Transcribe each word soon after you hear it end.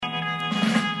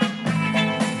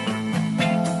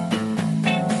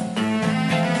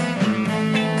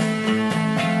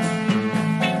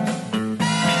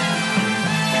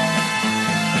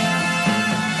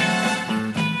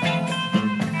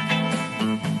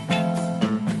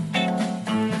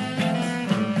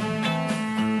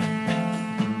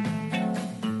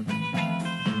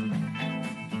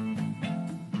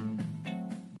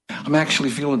I'm actually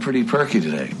feeling pretty perky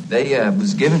today. They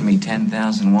was giving me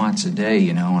 10,000 watts a day,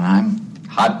 you know, and I'm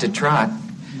hot to trot.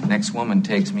 Next woman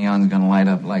takes me on is going to light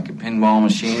up like a pinball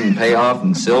machine and pay off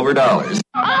in silver dollars.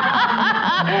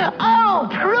 Oh,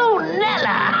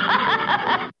 Prunella!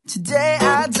 Today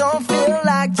I don't feel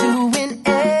like doing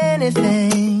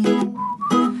anything.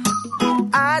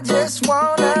 I just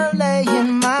wanna lay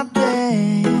in my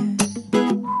bed.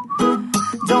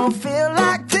 Don't feel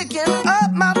like picking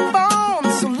up my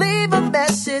phone, so leave a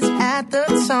message at the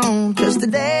tone. 'Cause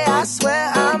today I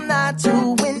swear I'm not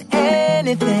doing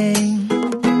anything.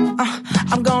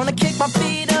 I'm gonna kick my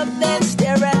feet up, then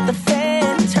stare at the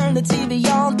fan. Turn the TV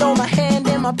on, throw my hand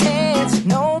in my pants.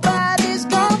 Nobody's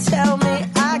gonna tell me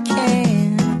I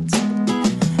can't.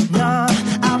 Nah,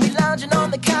 I'll be lounging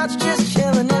on the couch, just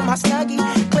chilling in my Snuggie.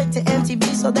 Click to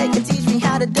MTV so they can teach me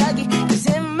how to Dougie. 'Cause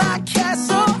in my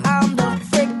castle, I'm the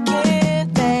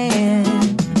freaking man.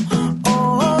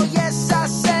 Oh, yes, I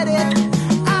said it.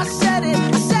 I said it.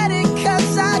 I said it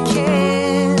 'cause I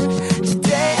can.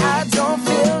 Today I don't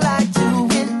feel like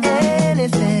doing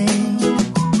anything.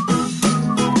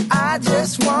 I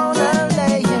just wanna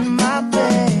lay in my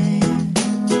bed.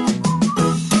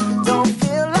 Don't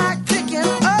feel like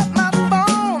picking up my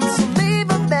phone, so leave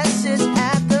a message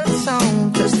at the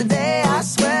tone. 'Cause today I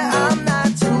swear I'm not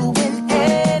doing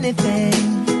anything.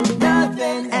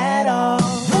 Nothing at all.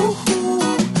 Woo-hoo,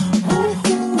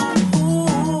 woo-hoo,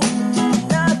 woo-hoo.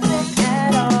 Nothing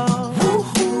at all.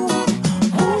 Woo-hoo,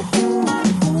 woo-hoo,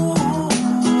 woo-hoo.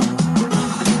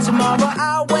 Tomorrow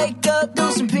I'll wake up,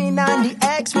 do some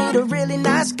P90X, meet a really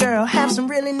nice girl, have some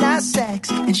really nice sex,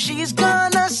 and she's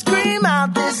gonna scream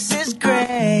out, "This is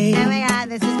great." Oh my God,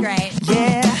 this is great.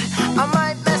 Yeah, I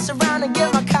might mess around and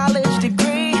get my college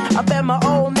degree. I bet my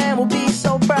old man will be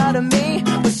so proud of me.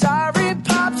 But sorry,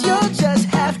 Pops, you'll just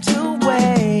have to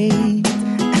wait.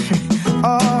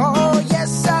 Oh,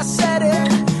 yes, I said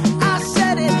it. I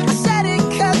said it. I said it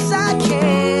 'cause I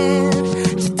can.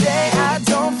 Today I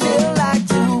don't feel like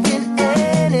doing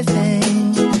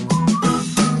anything.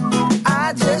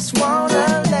 I just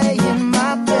wanna lay in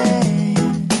my bed.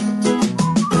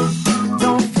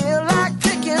 Don't feel like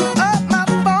picking up my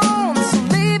phone, so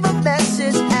leave a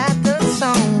message at the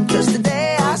tone. 'Cause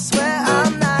today I swear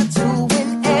I'm not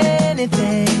doing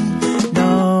anything.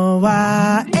 No,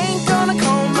 I ain't gonna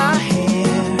comb my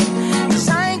hair, 'cause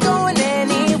I ain't going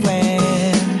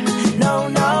anywhere. No,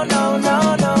 no, no,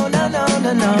 no, no, no, no,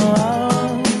 no, no.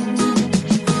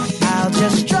 I'll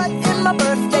just strut in my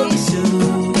birthday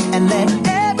suit and let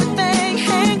everything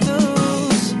hang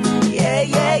loose. Yeah,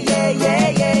 yeah, yeah, yeah,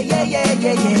 yeah, yeah, yeah,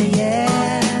 yeah, yeah,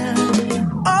 yeah.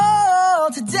 Oh,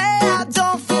 today I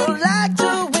don't feel like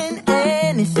doing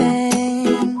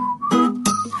anything.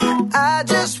 I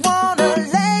just wanna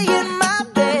lay in my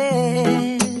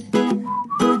bed.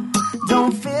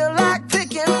 Don't feel like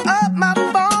picking up my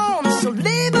phone, so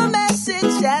leave a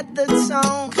message at the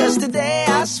tone. 'Cause today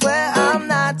I swear I'm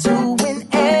not doing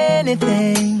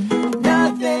anything.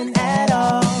 Nothing at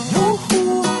all.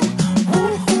 Woo-hoo,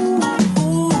 woo-hoo,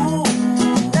 woo-hoo.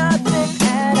 Nothing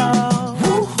at all.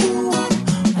 Woo-hoo,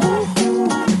 woo-hoo,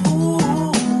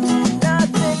 woo-hoo.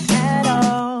 Nothing at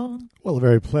all. Well, a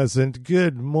very pleasant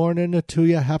good morning to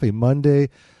you. Happy Monday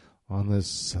on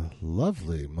this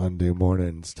lovely Monday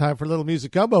morning. It's time for a little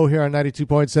music gumbo here on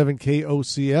 92.7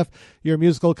 KOCF. Your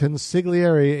musical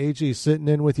consigliere, AG, sitting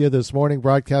in with you this morning,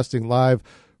 broadcasting live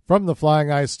from the Flying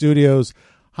Eye Studios,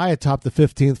 high atop the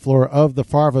 15th floor of the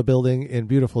Farva building in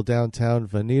beautiful downtown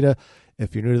Veneta.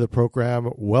 If you're new to the program,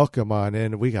 welcome on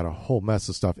in. We got a whole mess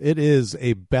of stuff. It is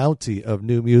a bounty of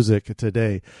new music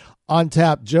today. On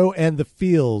tap, Joe and the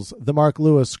Feels, the Mark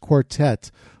Lewis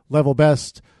Quartet, Level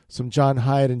Best, some John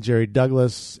Hiatt and Jerry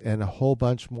Douglas, and a whole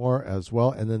bunch more as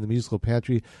well. And then the musical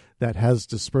pantry that has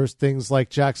dispersed things like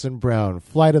Jackson Browne,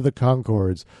 Flight of the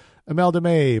Conchords, Imelda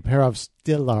May, Parov,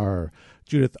 Stelar,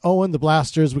 Judith, Owen, the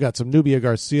Blasters. We got some Nubya,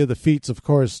 Garcia, the Feats, of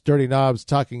course, Dirty Knobs,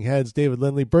 Talking Heads, David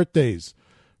Lindley, birthdays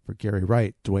for Gary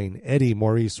Wright, Duane, Eddy,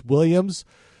 Maurice Williams.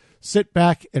 Sit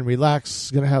back and relax.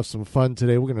 Going to have some fun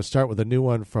today. We're going to start with a new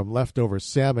one from Leftover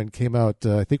Salmon. Came out,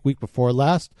 I think, week before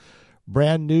last.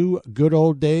 Brand new, Good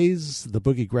Old Days, the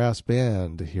Boogie Grass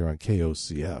Band here on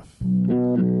KOCF.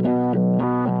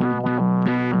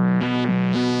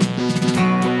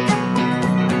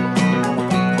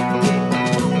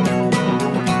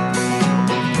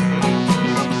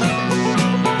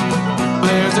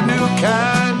 There's a new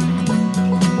kind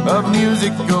of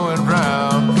music going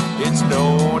round. It's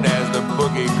known as the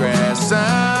boogie grass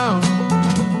sound.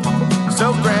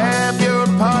 So grab your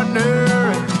partner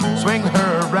and swing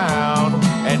her around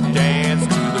and dance to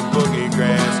the boogie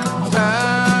grass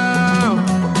sound.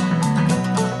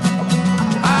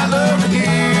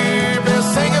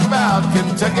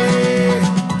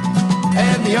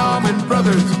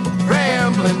 brothers,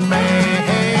 rambling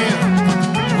man.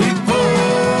 We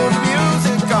pulled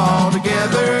music all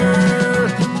together,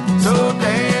 so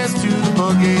dance to the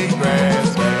boogie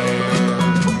grass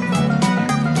band.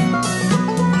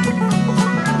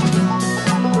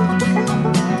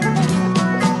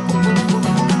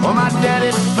 Well, my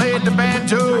daddy played the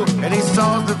banjo, and he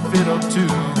saws the fiddle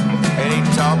too, and he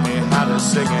taught me how to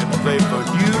sing and play for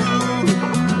you.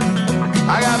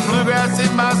 I got bluegrass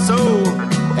in my soul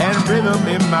and rhythm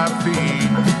in my feet,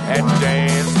 and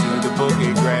dance to the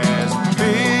boogie grass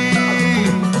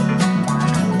beat.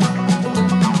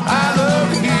 I love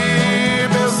to hear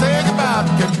Bill sing about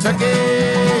Kentucky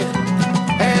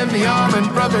and the Allman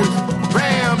Brothers,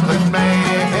 rambling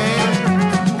man.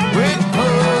 We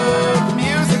put the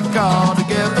music all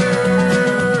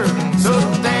together, so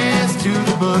dance to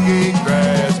the boogie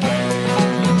grass band.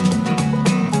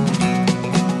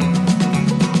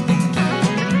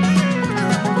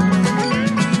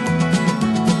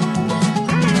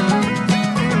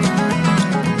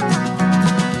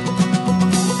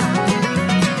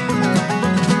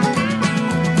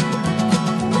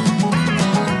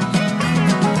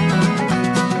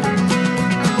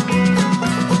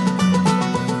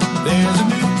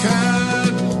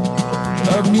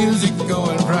 Music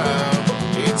going round,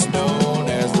 it's known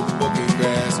as the boogie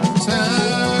grass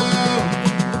sound.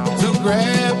 So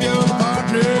grab your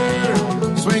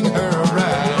partner, swing her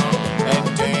around, and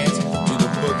dance to the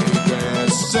boogie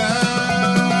grass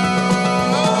sound.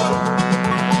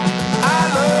 I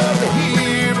love to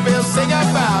hear Bill sing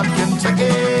about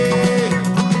Kentucky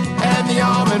and the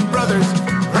Allman Brothers,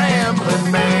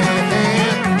 rambling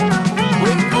man.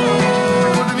 We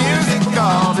pull the music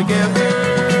all together,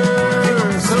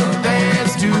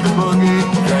 to the boogie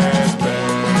grass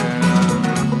band.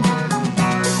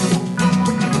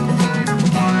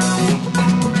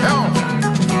 Come on.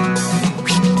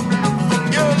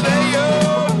 Yo-lay,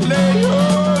 yo-lay,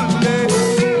 yo-lay.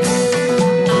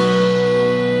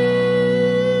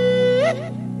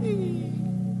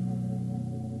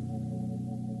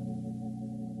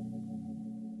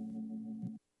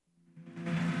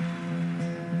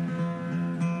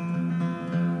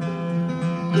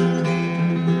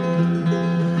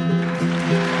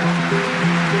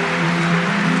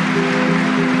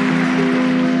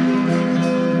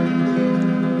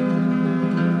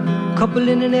 Couple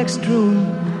in the next room,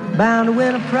 bound to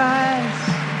win a prize.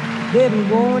 They've been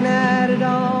going at it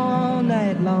all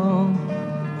night long.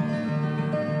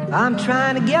 I'm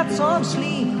trying to get some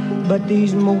sleep, but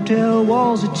these motel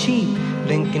walls are cheap.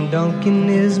 Lincoln Duncan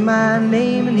is my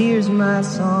name, and here's my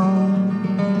song.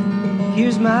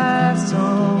 Here's my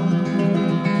song.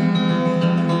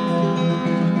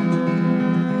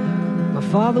 My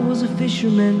father was a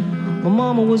fisherman, my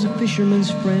mama was a fisherman's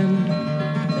friend,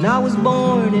 and I was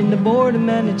born in the boredom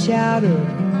and the chowder.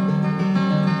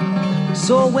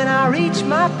 So when I reached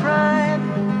my prime,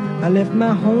 I left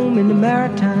my home in the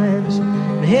Maritimes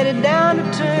and headed down the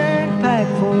turnpike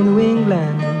for New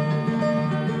England,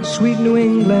 sweet New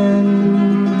England.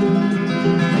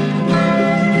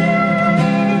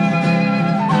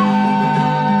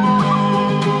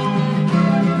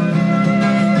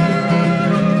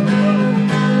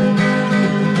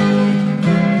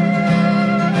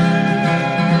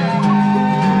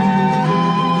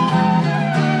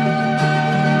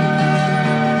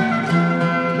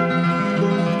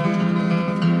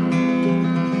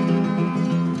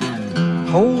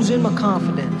 Holes in my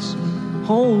confidence,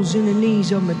 holes in the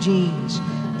knees of my jeans.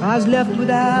 I was left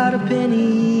without a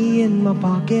penny in my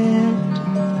pocket.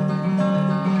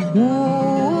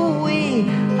 Ooh-wee,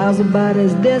 I was about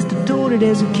as destitute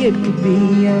as a kid could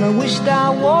be, and I wished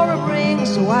I wore a ring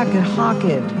so I could hawk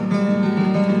it.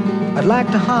 I'd like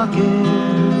to hawk it.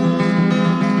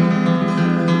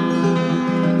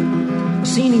 I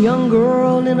seen a young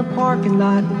girl in a parking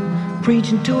lot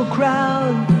preaching to a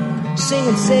crowd,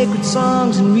 singing sacred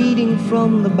songs and reading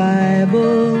from the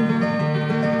Bible.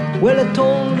 Well, I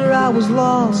told her I was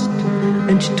lost,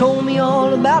 and she told me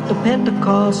all about the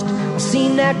Pentecost. I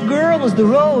seen that girl was the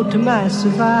road to my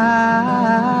survival.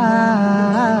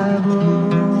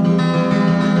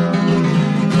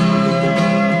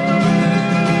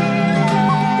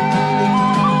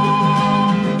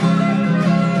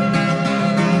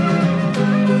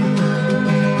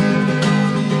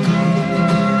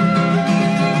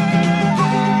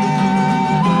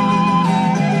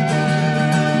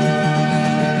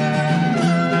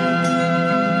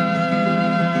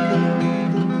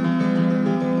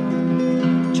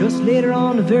 Later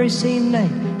on the very same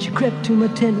night, she crept to my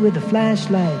tent with a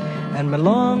flashlight, and my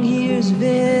long years of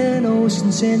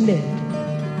innocence ended.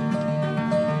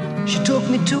 She took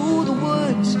me to the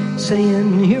woods,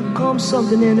 saying, here comes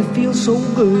something and it feels so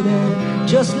good. And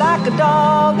just like a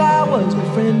dog, I was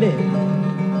befriended.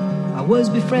 I was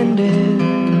befriended.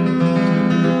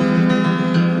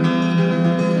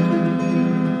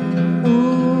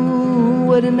 Ooh,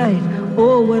 what a night.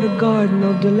 Oh, what a garden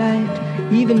of delight.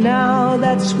 Even now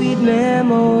that sweet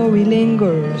memory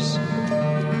lingers.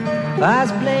 I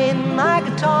was playing my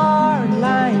guitar and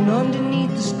lying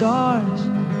underneath the stars,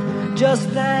 just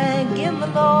thanking the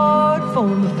Lord for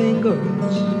my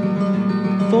fingers,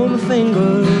 for my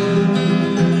fingers.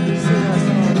 Sing that song.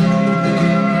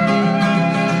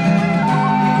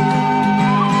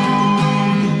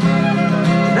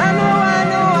 And I know,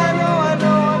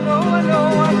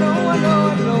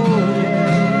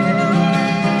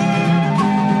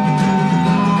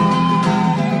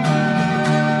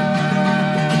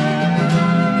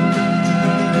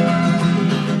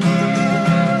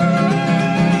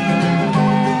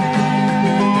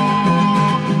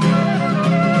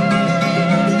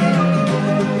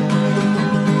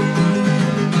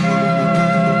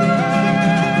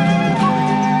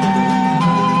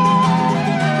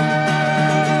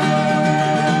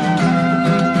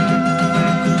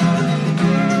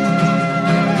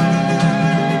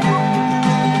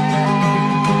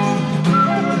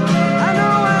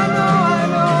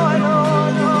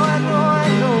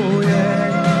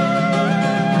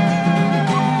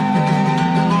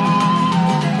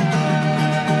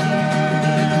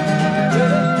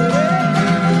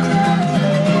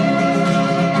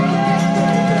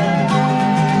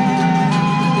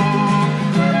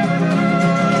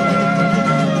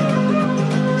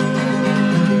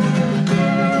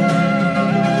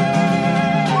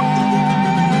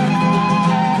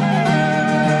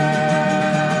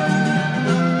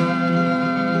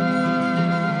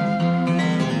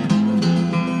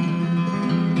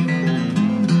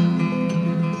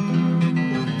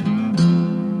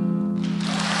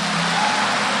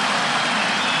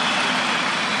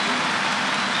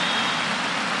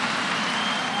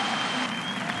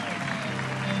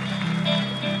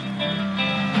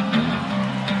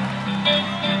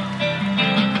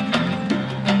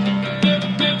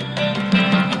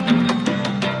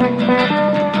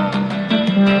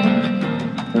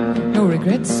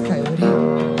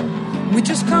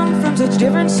 such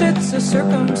different sets of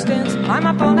circumstance. I'm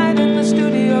up all night in the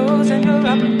studios and you're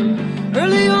up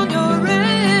early on your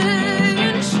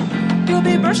ranch. You'll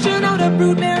be brushing out a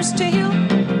broodmare's tail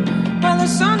while the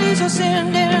sun is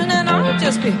ascending, and I'll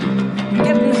just be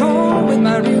getting home with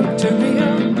my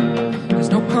reel-to-reel. There's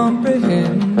no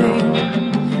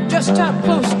comprehending just how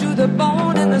close to the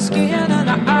bone and the skin and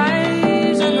the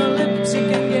eyes and the lips you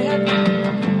can get,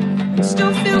 and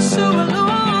still feel so alone.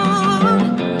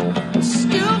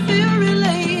 Still feel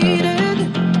related,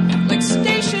 like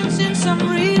stations in some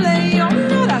relay. Oh,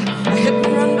 not a hit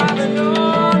and run driver, no,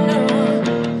 no,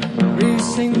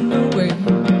 racing away.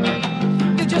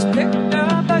 You just picked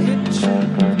up a hitch,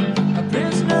 a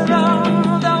prisoner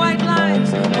of the white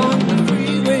lines on the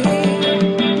freeway.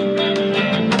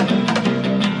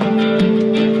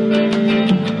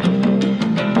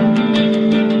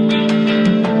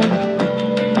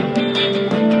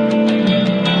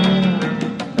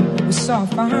 A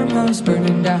farmhouse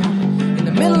burning down in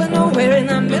the middle of nowhere, in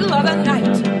the middle of the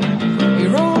night. We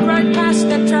rode right past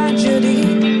that tragedy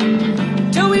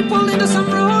till we pulled into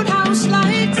some roadhouse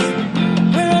lights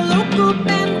where a local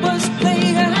band was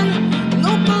playing.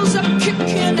 Locals are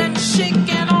kicking and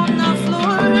shaking on the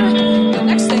floor. The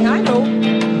next thing I know,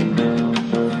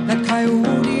 that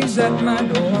coyote's at my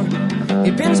door.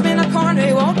 He pins me in a corner,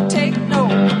 he won't take no.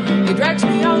 He drags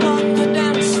me out on the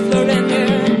dance floor and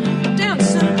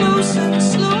dancing close and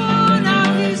slow.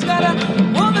 Now he's got a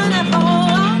woman at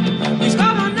home, he's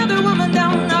got another woman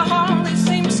down the hall. He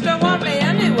seems to want me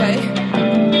anyway.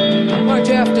 Why'd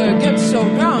you have to get so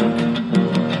drunk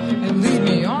and lead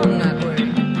me on that way?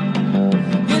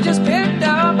 You just picked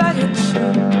up a hitch,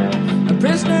 a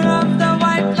prisoner of the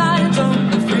white lines on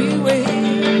the freeway.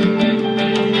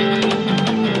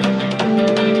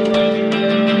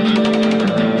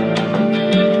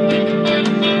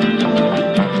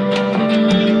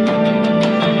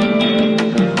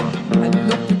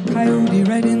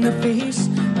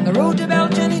 Road to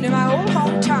Belgium in my old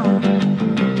hometown.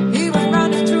 He went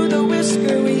running through the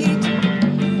whisker wheat,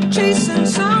 chasing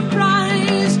some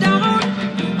prize down.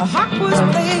 A hawk was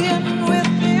playing with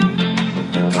him.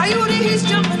 Coyote, he's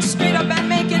jumping straight up and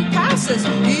making passes.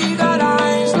 He got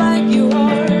eyes like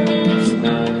yours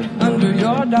under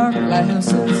your dark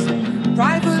glasses,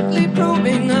 privately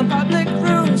probing the public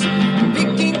rooms,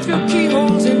 peeking through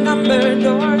keyholes in numbered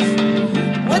doors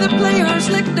where the players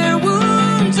lick their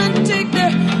wounds and take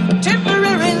their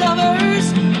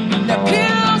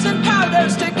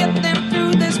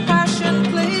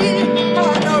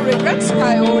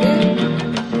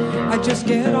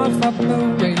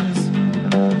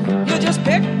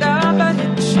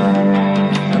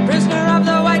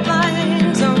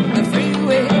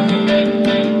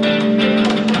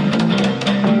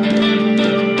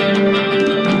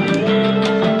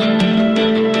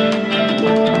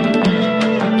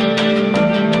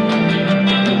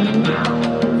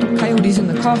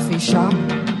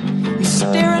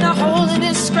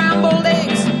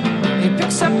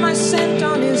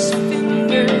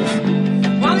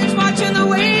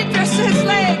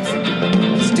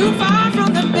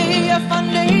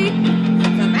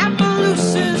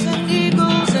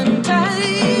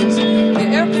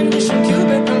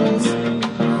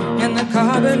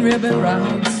and ribbon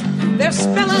routes. They're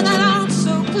spelling it out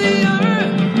so clear.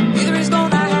 Either he's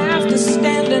gonna have to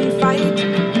stand and fight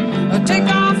or take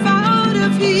off out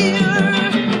of here.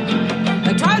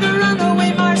 I try to run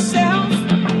away myself,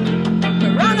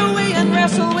 to run away and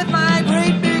wrestle with my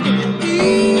great big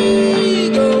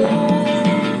ego.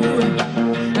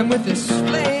 And with this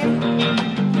flame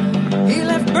he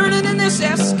left burning in this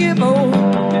Eskimo,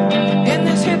 in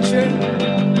this hitcher,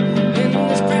 in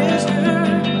this prisoner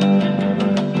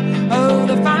of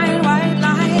the fine white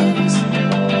lines,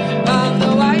 of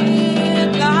the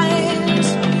white lines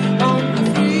on the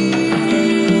free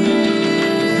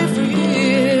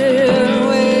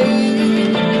freeway.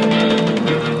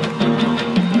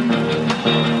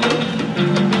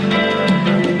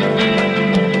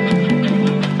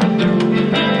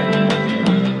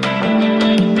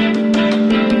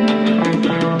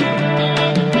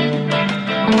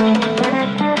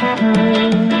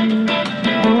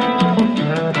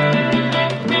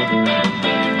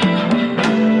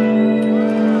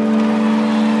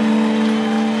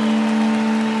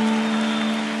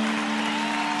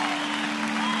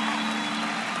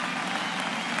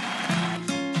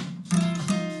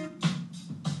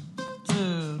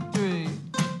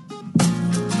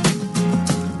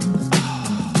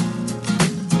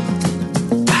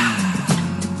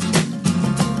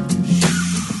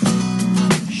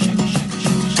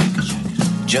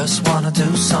 Just wanna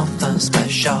do something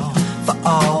special for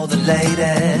all the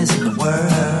ladies in the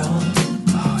world.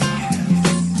 Oh, yeah.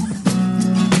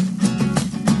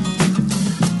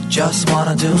 Just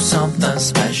wanna do something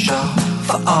special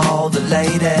for all the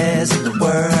ladies in the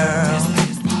world.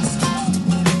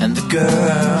 And the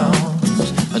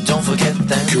girls, don't forget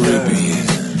them Caribbean,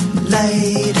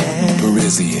 ladies,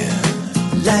 Parisian,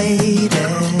 ladies,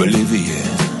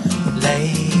 Bolivian,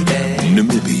 ladies,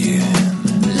 Nubian,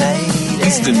 ladies,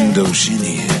 East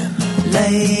Indocinian,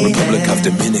 ladies, Republic of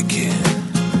Dominican,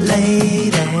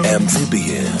 ladies,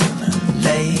 Amphibian,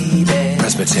 ladies,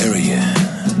 Presbyterian,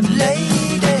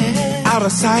 ladies, out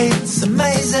of sight,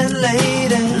 amazing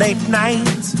lady, late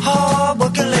night,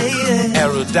 hard-working lady,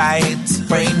 erudite,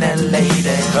 brain and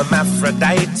lady,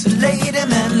 hermaphrodite. lady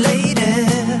man lady,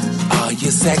 Are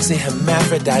you sexy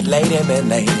hermaphrodite lady man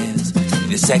ladies?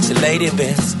 You sexy lady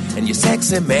bits and you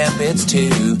sexy man bits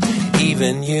too.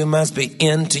 Even you must be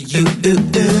into you.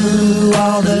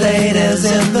 All the ladies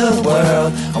in the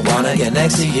world, I wanna get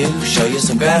next to you, show you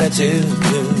some gratitude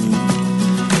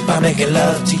by making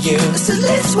love to you. It's the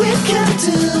least we can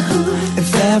do.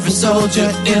 If every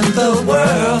soldier in the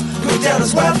world put down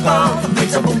his weapon and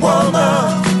picks up a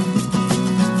woman,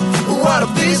 what a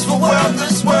peaceful world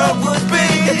this world would be.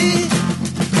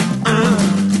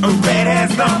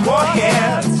 Ladies, not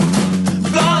warheads.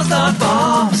 Blondes, not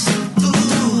bombs.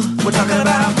 Ooh, we're talking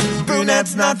about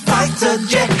brunettes, not fighter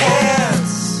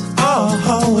jets.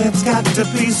 Oh, it's got to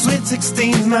be sweet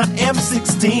 16s, not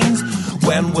M16s.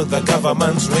 When will the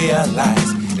governments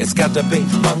realize it's got to be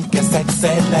funky,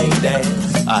 sexy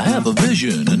ladies? I have a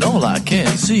vision and all I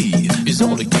can see is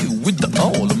all of you with the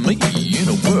all of me in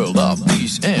a world of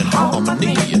peace and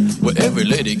harmony where every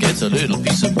lady gets a little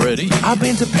piece of bready. I've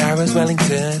been to Paris,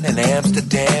 Wellington, and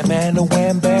Amsterdam, and a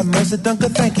wham bam, Mercer, Dunker,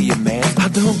 thank you, man. I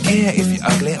don't care if you're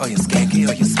ugly or you're skanky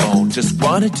or you're small. Just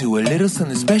wanna do a little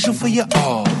something special for you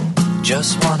all.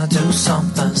 Just wanna do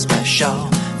something special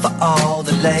for all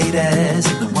the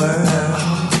ladies in the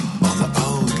world. All the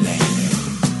old ladies,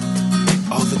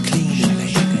 all the clean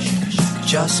ladies.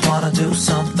 Just wanna do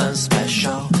something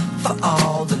special for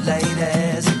all the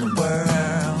ladies in the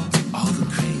world. All the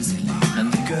crazy ladies.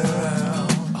 And the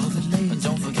girls. All the ladies. And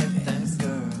don't forget them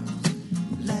girls.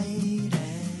 Ladies.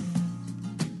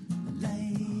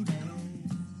 Ladies.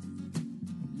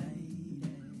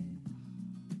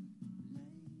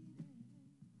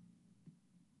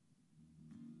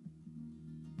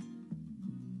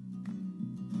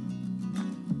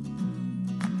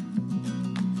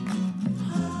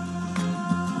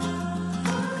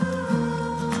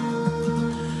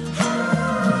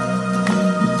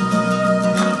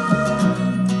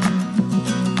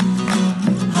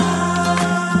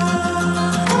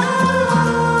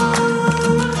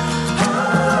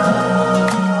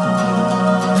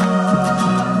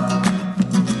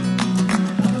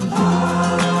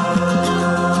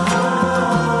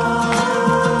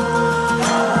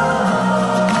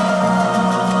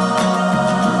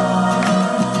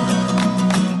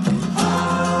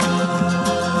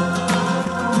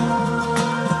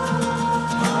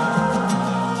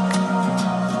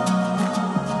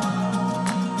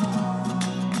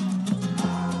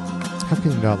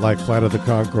 Not like Flight of the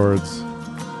Conchords.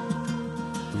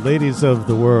 Ladies of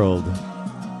the World.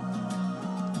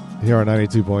 here on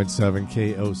 92.7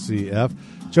 KOCF.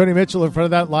 Joni Mitchell in front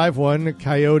of that live one,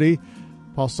 Coyote.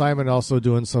 Paul Simon also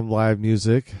doing some live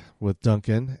music with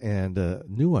Duncan, and a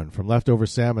new one from Leftover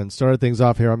Salmon. Started things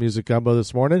off here on Music Gumbo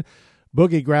this morning.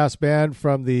 Boogie Grass Band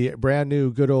from the brand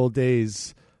new Good Old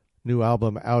Days new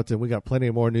album out, and we got plenty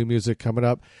more new music coming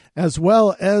up, as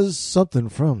well as something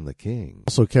from the King.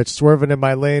 Also catch Swervin' in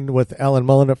My Lane with Alan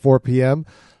Mullen at 4 p.m.,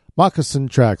 Moccasin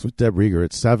Tracks with Deb Rieger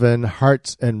at 7,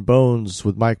 Hearts and Bones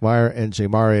with Mike Meyer and Jay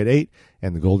Mari at 8,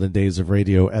 and the Golden Days of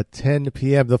Radio at 10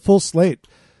 p.m. The full slate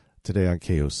today on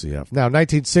KOCF. Now,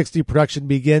 1960 production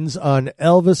begins on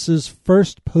Elvis's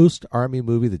first post-Army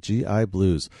movie, The G.I.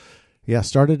 Blues. Yeah,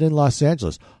 started in Los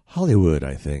Angeles. Hollywood,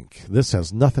 I think. This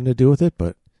has nothing to do with it,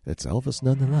 but it's Elvis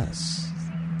nonetheless.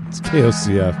 It's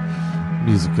KOCF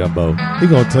Music Gumbo. He's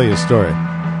going to tell you a story.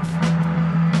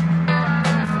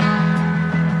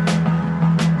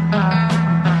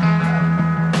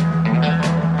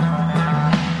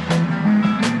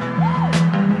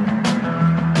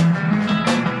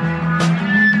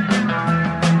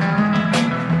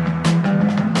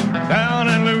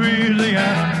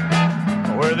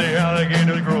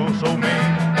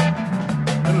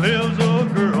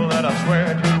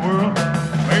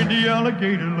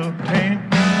 Alligator look tan,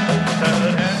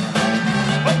 salad hat.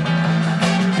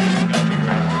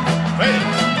 Hey,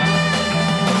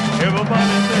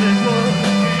 everybody said it was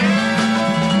a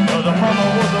king, 'cause the mama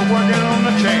was a working on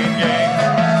the chain gang.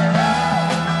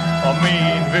 A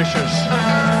mean, vicious,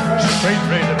 straight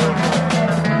razor hook.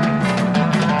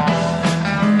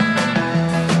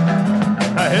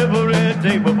 Every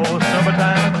day before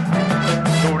summertime,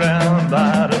 go down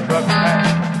by the truck pack,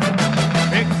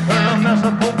 pick her a mess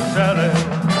of poke salad,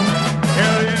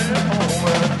 carry it home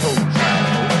with a toast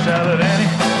salad,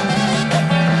 Annie.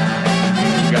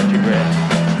 Got you ready?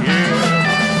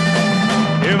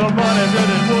 Yeah. Everybody said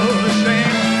it was a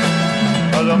shame,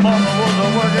 'cause the mama was a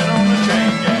working on the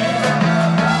chain gang.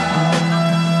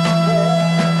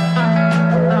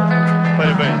 Play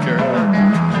the bass, girl.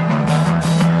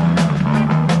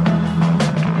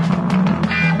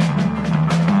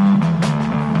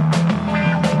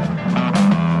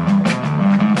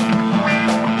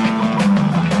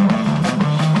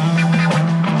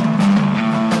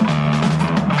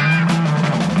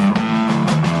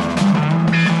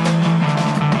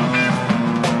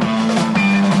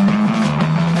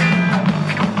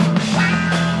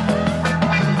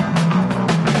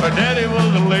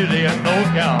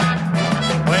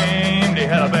 Claimed he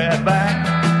had a bad back.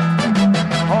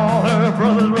 All her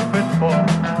brothers were fit for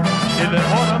stealing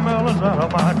watermelons out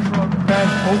of my truck. Fat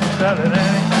poke salad,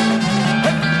 Annie.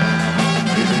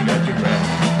 Hey, you got your crack.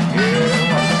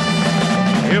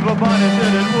 Yeah. Everybody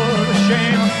said it was a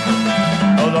shame,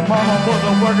 'cause the mama was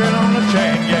a working on the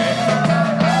chain gang.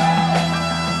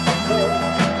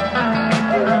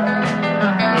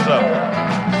 What's up?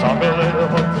 Sorry, little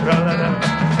poke salad.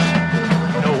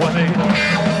 No one ate.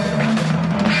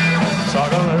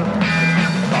 Soggle,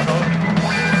 soggle,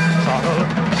 soggle, soggle,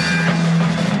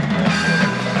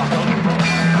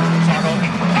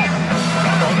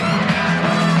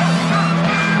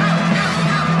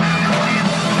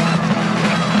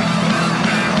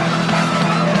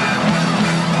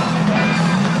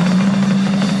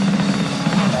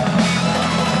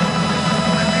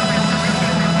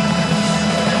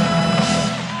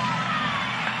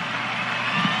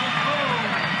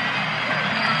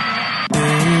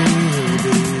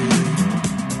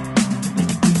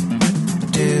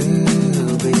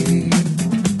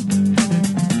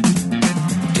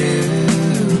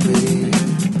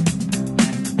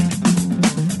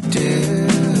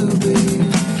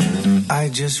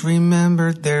 just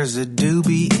remembered there's a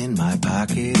doobie in my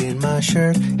pocket, in my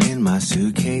shirt, in my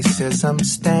suitcase as I'm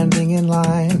standing in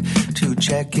line to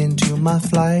check into my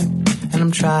flight. And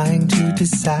I'm trying to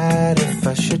decide if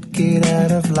I should get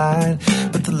out of line,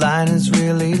 but the line is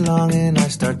really long and I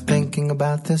start thinking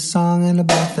about this song and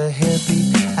about the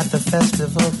hippie at the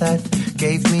festival that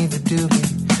gave me the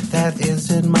doobie. That is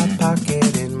in my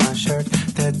pocket, in my shirt,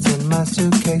 that's in my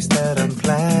suitcase that I'm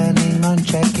planning on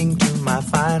checking to my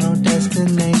final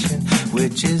destination,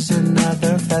 which is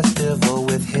another festival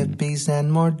with hippies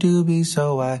and more doobies.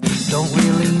 So I don't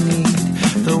really need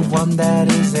the one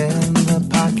that is in the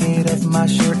pocket of my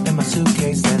shirt and my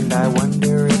suitcase, and I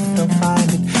wonder if they'll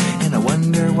find it, and I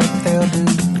wonder what they'll do,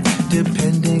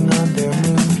 depending on their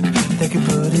mood. They could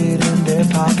put it in their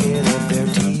pocket of their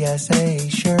TSA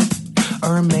shirt,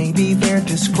 or maybe they're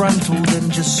disgruntled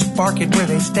and just spark it where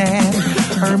they stand.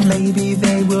 Or maybe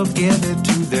they will give it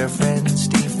to their friend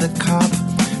Steve the cop,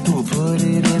 who will put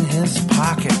it in his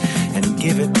pocket and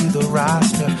give it to the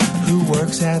roster who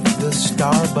works at the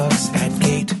Starbucks at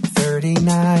gate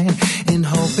 39, in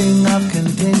hoping of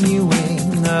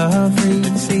continuing of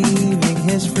receiving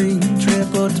his free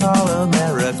triple tall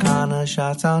Americana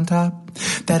shots on top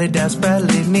that he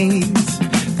desperately needs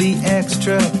the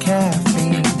extra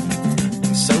caffeine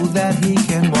so that he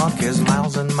can walk his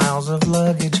miles and miles of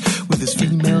luggage with his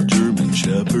female German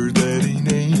shepherd that he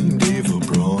named Eva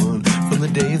Braun from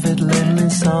the David Lindley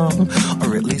song,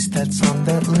 or at least that song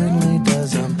that Lindley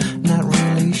does. I'm not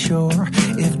really sure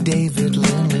if David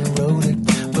Lindley wrote it,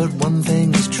 but one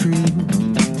thing is true,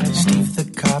 Steve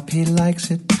the cop, he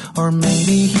likes it. Or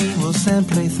maybe he will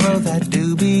simply throw that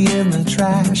doobie in the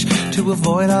trash to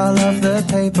avoid all of the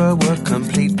paperwork,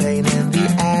 complete pain in the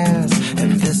ass.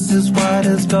 And this is what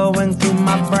is going through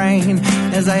my brain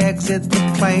as I exit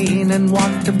the plane and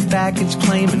walk to baggage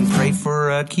claim and pray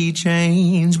for a key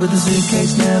change. But the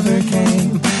suitcase never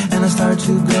came, and I start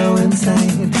to go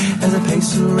insane as I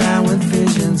pace around with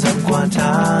visions of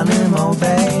Guantanamo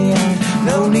Bay.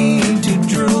 No need to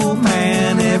drool,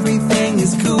 man, everything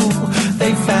is cool.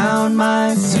 They found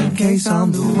my suitcase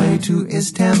on the way to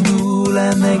Istanbul,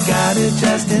 and they got it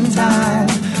just in time.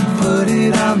 Put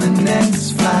it on the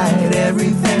next flight.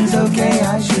 Everything's okay,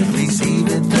 I should receive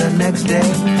it the next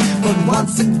day. But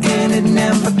once again it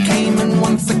never came, and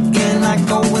once again I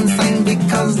go insane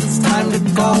because it's time to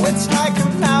go. It's like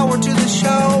an hour to the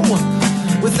show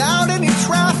without any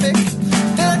traffic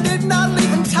that I did not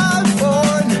leave in time for.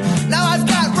 Now I've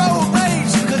got road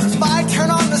rage because it's my turn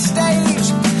on the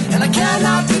stage, and I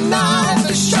cannot deny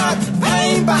the sharp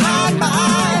pain behind my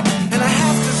eye. And I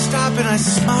have to stop and I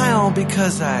smile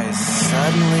because I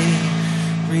suddenly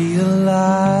realize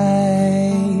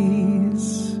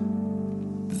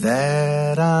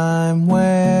that I'm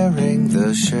wearing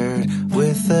the shirt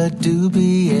with a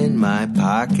doobie in my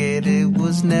pocket. It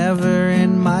was never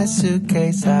in my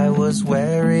suitcase, I was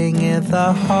wearing it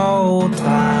the whole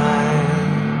time.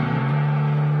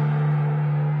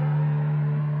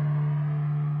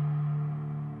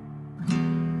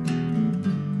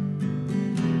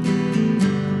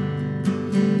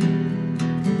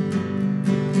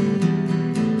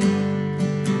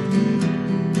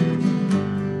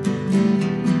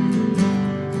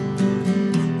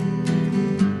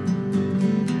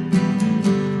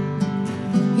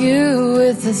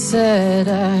 The sad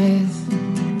eyes,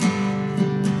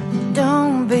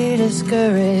 don't be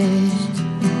discouraged.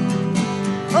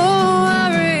 Oh, I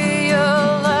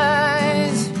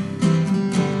realize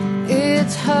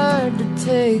it's hard to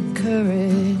take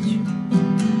courage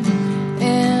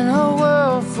in a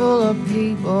world full of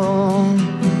people.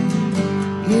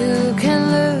 You can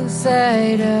lose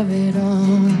sight of it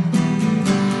all,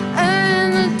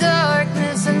 and the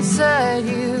darkness inside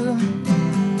you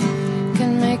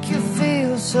can make you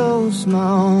feel so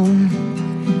small.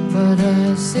 But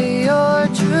I see your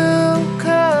true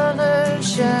colors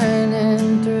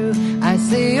shining through. I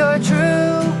see your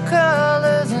true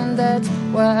colors, and that's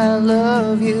why I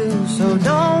love you. So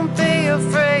don't be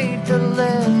afraid to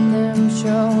let them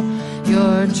show.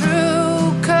 Your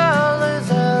true colors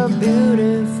are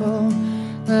beautiful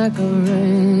like a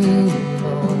rainbow.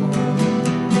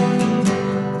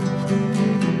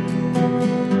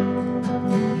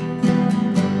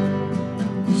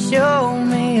 Show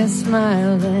me a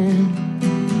smiling,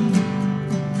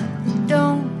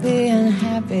 don't be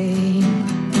unhappy.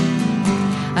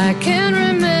 I can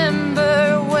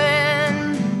remember when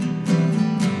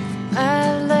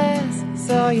I last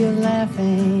saw you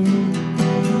laughing.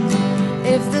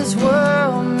 If this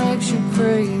world makes you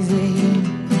crazy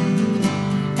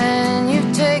and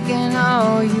you've taken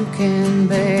all you can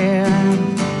bear,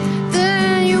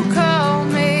 then you call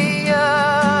me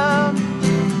up,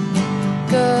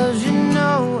 'cause you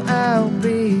know I'll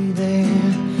be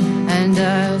there, and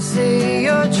I'll see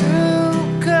your true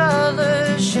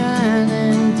colors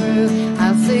shining through.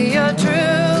 I'll see your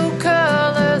true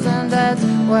colors, and that's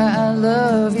why I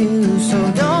love you. So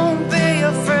don't be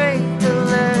afraid to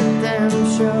let them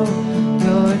show.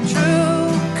 Your true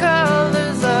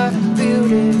colors are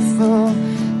beautiful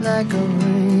like a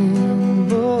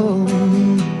rainbow.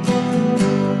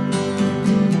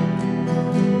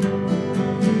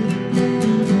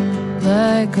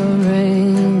 Like a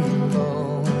rainbow.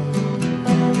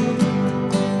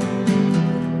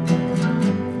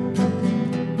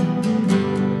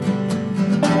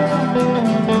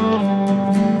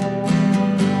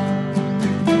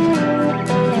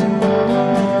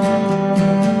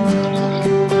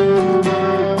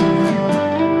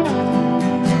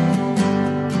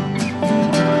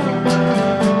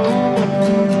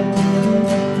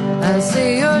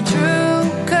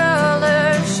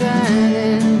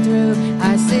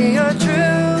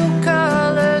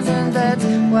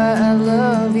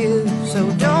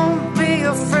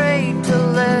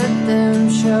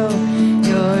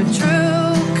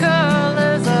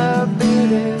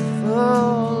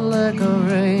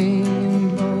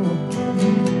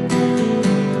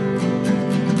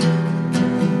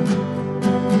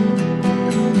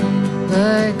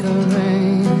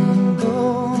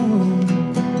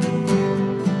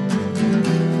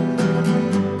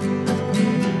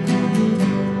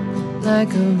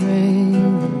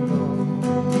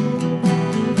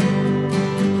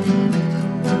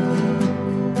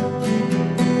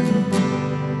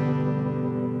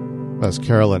 was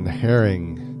Carolyn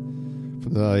Herring.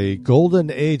 From the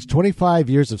golden age, 25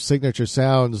 years of signature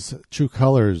sounds, true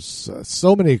colors.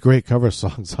 So many great cover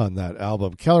songs on that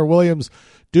album. Keller Williams,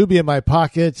 Doobie in My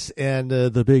Pocket, and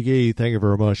the Big E, thank you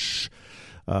very much.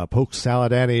 Poke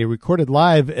Salad Annie, recorded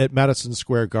live at Madison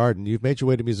Square Garden. You've made your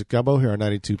way to Music Gumbo here on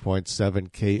 92.7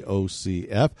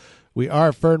 KOCF. We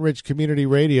are Fern Ridge Community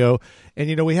Radio. And,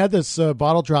 you know, we had this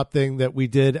bottle drop thing that we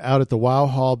did out at the Wow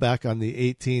Hall back on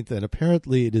the 18th, and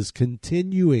apparently it is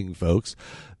continuing, folks.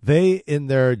 They, in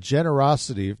their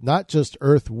generosity, not just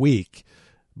Earth Week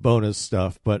bonus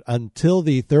stuff, but until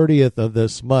the 30th of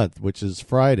this month, which is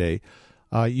Friday,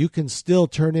 you can still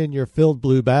turn in your filled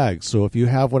blue bags. So if you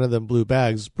have one of them blue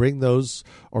bags, bring those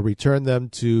or return them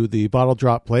to the bottle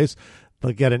drop place.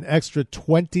 They'll get an extra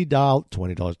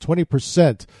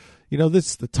 $20%. You know,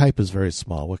 the type is very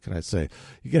small. What can I say?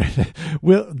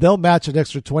 They'll match an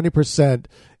extra 20%,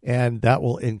 and that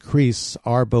will increase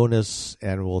our bonus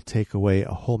and will take away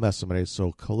a whole mess of money.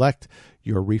 So collect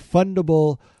your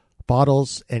refundable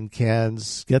bottles and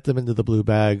cans, get them into the blue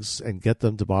bags, and get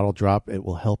them to Bottle Drop. It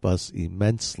will help us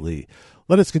immensely.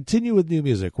 Let us continue with new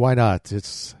music. Why not?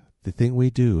 It's the thing we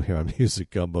do here on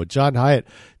Music Gumbo. John Hiatt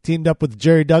teamed up with the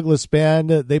Jerry Douglas Band.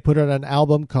 They put out an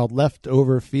album called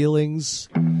Leftover Feelings.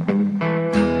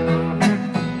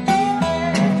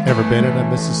 Ever been in a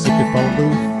Mississippi phone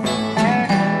booth?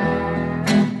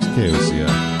 It's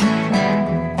KOCF.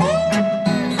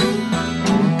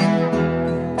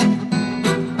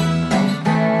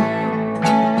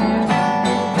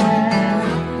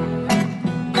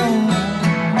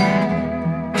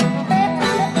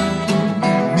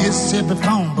 Mississippi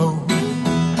phone booth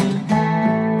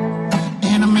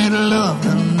in the middle of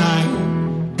the night.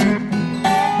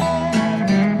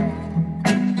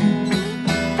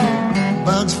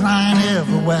 Bugs flying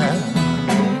everywhere,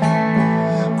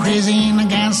 crazy in the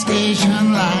gas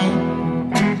station light.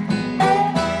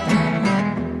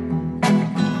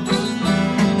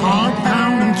 Heart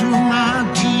pounding through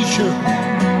my t-shirt,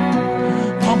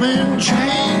 pumping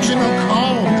change in a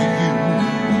call to you.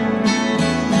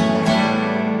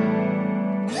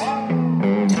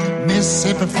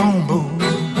 Mississippi phone booth,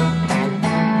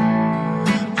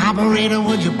 operator,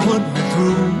 would you put me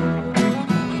through?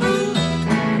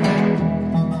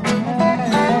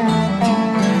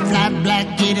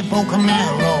 For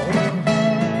Camaro,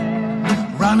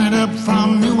 running up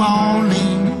from New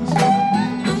Orleans.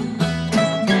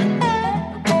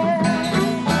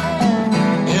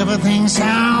 Everything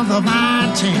south of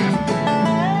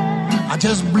I-10, I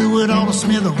just blew it all to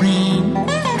smithereen.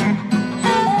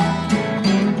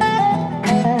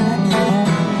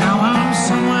 Now I'm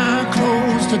somewhere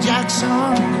close to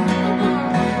Jackson.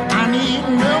 I need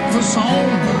Memphis on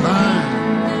the line.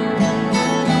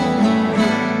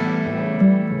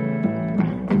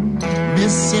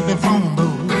 Mississippi phone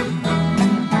booth,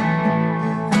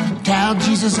 tell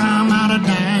Jesus I'm out of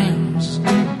dimes.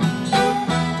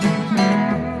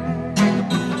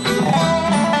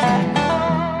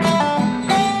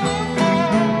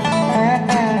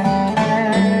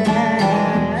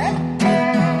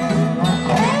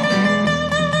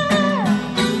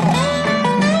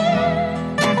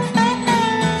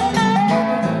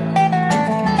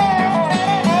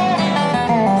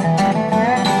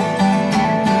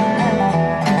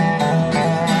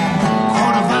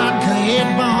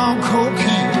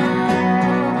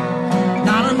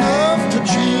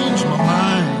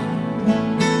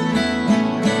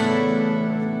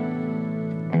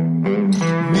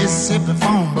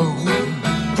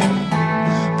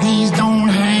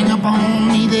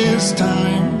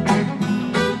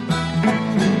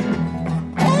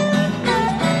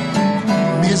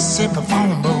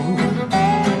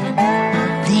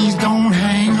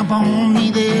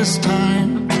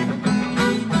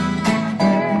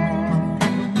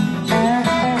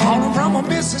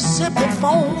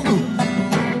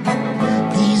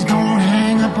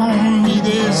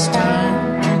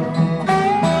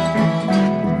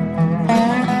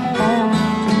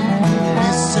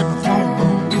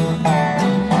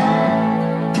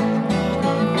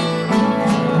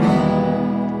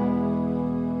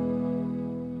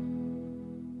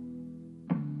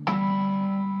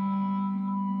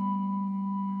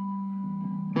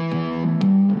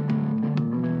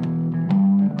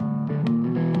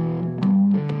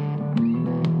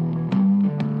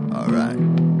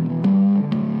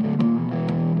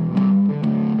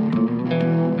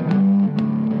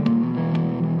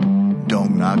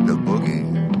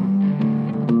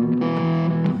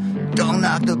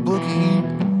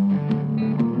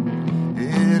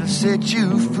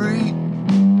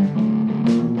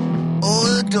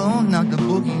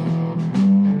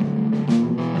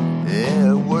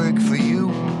 For you.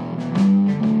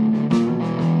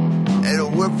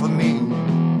 work for me.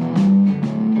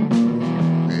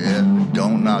 Yeah,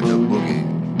 don't knock the boogie.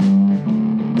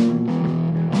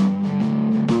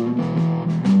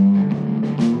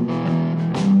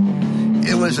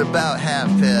 It was about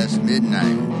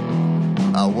midnight.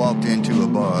 I walked into a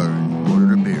bar and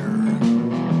ordered a beer.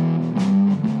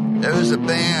 There was a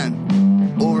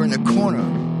band over in the corner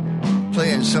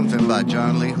playing something by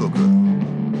John Lee Hooker.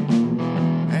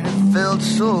 And it felt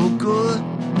so good.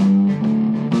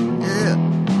 Yeah,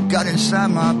 got inside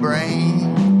my brain.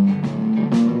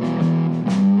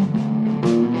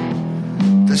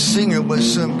 The singer was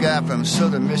some guy from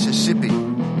southern Mississippi.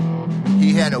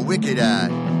 He had a wicked eye,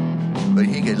 but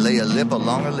he could lay a lip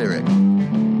along a lyric.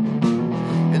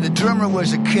 And the drummer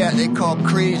was a cat they called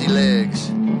Crazy Legs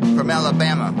from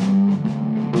Alabama.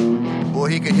 Boy,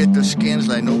 he could hit the skins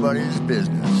like nobody's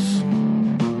business.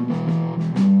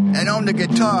 And on the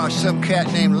guitar, some cat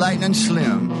named Lightning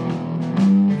Slim.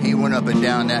 He went up and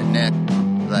down that neck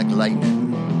like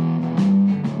lightning.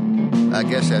 I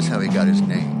guess that's how he got his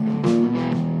name.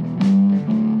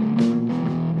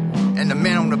 And the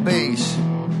man on the bass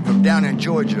from down in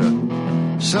Georgia,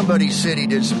 somebody said he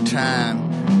did some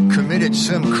time, committed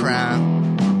some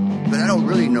crime, but I don't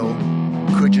really know.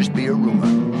 Could just be a rumor.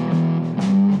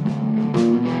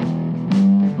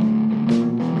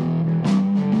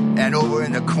 And over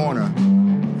in the corner,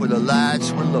 where the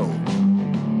lights were low,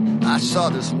 I saw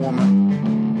this woman.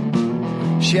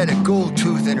 She had a gold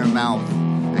tooth in her mouth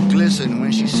that glistened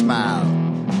when she smiled.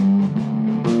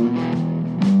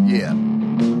 Yeah.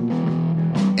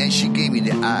 And she gave me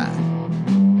the eye.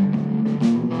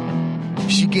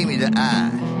 She gave me the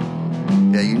eye.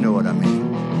 Yeah, you know what I mean.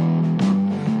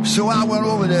 So I went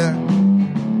over there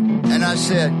and I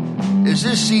said, "Is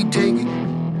this seat taken?"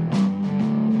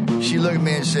 She looked at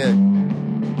me and said,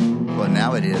 "Well,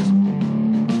 now it is."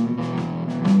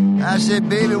 I said,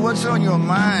 "Baby, what's on your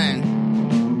mind?"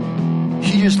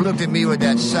 She just looked at me with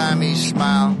that Siamese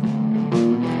smile.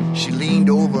 She leaned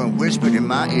over and whispered in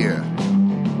my ear,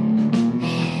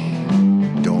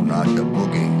 "Don't knock the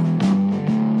boogie.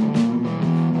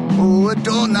 Oh,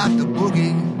 don't knock the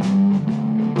boogie.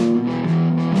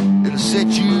 It'll set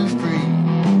you free.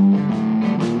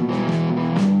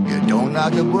 Yeah, don't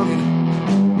knock the boogie.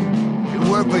 It'll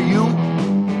work for you.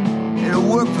 It'll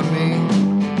work for me.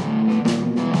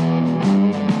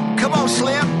 Come on,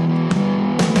 Slim."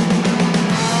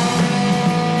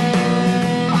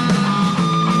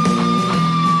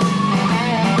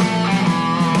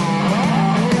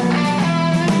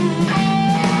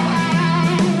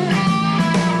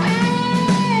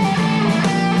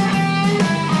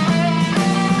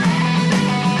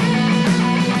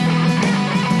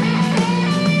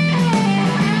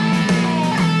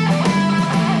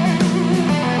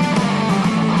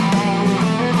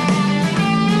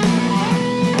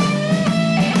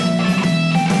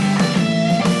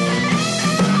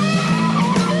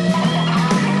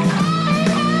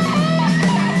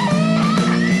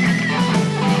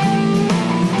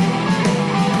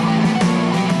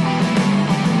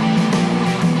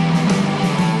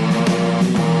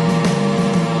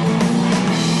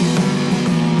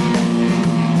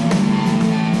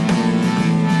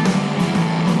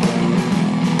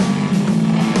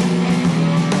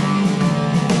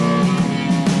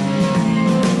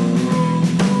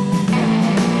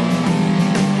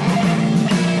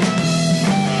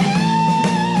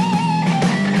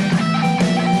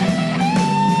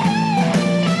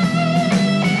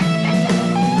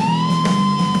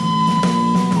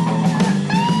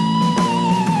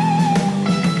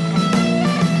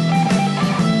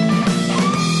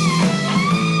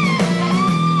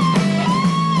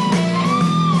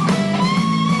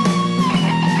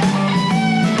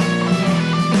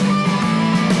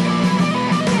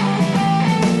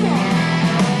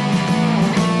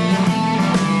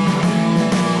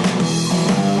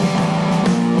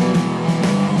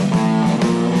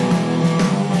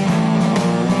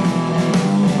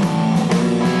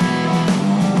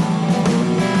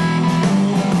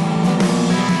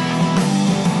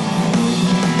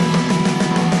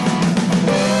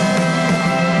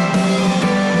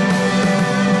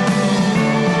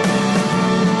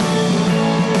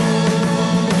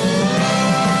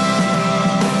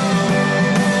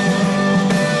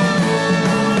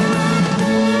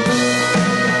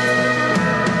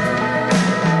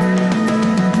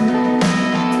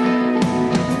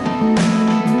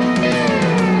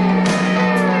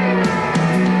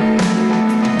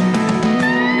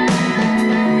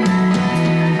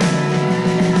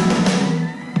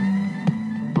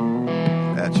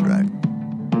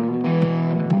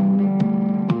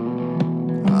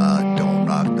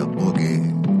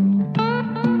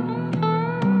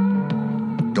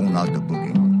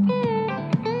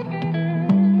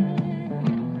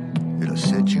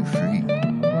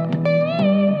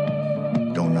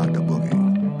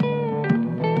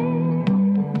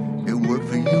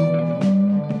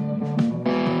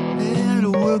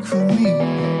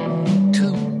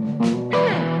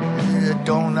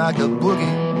 don't like the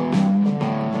boogie.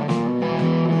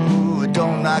 Ooh, it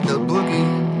don't like the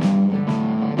boogie.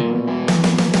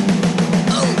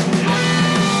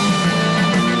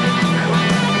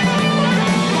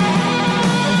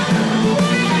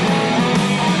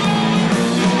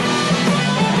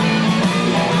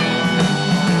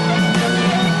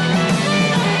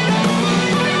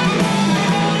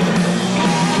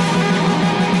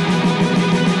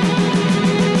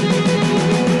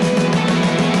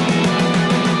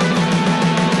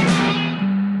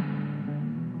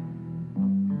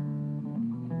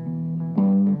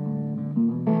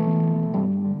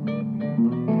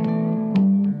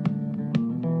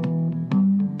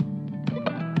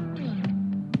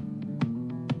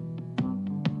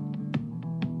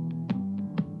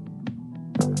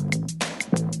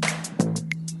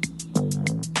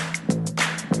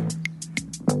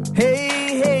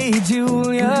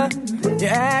 Julia, you're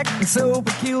acting so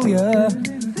peculiar.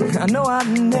 I know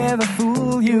I'd never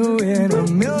fool you in a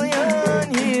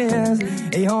million years.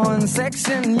 A horn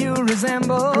section you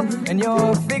resemble, and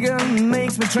your figure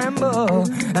makes me tremble.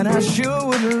 And I sure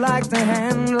would like to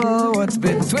handle what's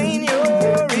between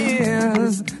your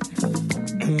ears.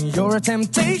 You're a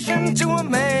temptation to a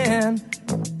man.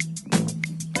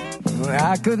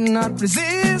 I could not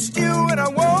resist you, and I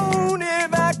won't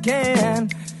if I can.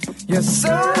 You're so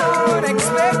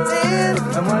unexpected,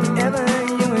 and whatever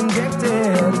you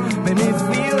injected made me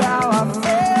feel how I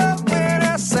felt when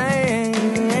I sang.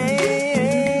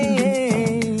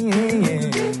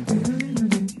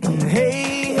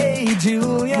 Hey,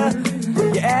 Julia,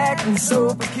 you're acting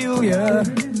so peculiar.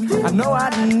 I know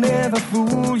I'd never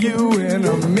fool you in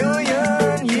a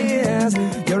million years.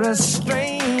 You're a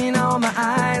strain on my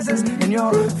eyes, and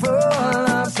you're full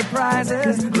of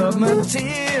surprises. Love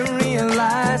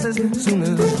materializes soon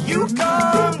as you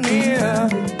come near.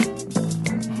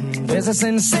 There's a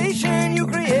sensation you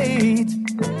create,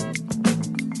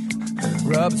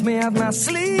 rubs me out my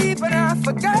sleep, and I've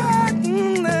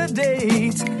forgotten the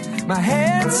date. My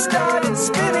head started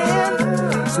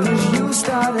spinning soon as you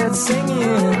started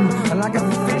singing. Like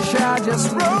a fish I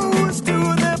just rose to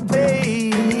the bait.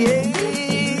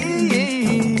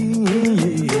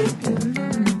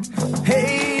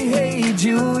 Hey,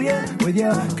 Julia, with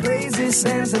your crazy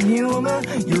sense of humor,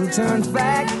 you turn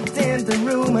fact into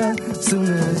rumor soon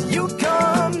as you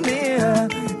come near.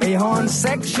 A horn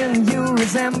section you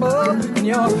resemble, and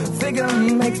your figure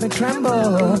makes me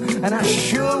tremble. And I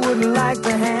sure would like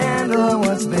to handle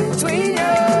what's between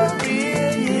your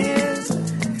ears.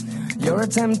 You're a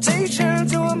temptation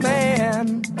to a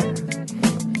man.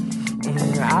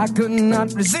 I could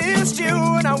not resist you,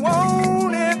 and I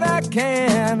won't if I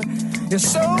can. You're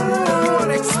so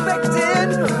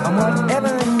unexpected, and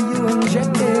whatever you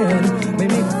injected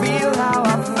made me feel how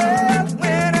I felt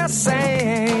when I sang.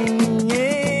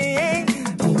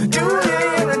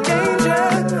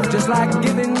 Just like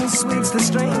giving sweets to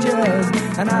strangers,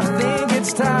 and I think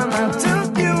it's time I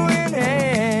took you in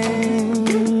hand.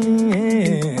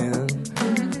 Hey.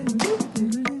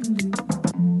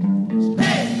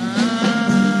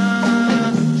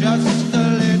 Just a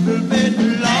little bit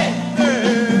longer.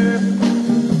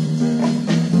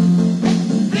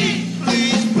 Please,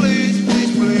 please, please,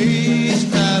 please, please,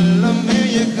 tell me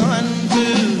you're going to.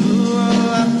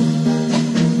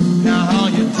 Now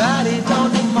your daddy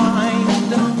don't mind.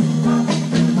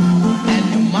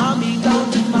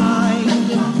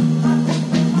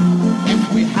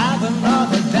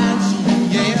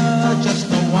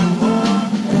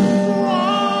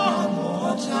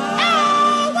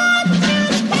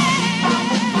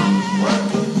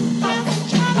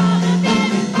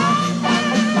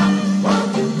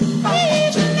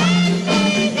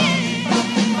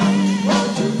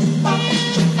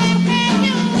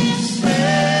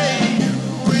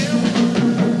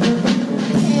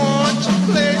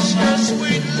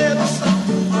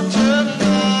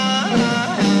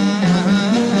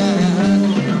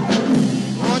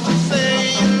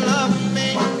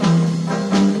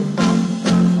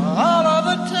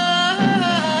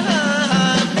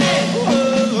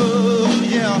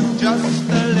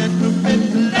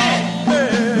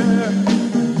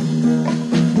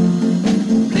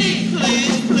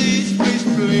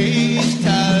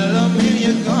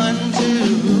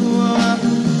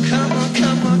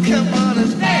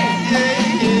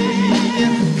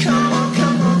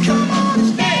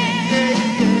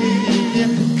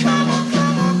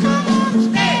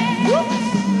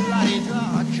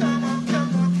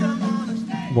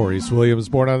 Maurice Williams,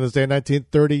 born on this day in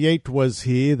 1938, was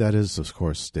he. That is, of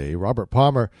course, stay. Robert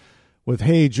Palmer with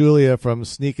Hey Julia from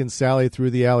Sneakin' Sally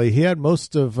Through the Alley. He had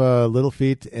most of Little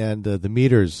Feat and the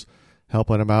Meters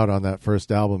helping him out on that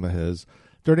first album of his.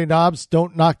 Dirty Knobs,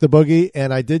 Don't Knock the Boogie.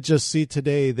 And I did just see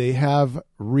today they have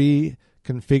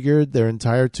reconfigured their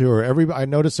entire tour. I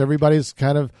noticed everybody's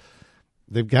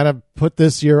they've kind of put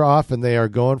this year off, and they are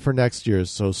going for next year.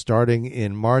 So starting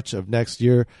in March of next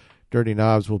year, Dirty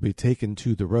Knobs will be taken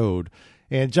to the road.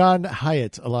 And John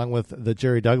Hiatt, along with the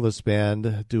Jerry Douglas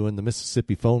Band, doing the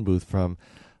Mississippi Phone Booth from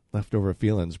Leftover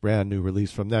Feelings, brand new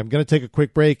release from them. I'm going to take a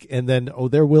quick break, and then,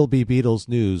 there will be Beatles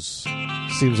news.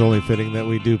 Seems only fitting that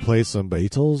we do play some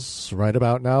Beatles right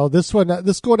about now. This going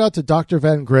out to Dr.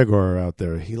 Van Gregor out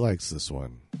there. He likes this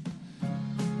one.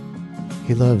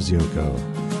 He loves Yoko.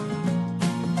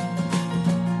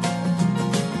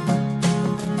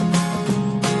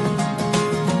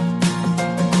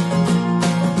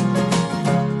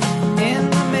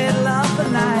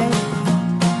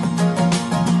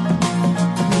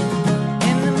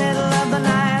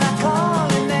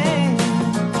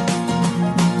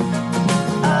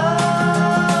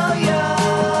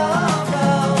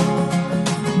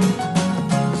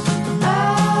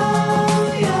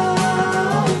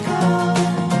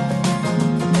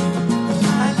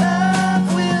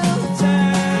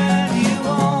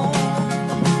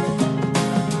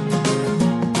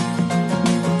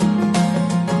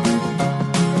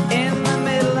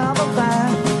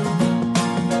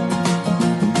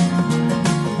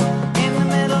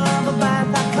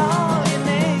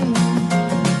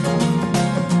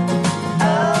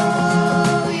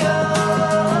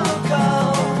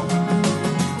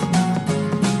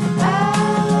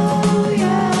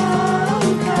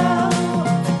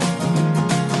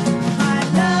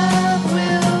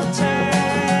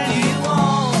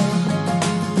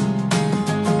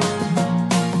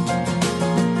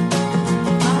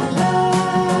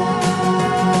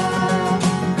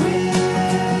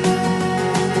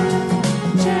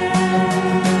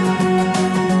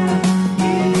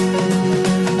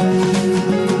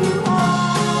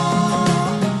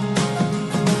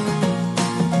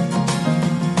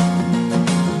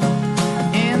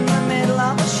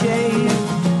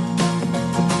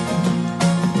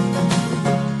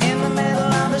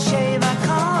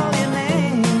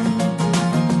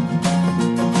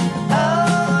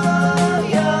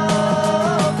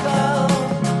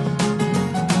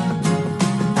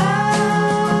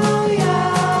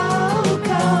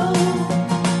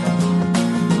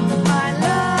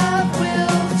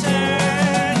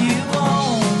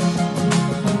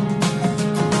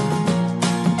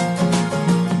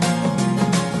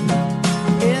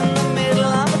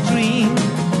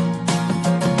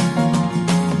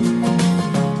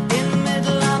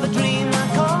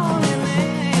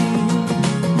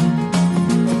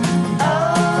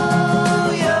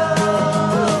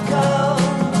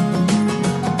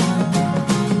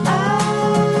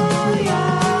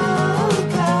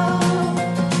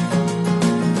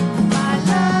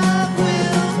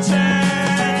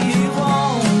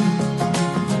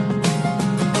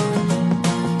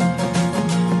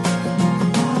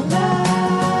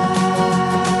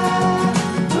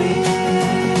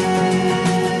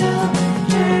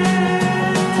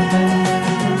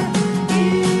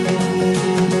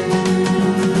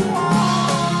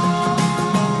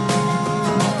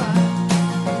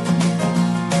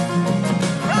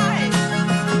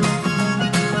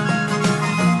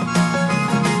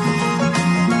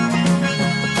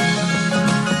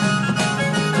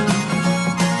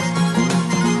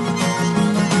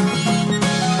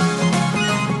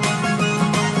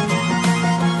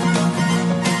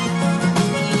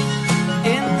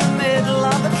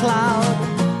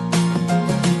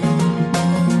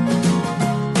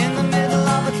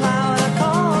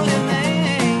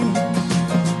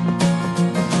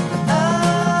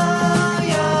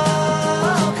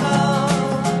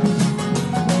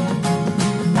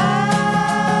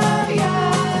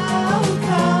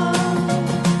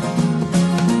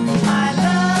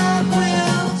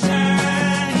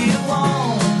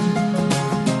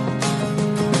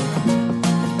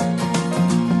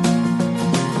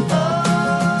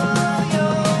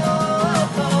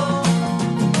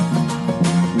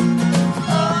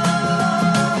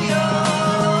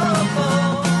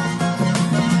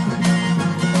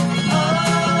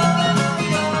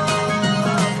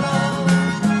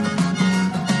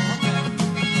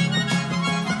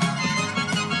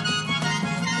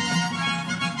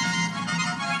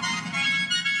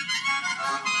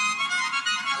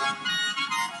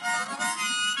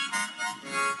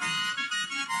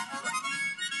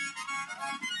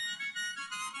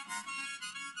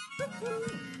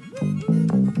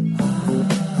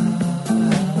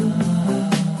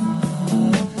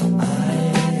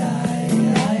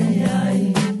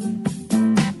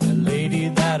 The lady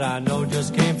that I know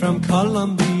just came from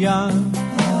Colombia.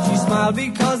 She's smiled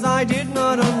because I did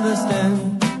not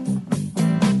understand.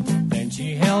 Then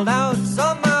she held out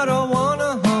some marijuana,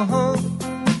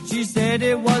 She said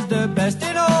it was the best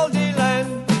in all the land.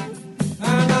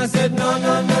 And I said, no,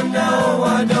 no, no, no,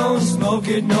 I don't smoke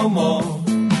it no more.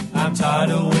 I'm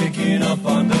tired of waking up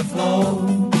on the floor.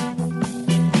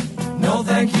 No,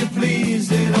 thank you, please,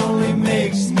 it only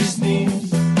makes me sneeze.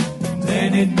 Then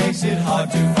it makes it hard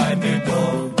to find the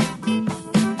door.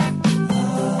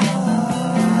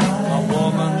 A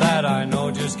woman that I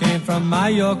know just came from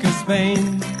Mallorca, Spain.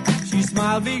 She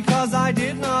smiled because I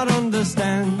did not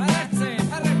understand.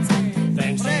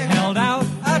 Then she held out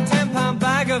a 10-pound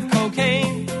bag of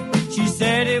cocaine. She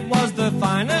said it was the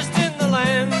finest in the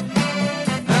land.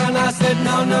 And I said,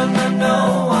 no, no, no, no,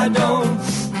 I don't,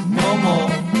 no more.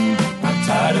 I'm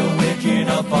tired of waking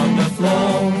up on the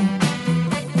floor.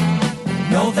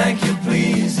 No, thank you,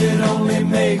 please, it only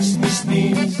makes me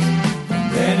sneeze.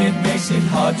 Then it makes it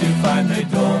hard to find the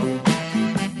door.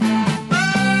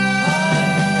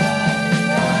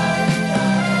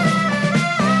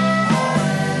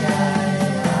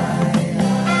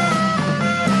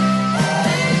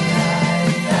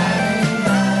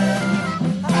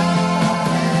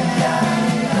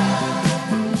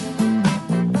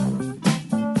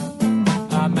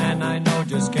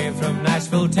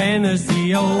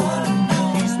 Tennessee, oh,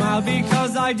 he smiled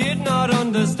because I did not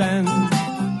understand.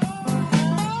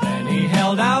 Then he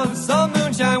held out some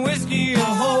moonshine whiskey,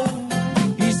 oh,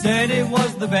 he said it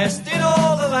was the best in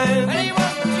all the land.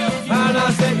 And I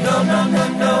said, no, no, no,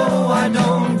 no, I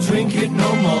don't drink it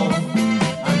no more.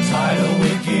 I'm tired of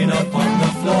waking up on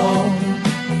the floor.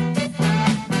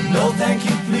 No, thank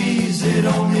you, please, it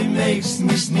only makes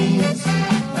me sneeze.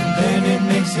 And then it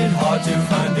makes it hard to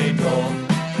find a door.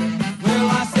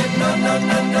 I said, no, no,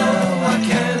 no, no, I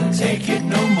can't take it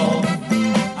no more.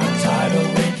 I'm tired of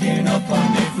waking up on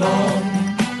the floor.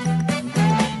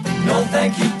 No,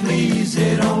 thank you, please,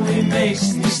 it only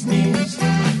makes me sneeze.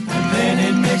 And then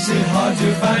it makes it hard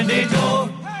to find a door.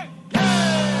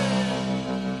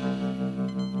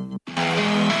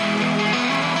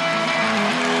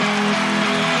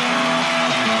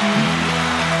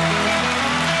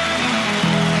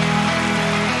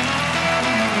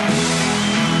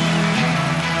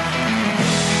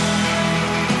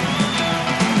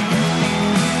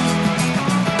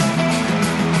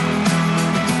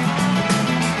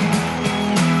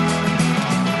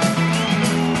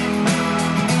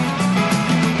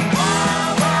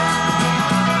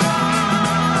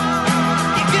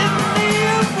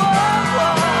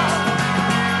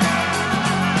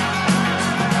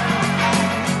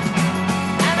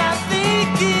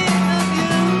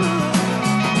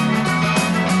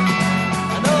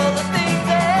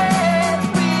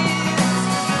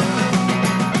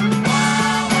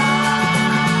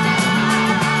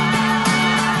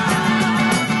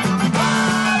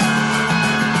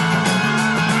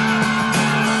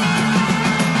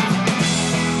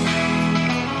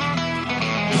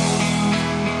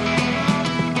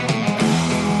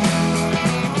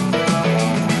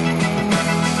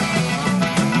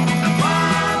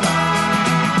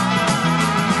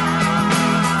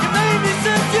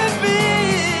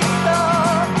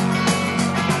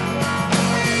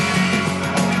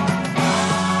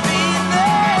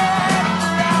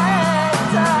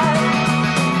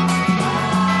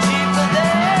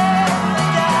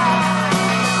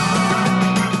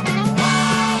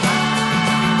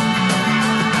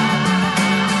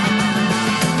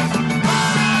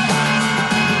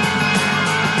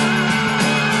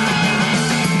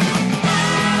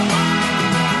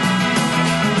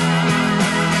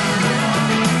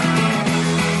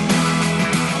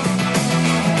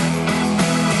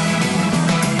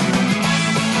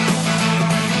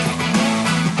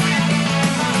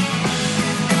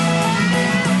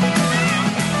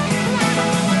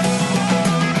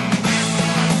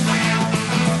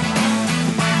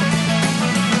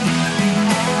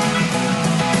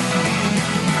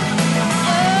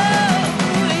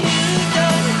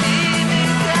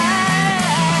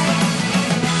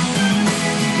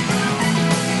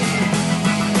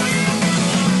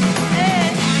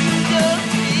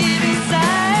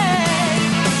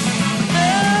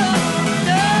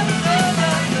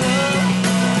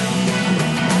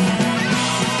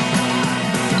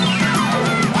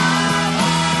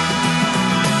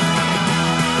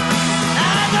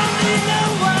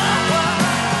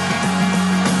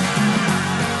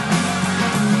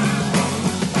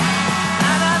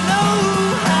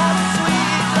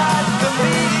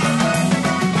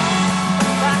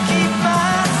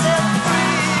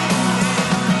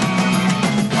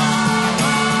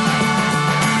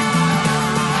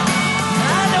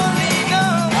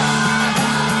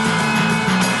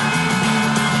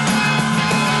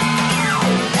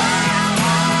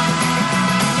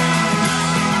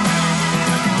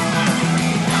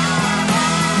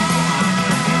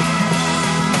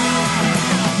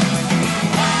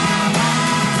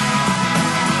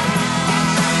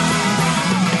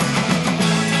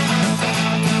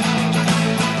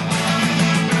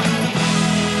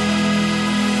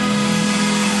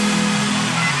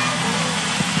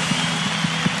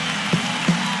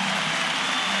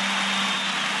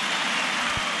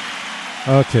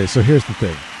 Okay, so here's the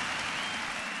thing.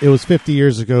 It was 50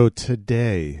 years ago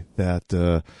today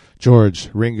that George,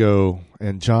 Ringo,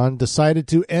 and John decided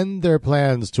to end their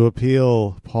plans to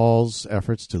appeal Paul's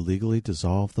efforts to legally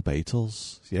dissolve the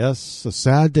Beatles. Yes, a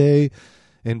sad day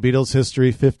in Beatles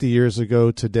history 50 years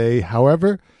ago today.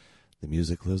 However, the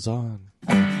music lives on.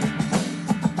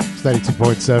 It's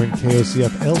 92.7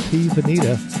 KOCF LP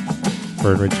Veneta,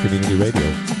 Fern Ridge Community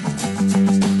Radio.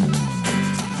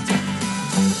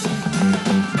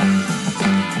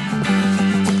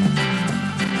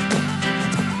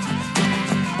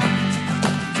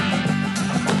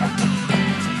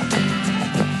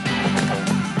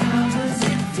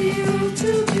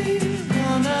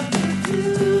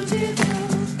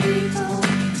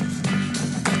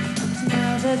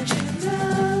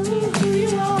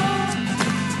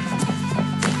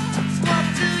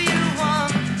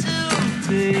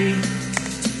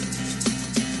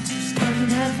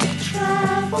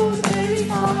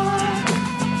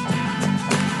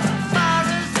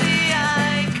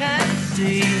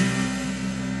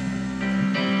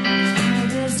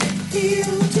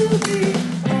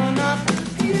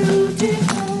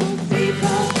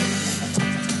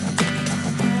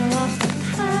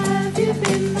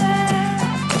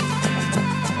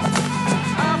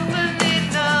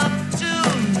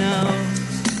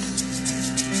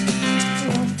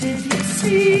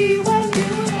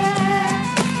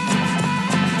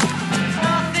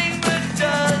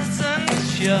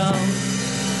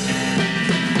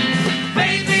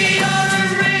 Baby, you're a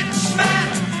rich man.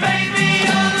 Baby,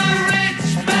 you're a rich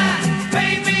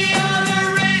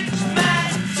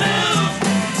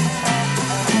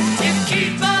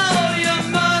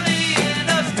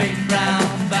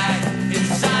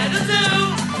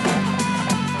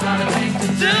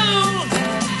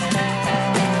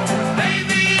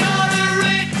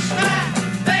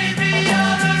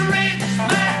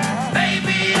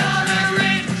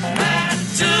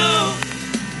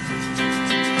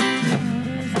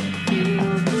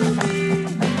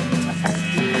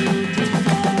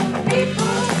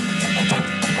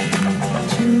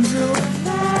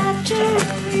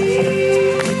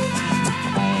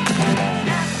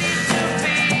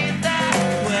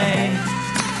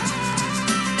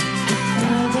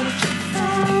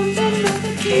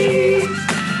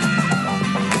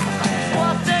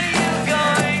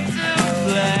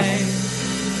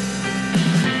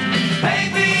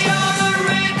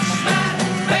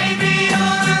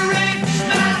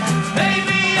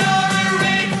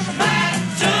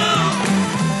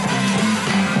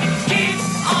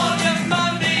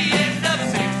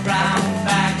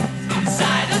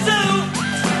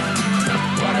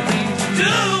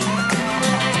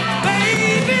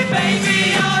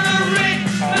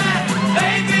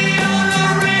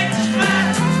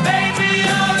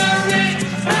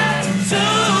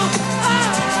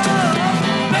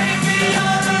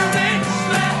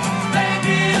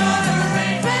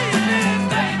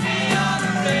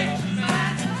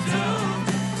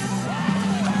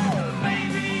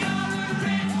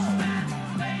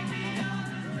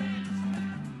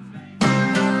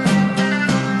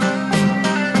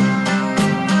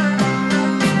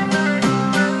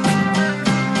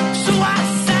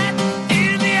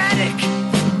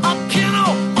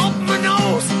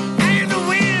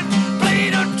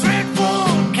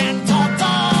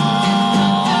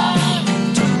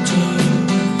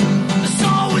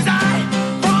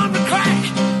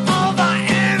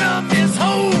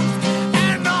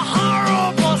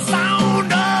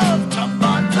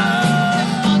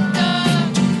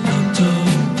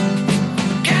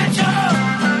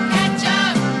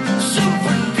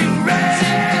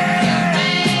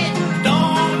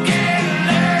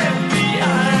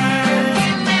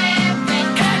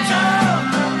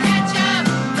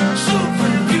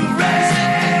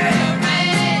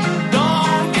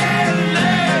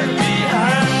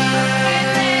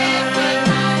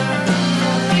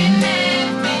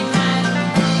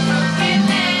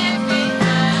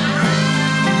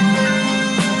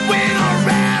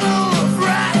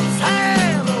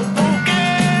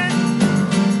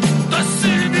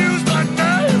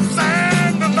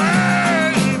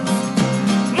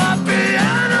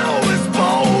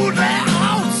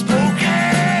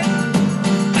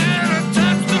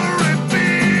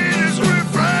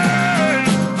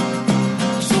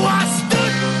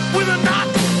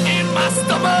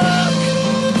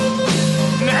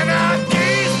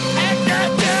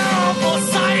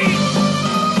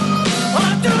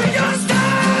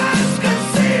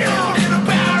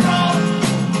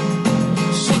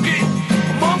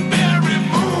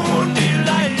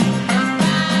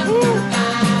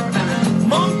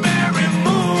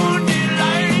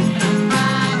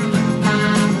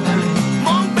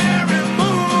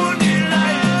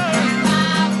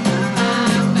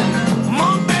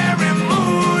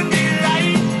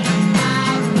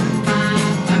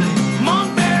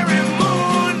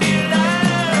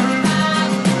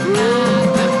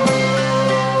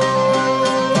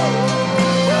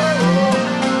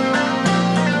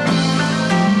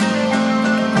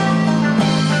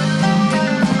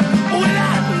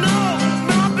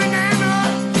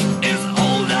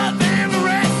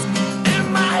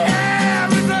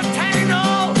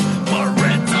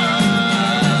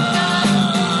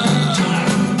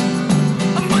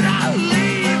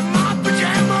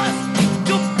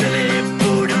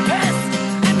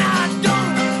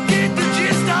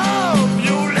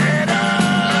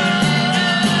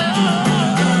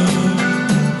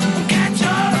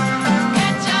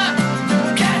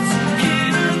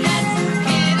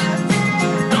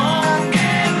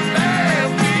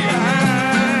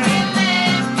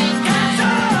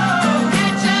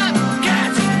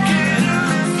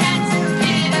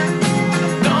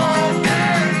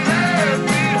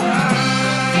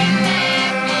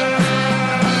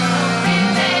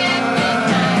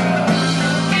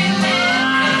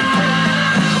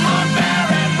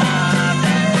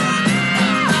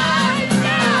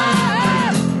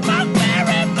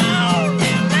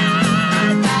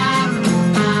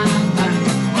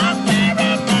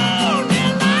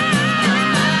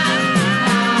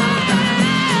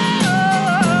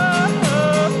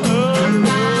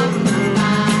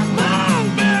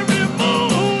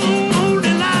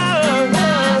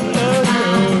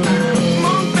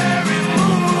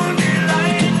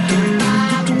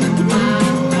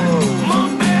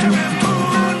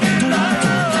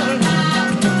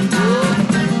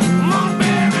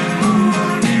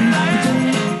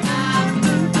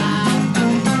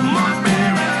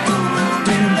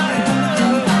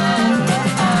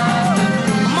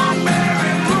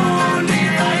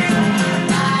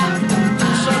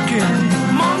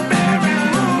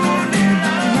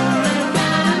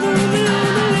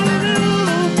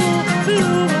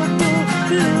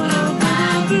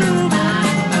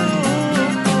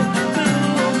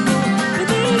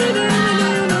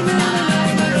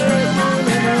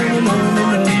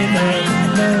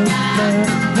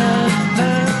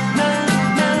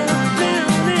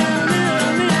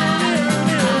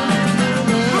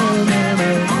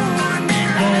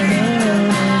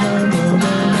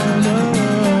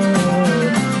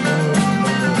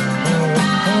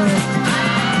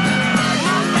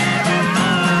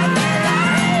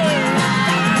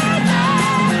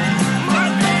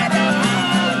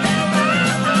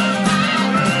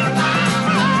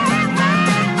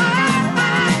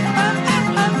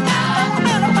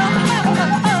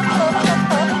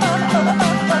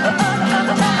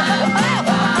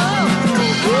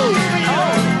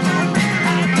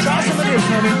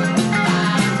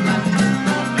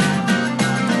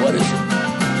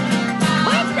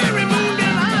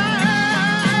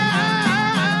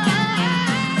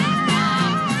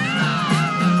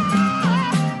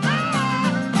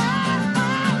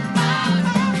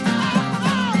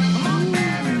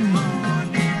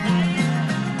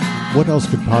what else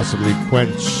could possibly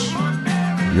quench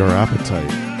your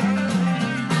appetite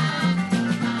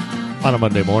on a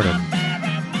Monday morning?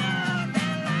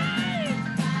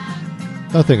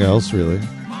 Nothing else, really.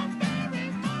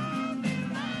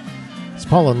 It's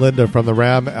Paul and Linda from the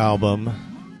Ram album.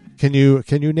 Can you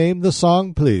name the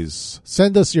song, please?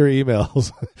 Send us your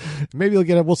emails. Maybe you'll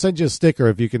get it. We'll send you a sticker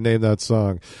if you can name that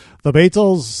song. The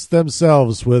Beatles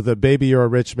themselves with Baby You're a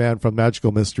Rich Man from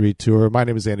Magical Mystery Tour. My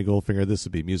name is Andy Goldfinger. This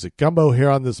would be Music Gumbo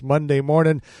here on this Monday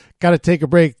morning. Got to take a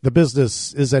break. The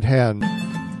business is at hand.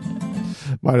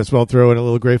 Might as well throw in a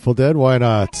little Grateful Dead. Why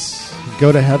not?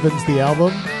 Go to Heavens, the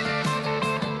album.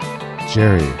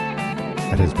 Jerry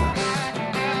at his best.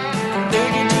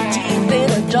 32 teeth in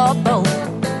a jawbone.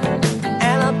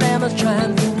 Alabama's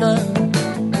trying for none.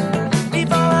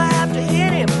 Before I have to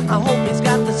hit him, I hope he's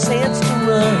got the sense to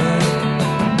run.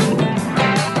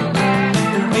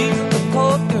 The reason the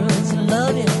poor girls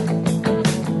love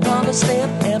him, promise them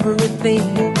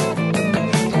everything.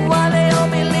 Why they all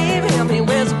believe him, he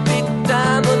wears a big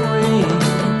diamond ring.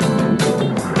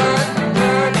 Run,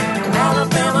 run,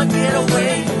 Alabama, get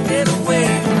away, get away.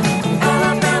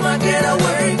 Alabama, get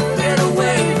away, get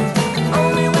away.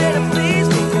 Only way to please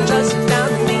me, just sit down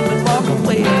and leave and walk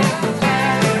away.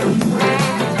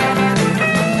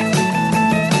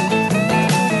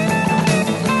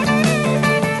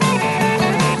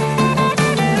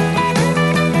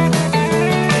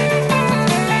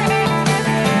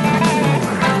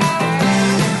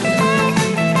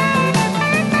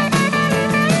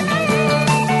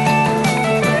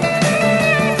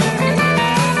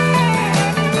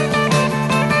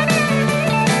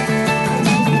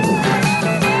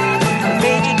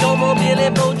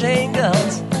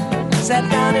 Sat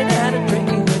down and had a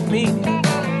drinking with me.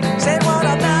 Said, what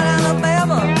about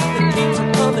Alabama? It keeps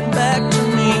on coming back to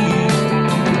me.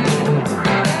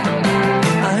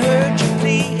 I heard you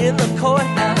plea in the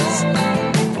courthouse.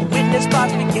 Witness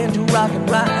box began to rock and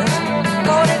rise.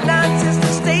 49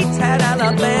 sister states had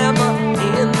Alabama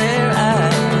in their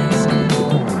eyes.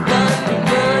 Run,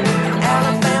 run,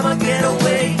 Alabama, get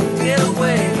away, get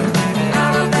away.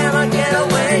 Alabama, get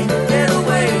away, get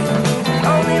away.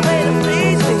 Only way to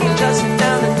please me, just sit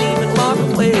down and leave and walk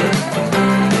away.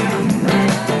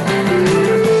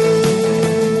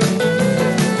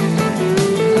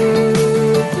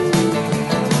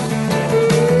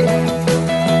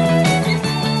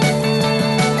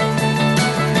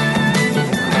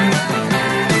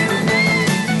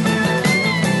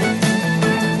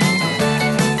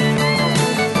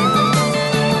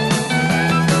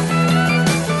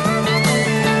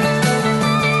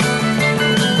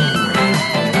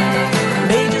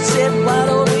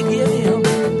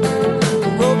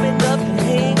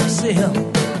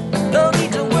 No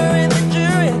need to worry the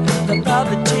jury, they'll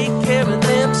probably take care of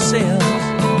themselves.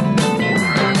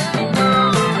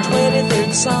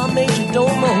 23rd Psalm, Major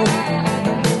Domo,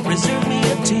 reserve me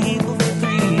a table for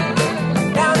three.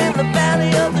 Down in the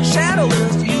valley of the shadow,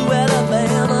 just you,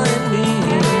 Alabama, and me.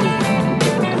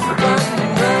 Run,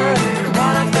 run,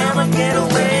 Alabama, get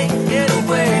away, get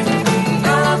away.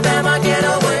 Alabama, get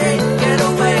away, get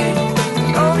away.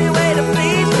 Only way to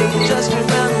please me, just turn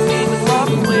around and leave and walk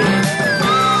away.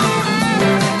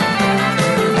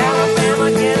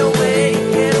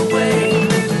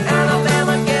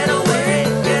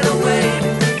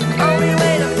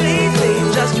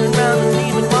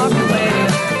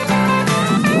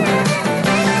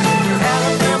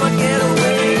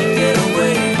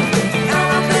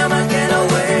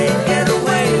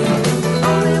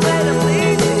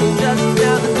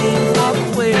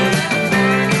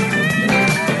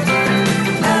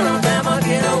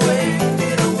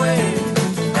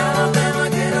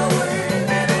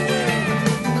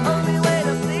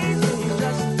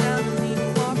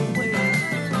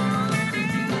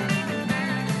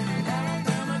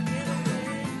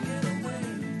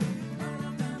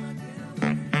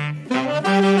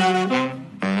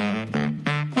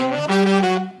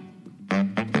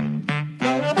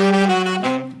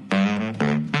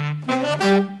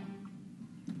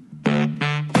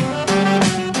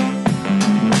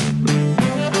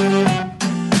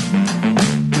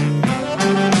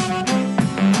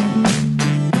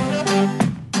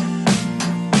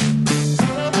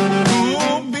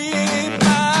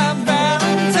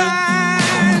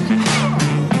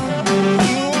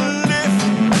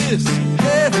 This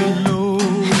heavy load.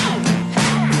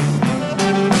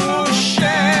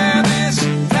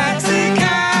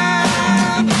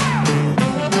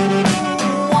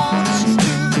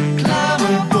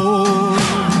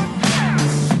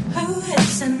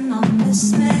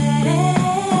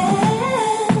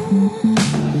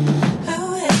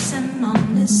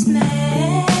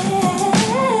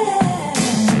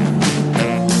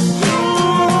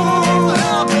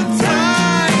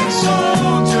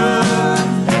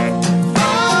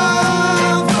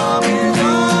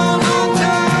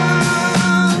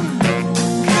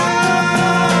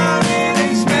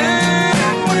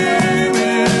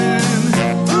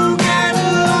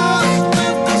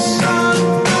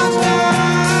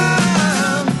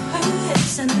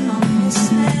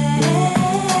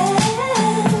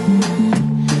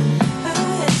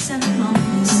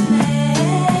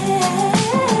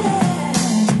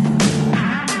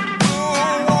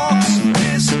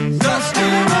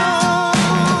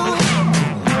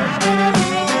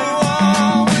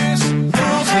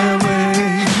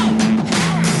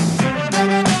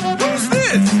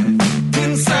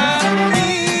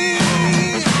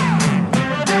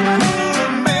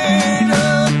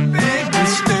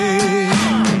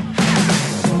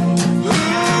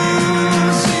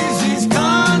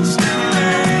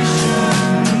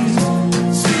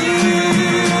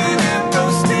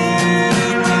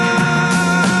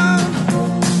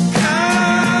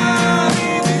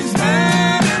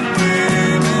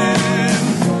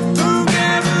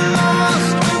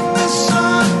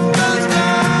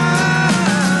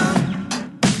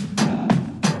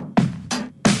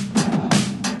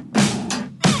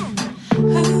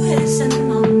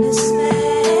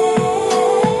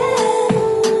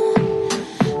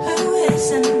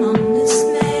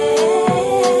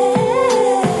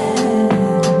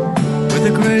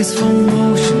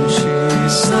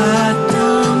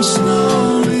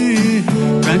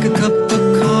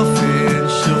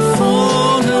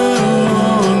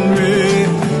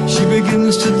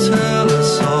 begins to tell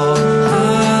us all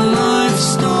her life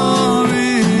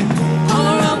story. All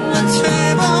around the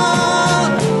table,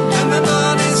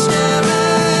 everybody's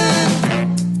staring.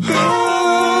 Who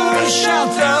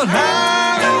shouts out hallelujah?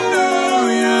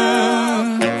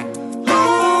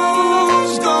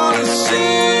 Who's gonna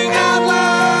sing out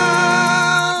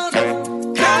loud?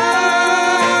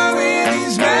 Carry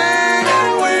these men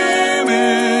and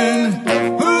women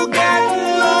who get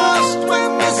lost when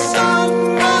the sun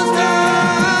goes down.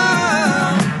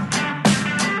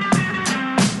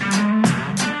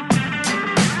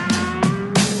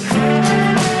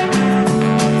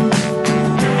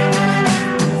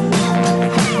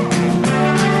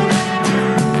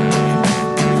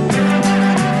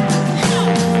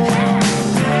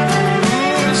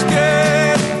 Who's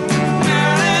getting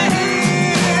out of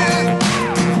here?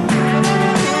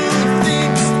 Who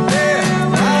thinks they're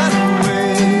right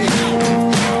away?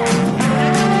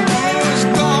 Who's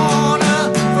gonna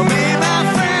be my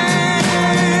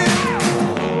friend?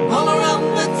 All around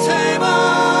the table,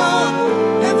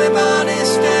 everybody's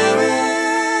staring.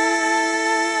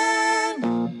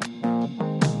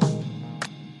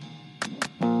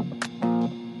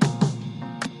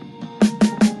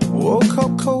 Woke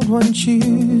up cold one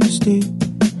Tuesday.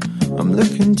 I'm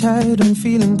looking tired and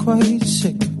feeling quite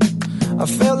sick. I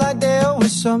felt like there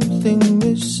was something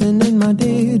missing in my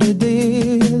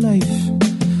day-to-day life.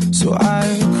 So I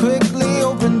quickly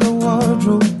opened the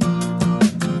wardrobe,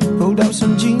 pulled out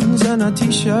some jeans and a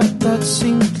t-shirt that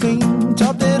seemed clean,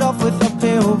 topped it off with a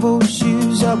pair of old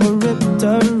shoes that were ripped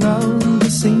around the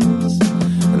seams.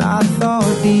 And I thought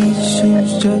these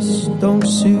shoes just don't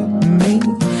suit me.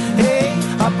 Hey,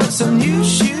 I put some new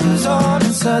shoes on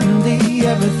and suddenly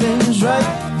everything's right.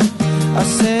 I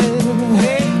said,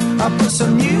 hey, I put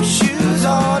some new shoes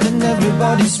on and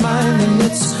everybody's smiling.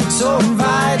 It's so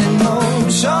inviting. No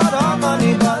short on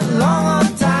money but long on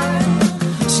time.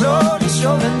 Slowly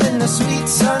strolling in the sweet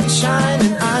sunshine,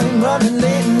 and I'm running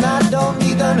late and I don't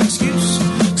need an excuse,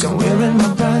 'cause I'm wearing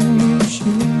my brand new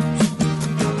shoes.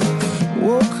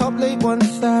 Woke up late one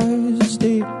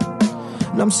Thursday,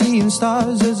 and I'm seeing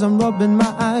stars as I'm rubbing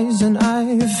my eyes, and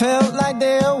I felt like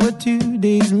there were 2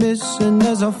 days missing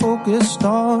as I focused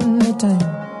on the time.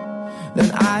 Then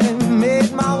I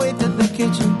made my way to the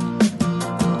kitchen,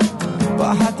 but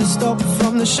I had to stop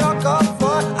from the shock of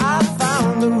what I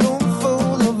found. A room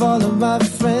full of all of my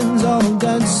friends, all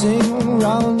dancing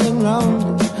round and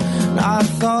round. And I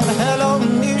thought, hello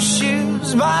new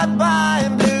shoes, bye-bye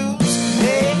blues.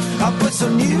 Hey, I put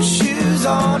some new shoes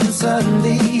on and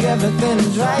suddenly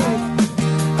everything's right.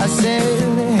 I said,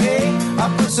 hey, I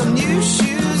put some new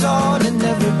shoes on and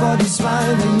everybody's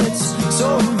smiling. It's so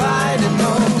inviting.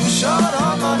 No short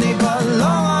on money but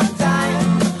long on time.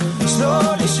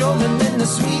 Slowly strolling in the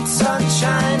sweet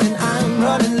sunshine, and I'm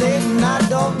running late and I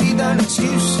don't need an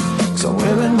excuse, 'cause I'm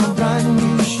wearing my brand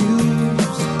new shoes.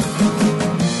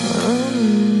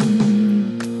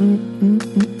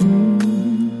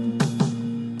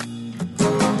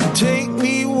 Take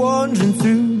me wandering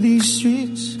through these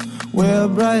streets where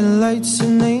bright lights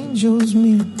and angels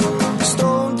meet.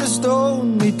 Stone to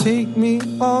stone they take me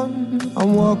on.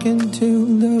 I'm walking till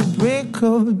the break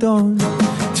of dawn.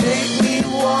 Take me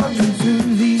wandering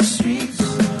through these streets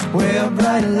where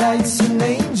bright lights and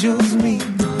angels meet.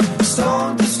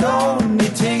 Stone to stone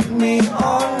they take me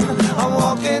on. I'm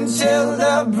walking till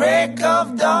the break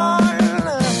of dawn.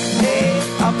 Hey,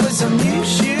 I put some new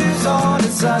shoes on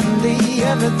and suddenly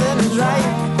everything is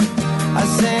right. I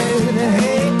said,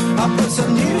 hey, I put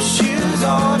some new shoes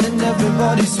on and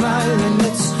everybody's smiling.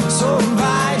 It's so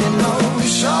inviting. No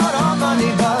short on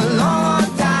money but long on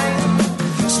time.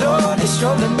 Slowly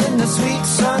strolling in the sweet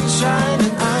sunshine,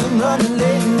 and I'm running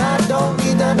late and I don't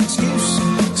need an excuse,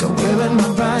 so I'm wearing my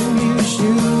brand new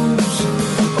shoes.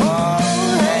 Oh,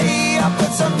 hey, I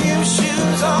put some new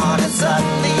shoes on and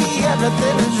suddenly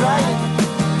everything is right.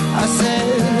 I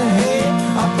said, hey,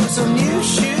 I put some new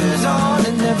shoes on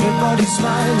and everybody's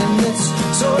smiling. It's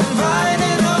so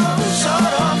inviting. Oh,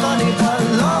 short on money but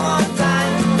long on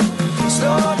time.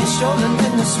 Slowly strolling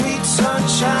in the sweet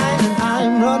sunshine, and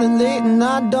I'm running late and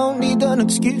I don't need an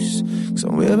excuse, 'cause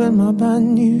I'm wearing my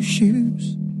brand new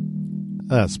shoes.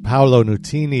 That's Paolo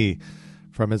Nutini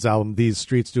from his album These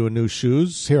Streets Doing New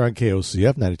Shoes here on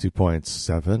KOCF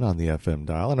 92.7 on the FM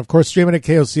dial. And, of course, streaming at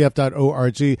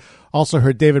KOCF.org. Also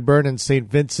heard David Byrne and St.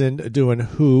 Vincent doing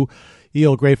Who.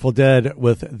 Eel Grateful Dead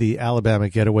with the Alabama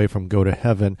Getaway from Go to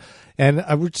Heaven. And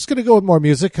we're just going to go with more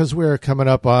music because we're coming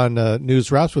up on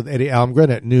News Wraps with Eddie Almgren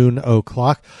at noon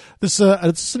o'clock. This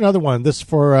is another one. This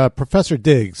for Professor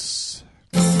Diggs.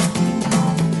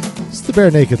 It's the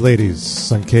Bare Naked Ladies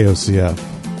on KOCF.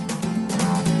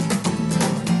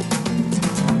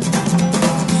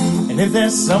 If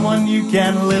there's someone you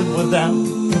can't live without,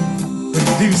 then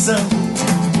do so.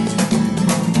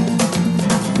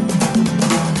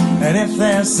 And if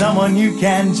there's someone you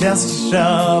can just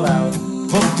shove out,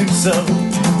 well, do so.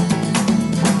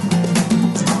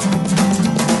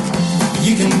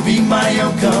 You can be my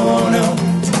Yoko Ono.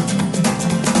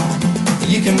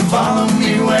 You can follow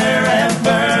me wherever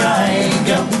I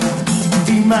go.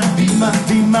 Be my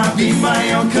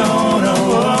Yoko Ono.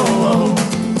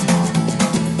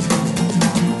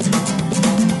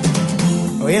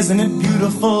 Oh, isn't it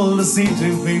beautiful to see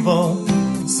two people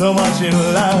so much in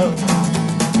love?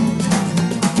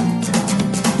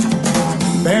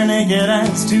 Bare naked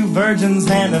as two virgins,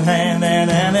 hand in hand and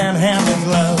hand in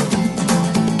glove.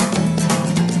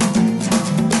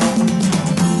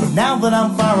 But now that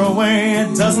I'm far away,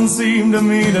 it doesn't seem to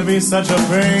me to be such a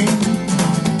pain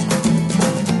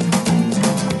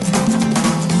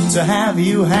to have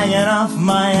you hanging off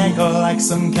my ankle like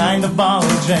some kind of ball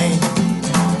and chain.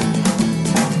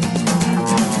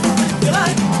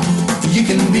 You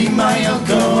can be my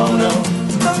Yoko Ono.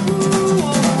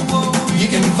 You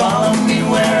can follow me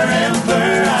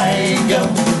wherever I go.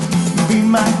 Be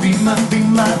my Yoko.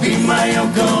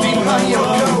 Be my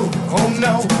Yoko. Oh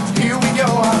no, here we go.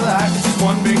 Our life is just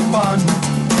one big fun.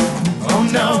 Oh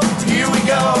no, here we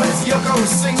go. As Yoko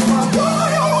sings my.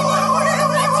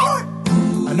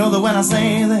 I know that when I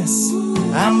say this,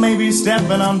 I may be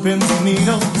stepping on pins and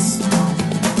needles.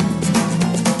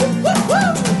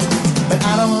 But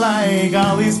I don't like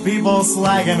all these people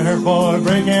slagging her for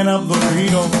breaking up the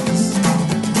Beatles.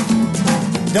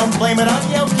 Don't blame it on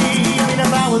Yoki. I mean,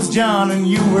 if I was John and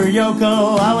you were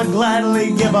Yoko, I would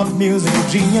gladly give up music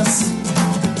genius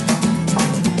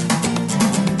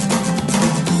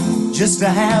just to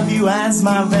have you as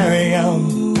my very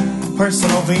own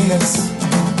personal Venus.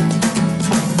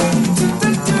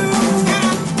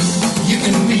 You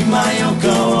can be my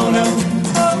Yoko Ono.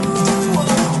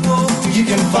 You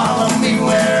can follow me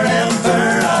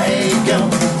wherever I go.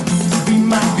 Be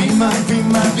my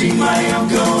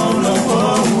Yoko Ono.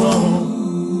 Be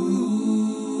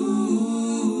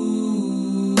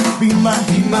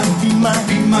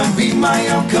my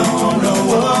Yoko Ono.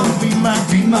 Be my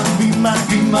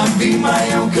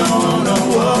Yoko Ono.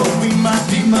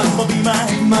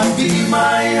 Be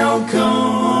my Yoko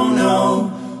Ono.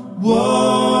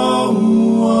 Whoa,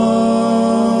 whoa.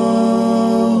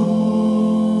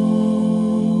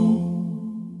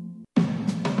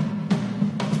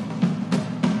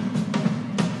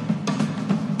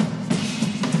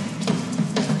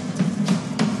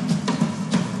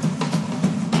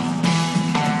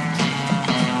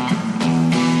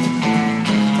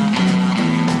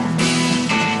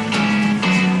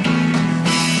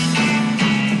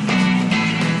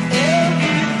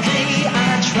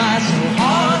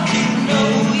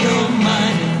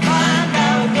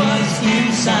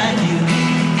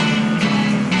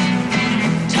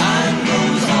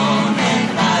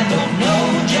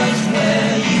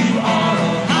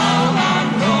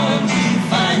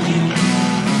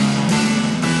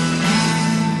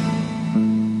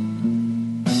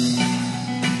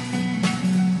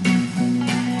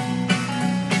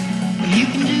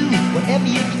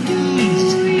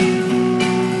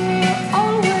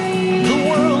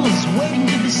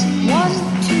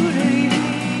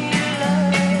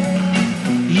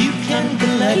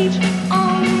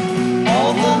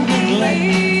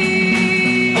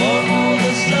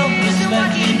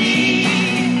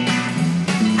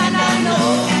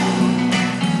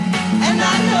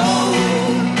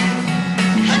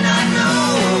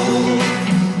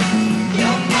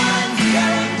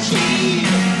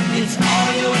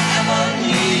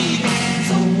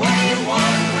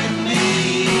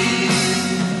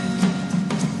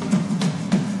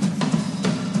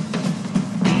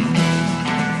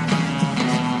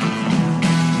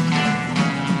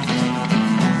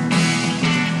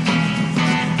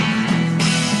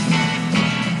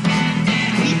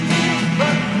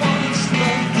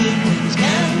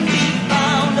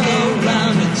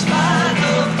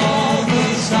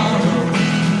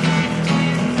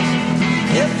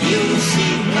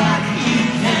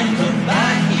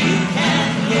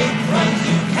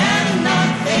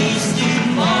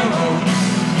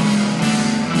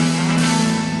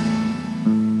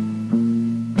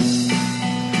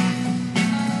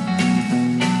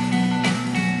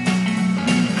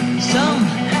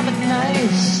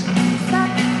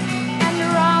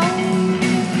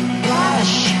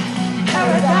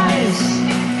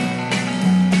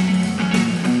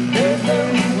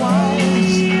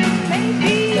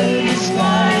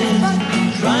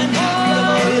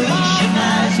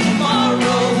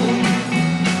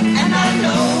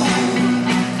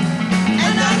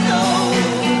 And I know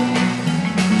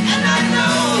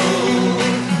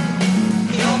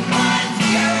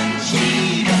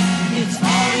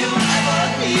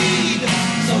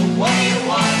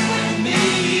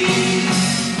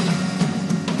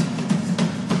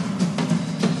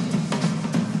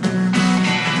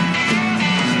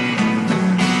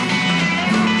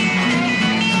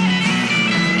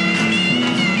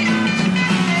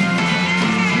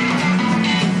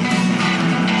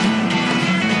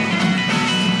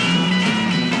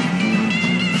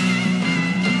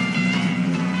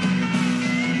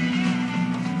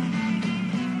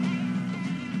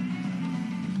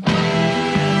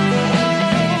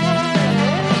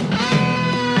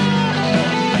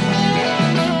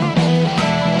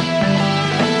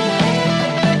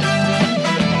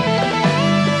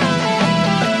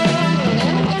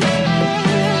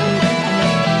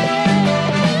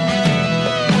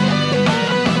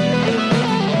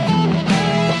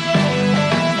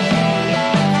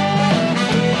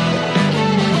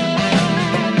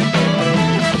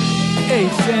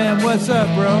up,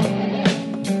 bro?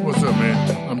 What's up,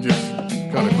 man? I'm just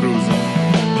kind of cruising.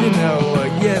 You know,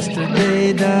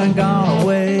 yesterday done gone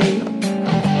away.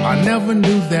 I never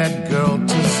knew that girl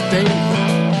to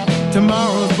stay.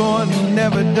 Tomorrow's born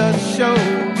never does show.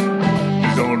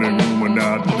 He's only room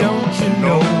out, don't you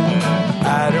know?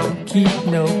 I don't keep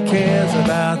no cares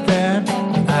about that.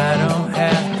 I don't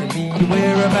have to be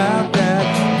aware about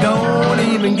that. Don't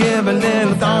even give a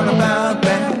little thought about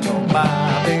that.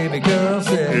 My baby girl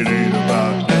says it ain't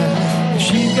about that.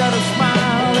 She's got a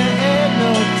smile and ain't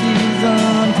no tease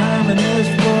on. Time in this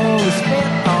world is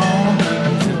spent on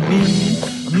to me.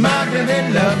 My baby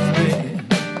loves me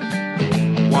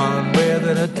one breath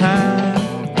at a time.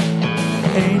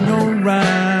 Ain't no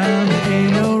rhyme,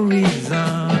 ain't no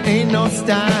reason, ain't no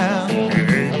style, it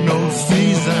ain't no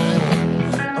season.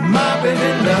 My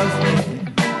baby loves me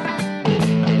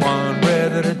one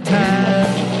breath at a time.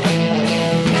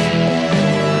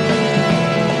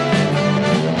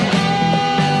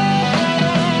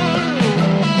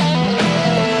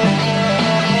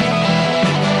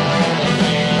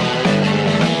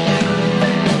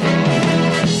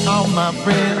 All my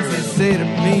friends, they say to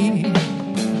me,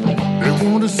 they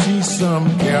want to see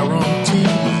some guarantee.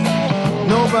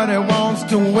 Nobody wants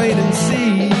to wait and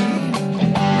see.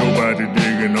 Nobody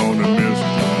digging on the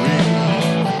mystery.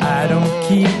 I don't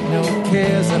keep no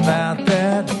cares about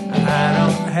that. I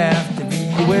don't have to be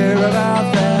aware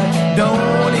about that.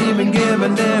 Don't even give a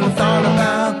little thought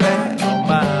about that.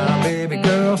 My baby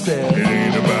girl said it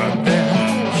ain't about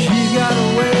that. She's got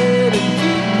a way to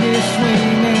keep me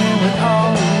swinging with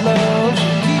all the love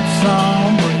she keeps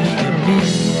on bringing me.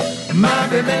 My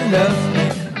baby loves me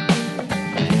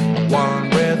one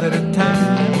breath at a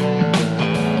time.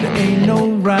 There ain't no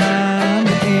rhyme,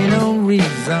 there ain't no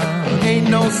reason, ain't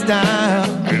no style,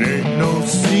 it ain't no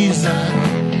season.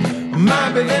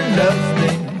 My baby loves me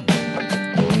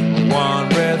one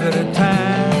breath at a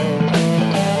time.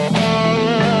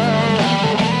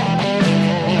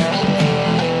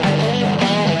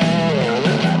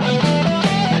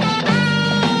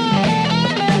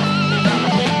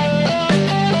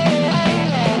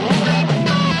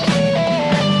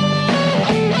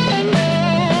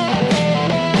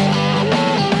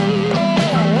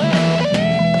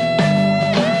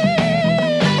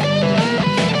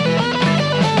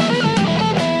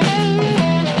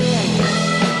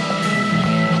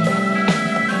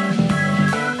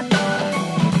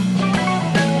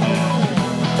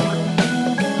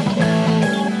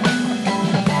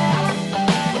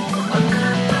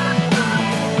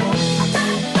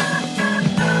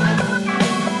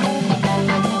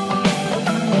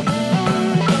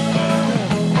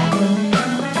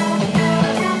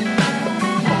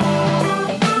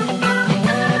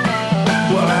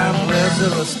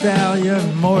 A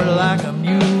stallion, more like a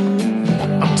mule.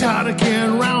 I'm tired of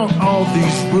carrying around all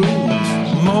these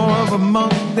rules. More of a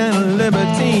monk than a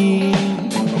libertine.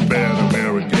 A bad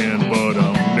American, but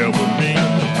I'm never mean.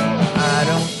 I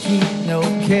don't keep no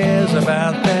cares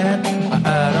about that.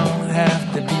 I don't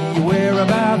have to be aware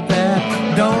about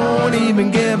that. Don't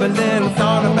even give a little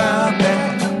thought about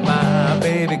that. My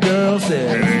baby girl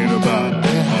says it ain't about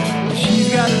that. She's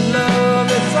got love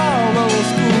that's all old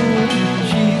school.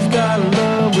 She's got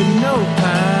love with no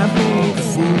time for the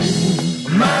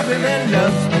fool. My baby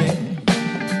loves me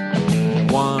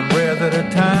one breath at a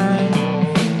time.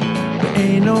 There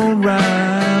ain't no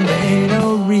rhyme, there ain't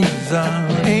no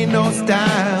reason, ain't no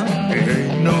style, it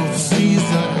ain't no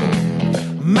season.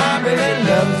 My baby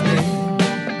loves me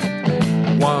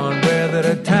one breath at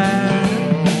a time.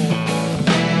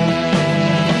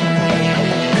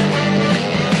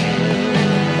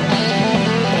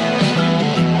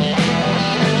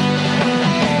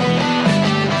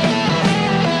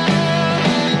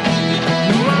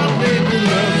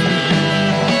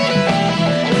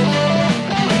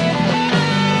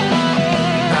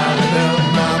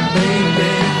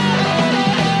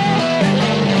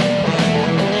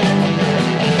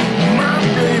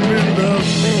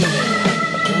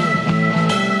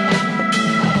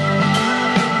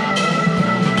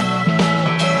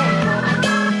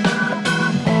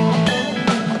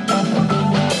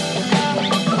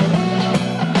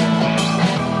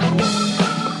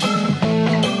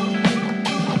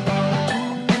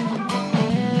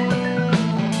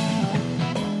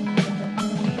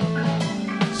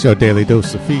 It's your daily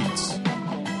dose of feats.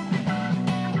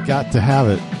 Got to have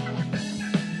it.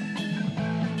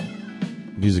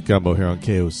 Music Gumbo here on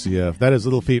KOCF. That is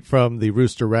Little Feat from the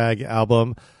Rooster Rag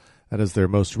album. That is their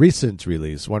most recent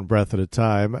release, One Breath at a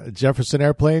Time. Jefferson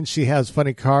Airplane, She Has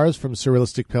Funny Cars from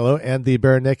Surrealistic Pillow, and the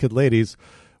Bare Naked Ladies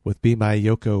with Be My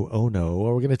Yoko Ono.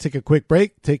 Well, we're going to take a quick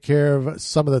break, take care of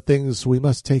some of the things we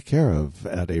must take care of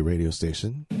at a radio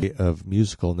station of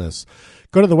musicalness.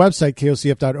 Go to the website,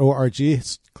 kocf.org,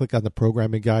 click on the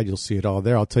programming guide. You'll see it all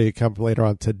there. I'll tell you come later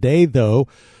on today, though.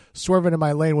 Swerving in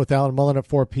My Lane with Alan Mullen at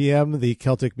 4 p.m., the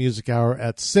Celtic Music Hour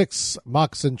at 6,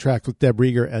 Moxon Tracks with Deb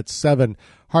Rieger at 7,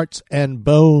 Hearts and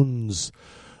Bones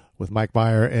with Mike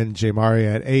Meyer and Jay Mari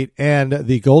at 8, and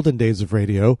the Golden Days of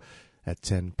Radio at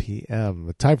 10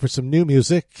 p.m. Time for some new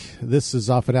music. This is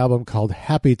off an album called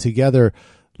Happy Together.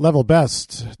 Level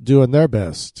Best doing their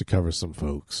best to cover some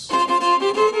folks.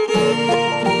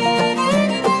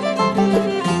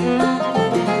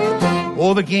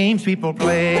 Oh, the games people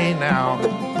play now,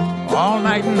 all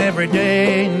night and every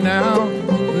day now,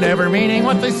 never meaning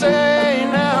what they say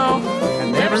now,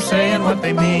 and never saying what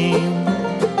they mean.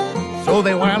 So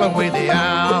they while away the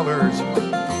hours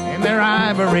in their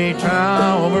ivory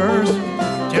towers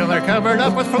till they're covered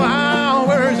up with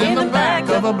flowers in the back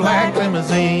of a black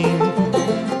limousine.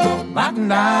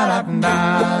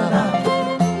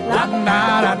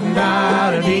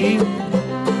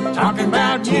 Talking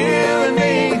about you and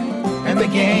me and the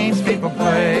games people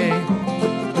play.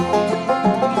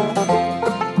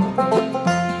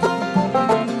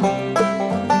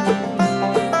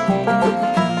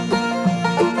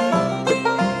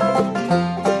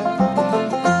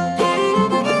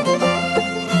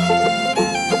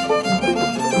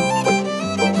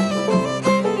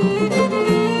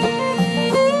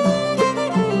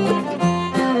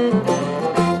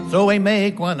 So we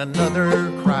make one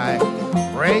another cry,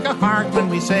 break a heart when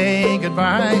we say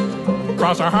goodbye,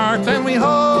 cross our hearts and we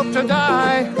hope to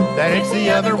die that it's the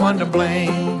other one to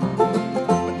blame.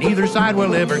 But neither side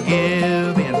will ever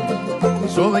give in,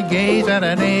 so they gaze at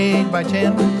an 8 by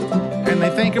 10 and they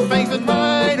think of things that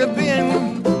might have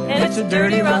been, and it's a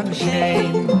dirty rotten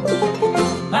shame.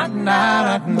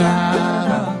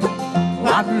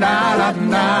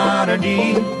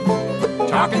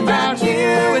 Talking about you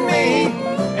and me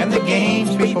and the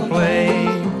games people play.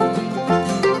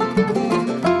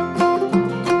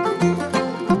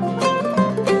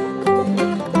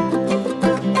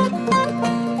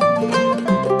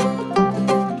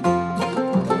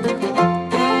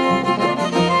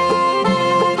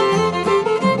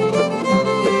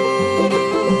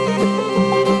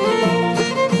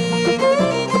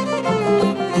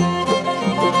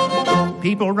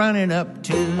 People running up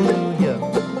to you,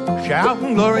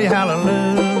 shouting glory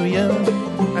hallelujah,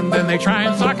 and then they try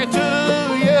and sock it to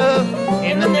you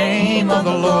in the name of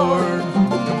the Lord.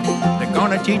 They're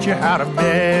gonna teach you how to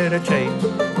meditate,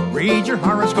 read your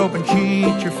horoscope and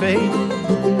cheat your fate,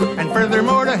 and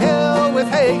furthermore to hell with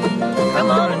hate. Come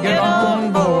on and get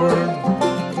on board.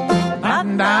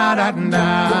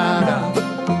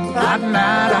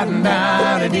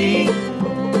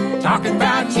 Talking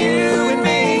about you and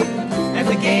me and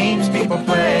the games people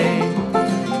play.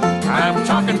 I'm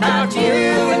talking about you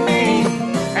and me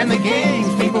and the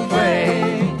games people play.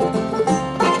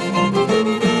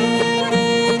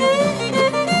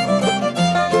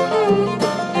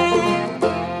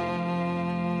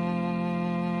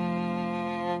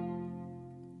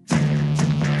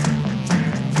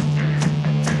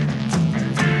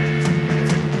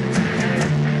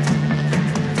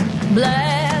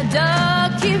 Black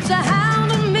dog keeps a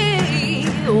hound on me,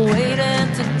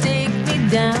 waiting to take me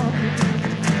down.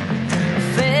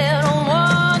 Pharaoh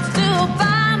wants to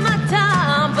buy my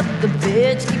time, but the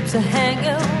bitch keeps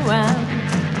hanging around.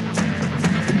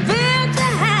 Built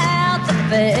the house that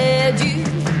fed you,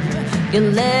 you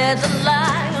let the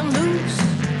lion loose.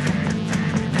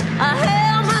 I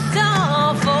held my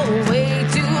tongue for way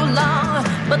too long,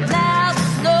 but now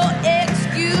there's no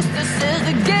excuse. This is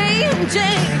a game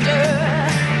changer.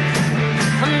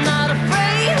 I'm not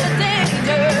afraid of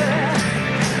danger.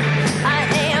 I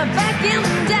am backing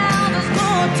down. There's no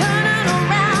turning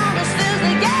around. This is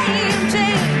a game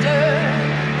changer.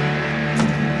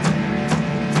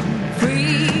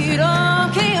 Freedom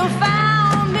came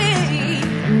found me,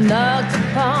 knocked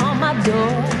upon my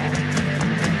door.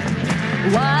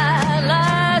 White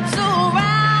lights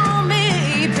around me,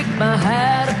 pick my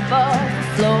hat up off the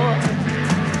floor.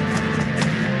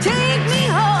 Take me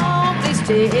home, please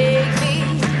take me,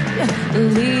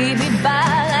 lead me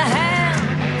by the hand.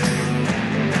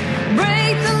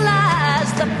 Break the lies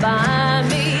that bind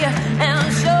me and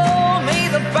show me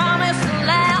the promised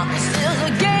land. This is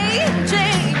a game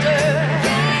changer.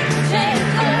 Game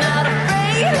changer. I'm not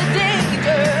afraid of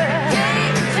danger.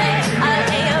 Game changer. I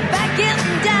am backing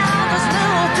down. There's no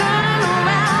turning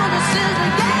around. This is a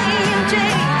game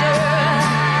changer.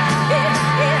 Yeah,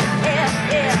 yeah, yeah,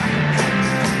 yeah.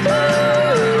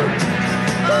 Ooh,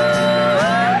 ooh,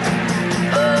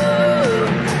 ooh.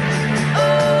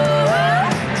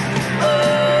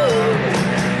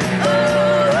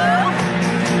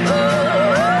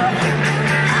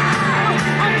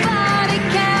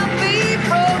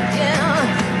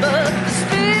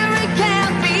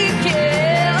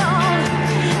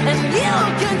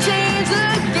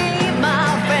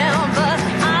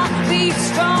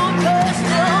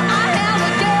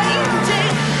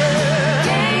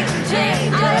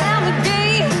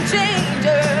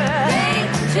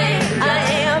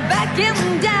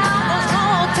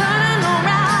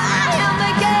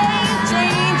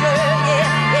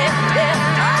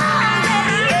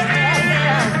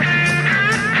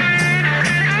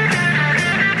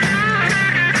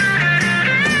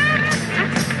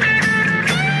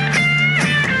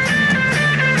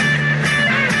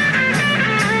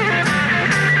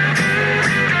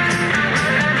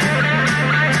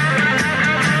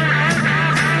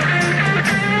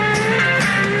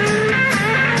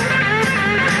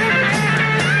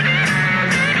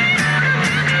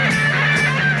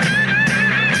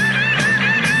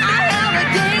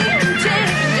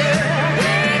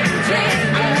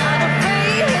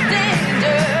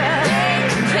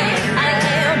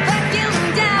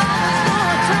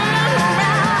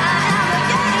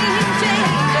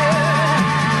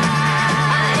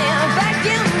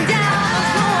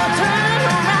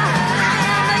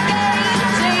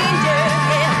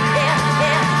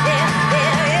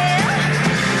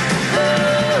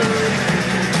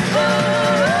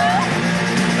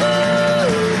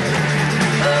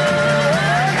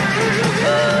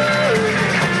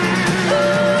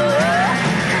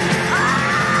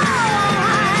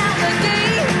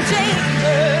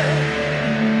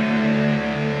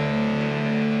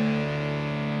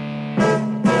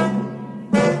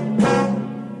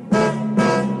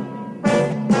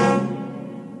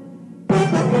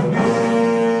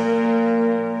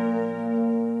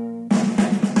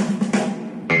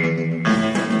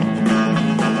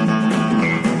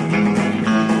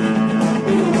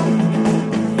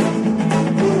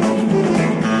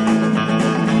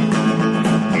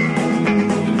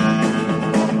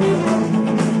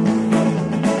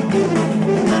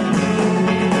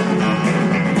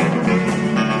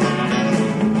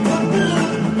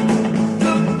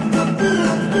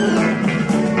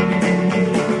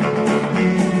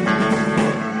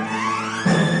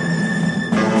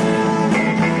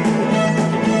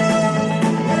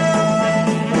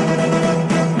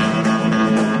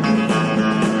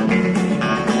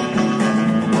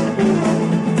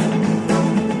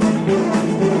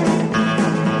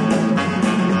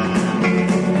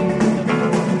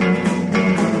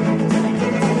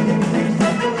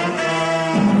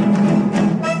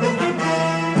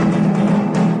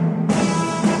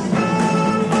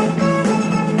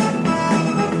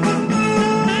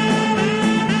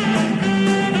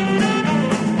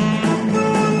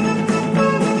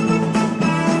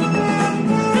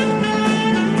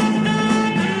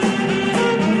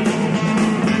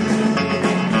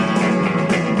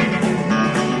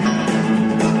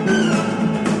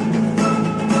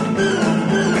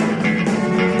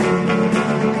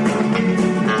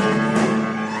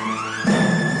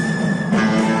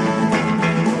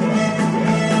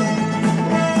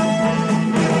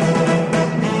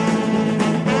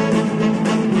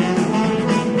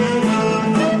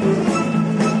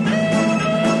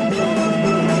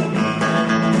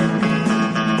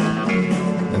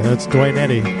 That's Duane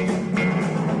Eddy.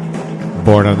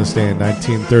 Born on this day in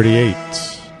 1938.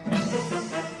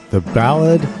 The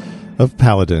Ballad of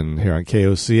Paladin here on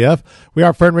KOCF. We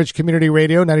are Fernridge Community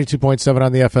Radio, 92.7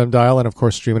 on the FM dial, and of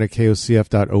course streaming at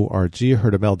KOCF.org.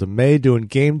 Heard Imelda May doing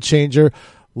Game Changer.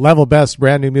 Level Best,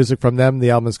 brand new music from them. The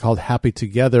album is called Happy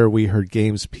Together. We heard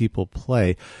Games People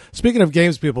Play. Speaking of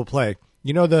Games People Play,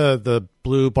 you know the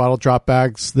blue bottle drop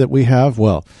bags that we have?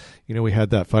 Well, you know we had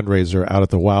that fundraiser out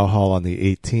at the Wow Hall on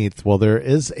the 18th. Well, there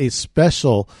is a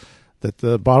special that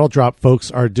the Bottle Drop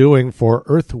folks are doing for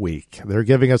Earth Week. They're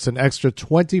giving us an extra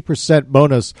 20%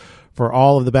 bonus for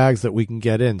all of the bags that we can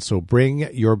get in. So bring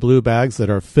your blue bags that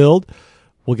are filled.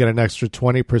 We'll get an extra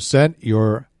 20%.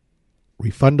 Your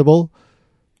refundable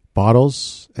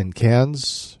bottles and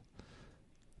cans,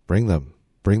 bring them.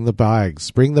 Bring the bags.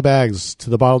 Bring the bags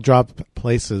to the Bottle Drop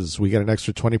places. We get an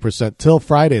extra 20% till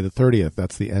Friday the 30th.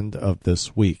 That's the end of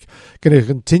this week. Going to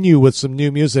continue with some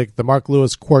new music. The Mark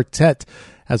Lewis Quartet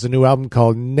has a new album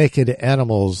called Naked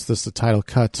Animals. This is the title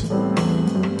cut. A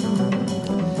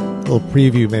little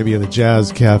preview maybe of the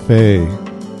Jazz Cafe.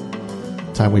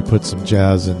 Time we put some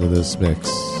jazz into this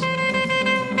mix.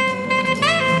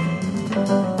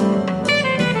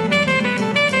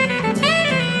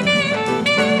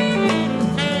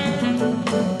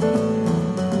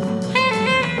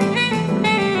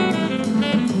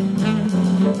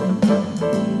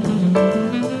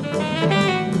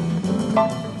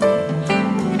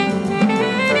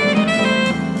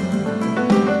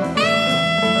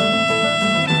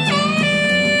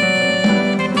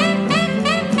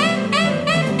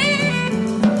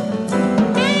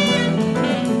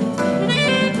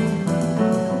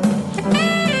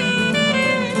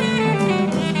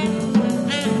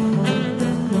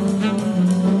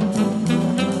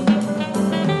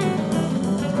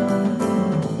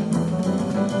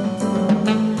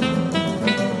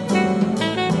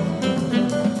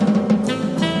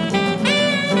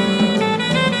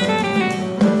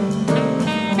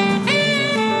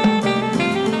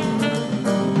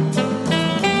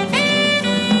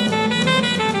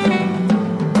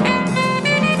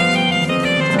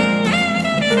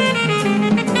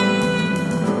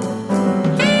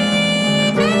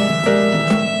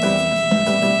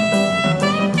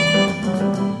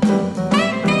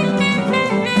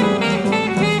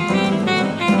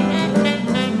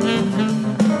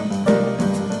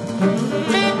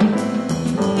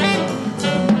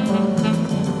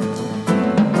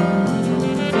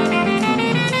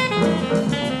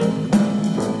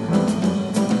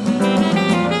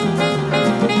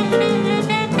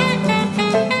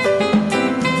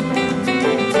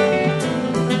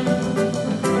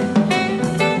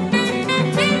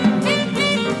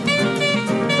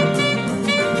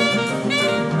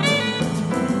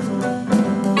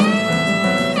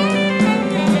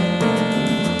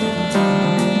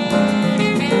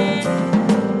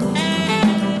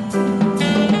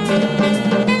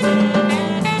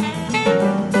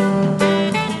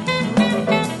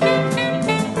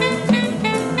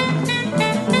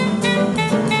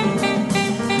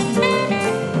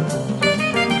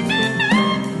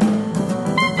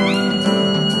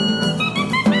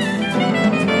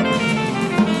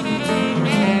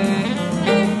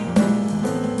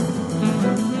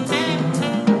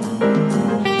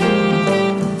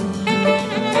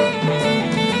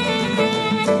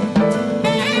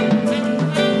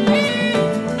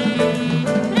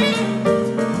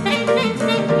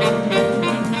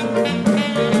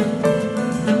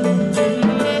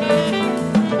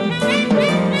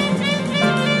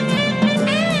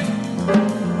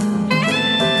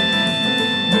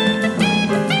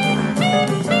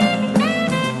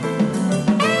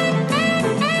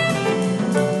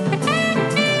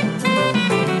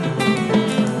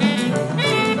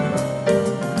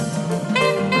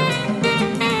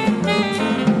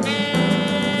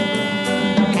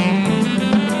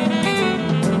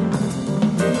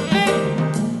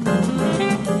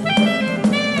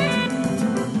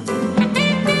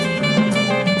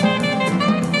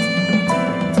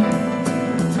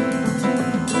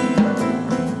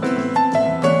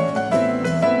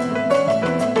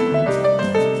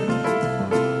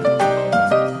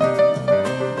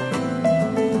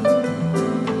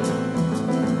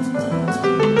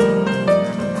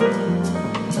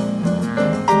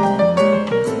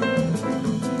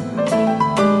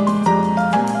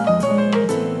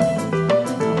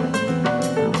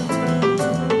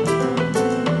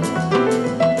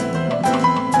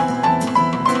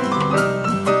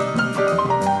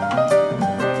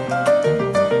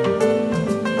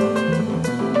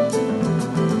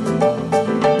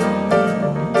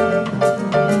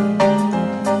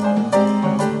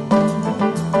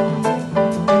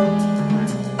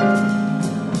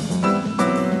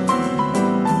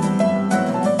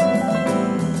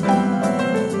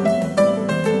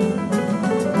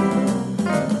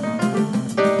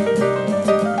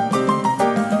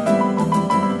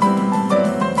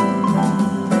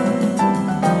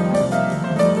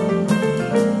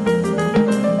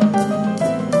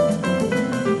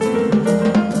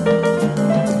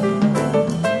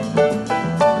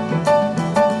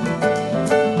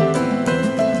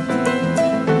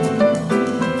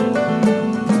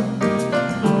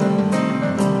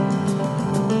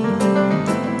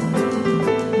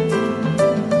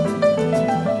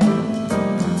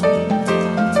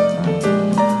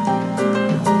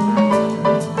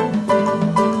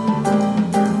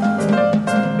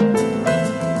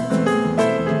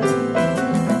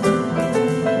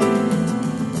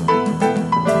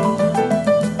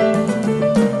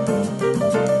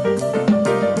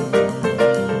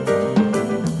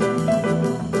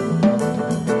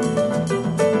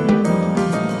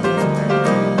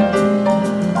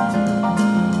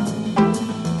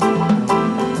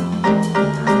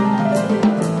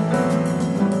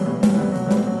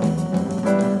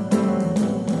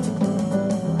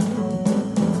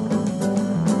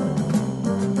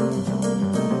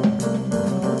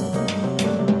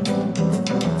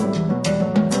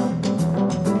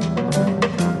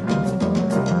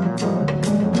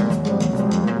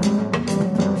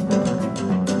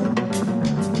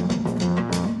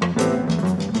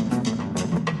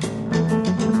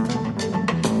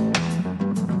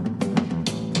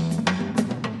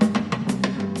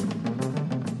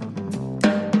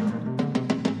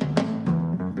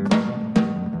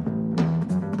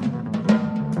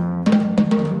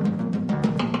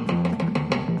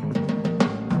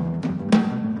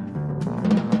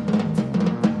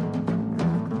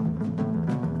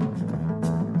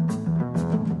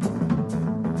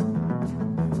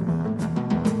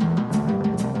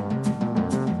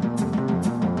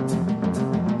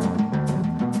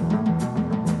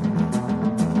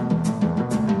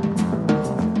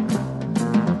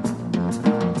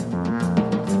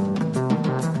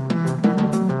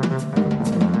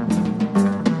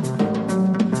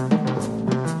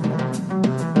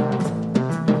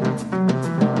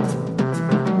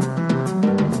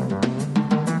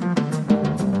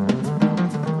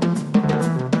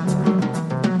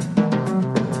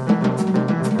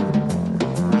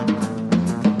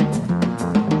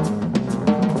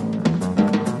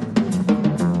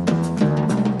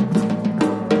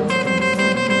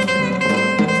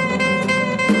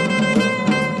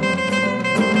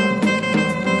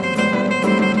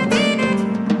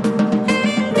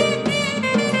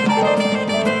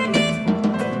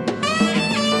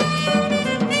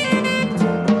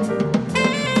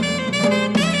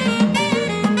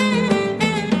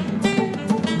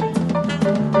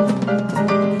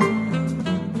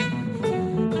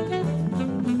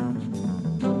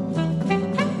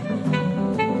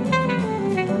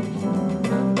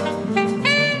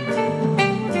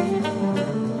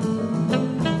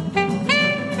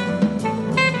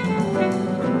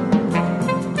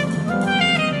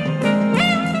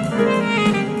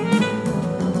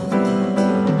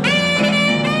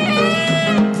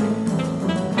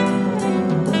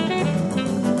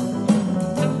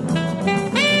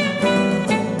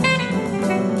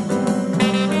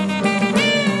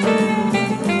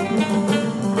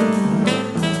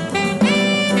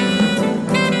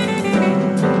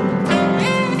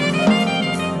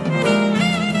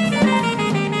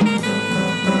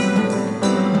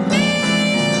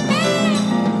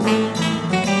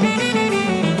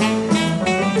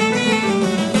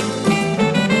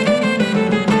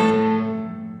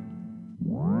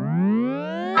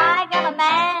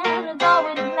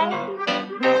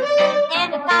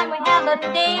 a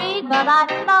date, but I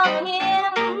love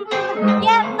him.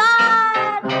 Yes,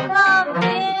 I love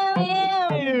him.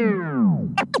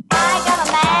 I got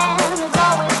a man who's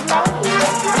always late.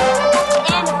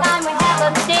 Anytime we have a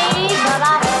date, but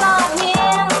I love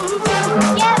him.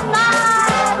 Yes, I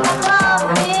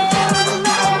love him.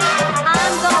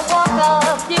 I'm gonna walk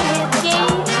up to his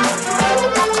gate,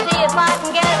 see if I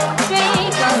can get it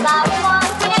straight, 'cause I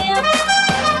want him.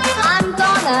 I'm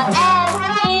gonna ask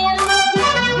him,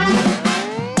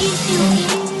 is you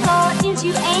in or is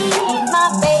you ain't my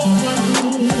baby?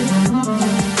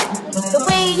 The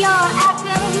way you're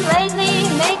acting lately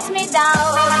makes me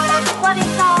doubt what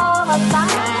it's all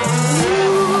about.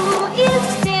 You is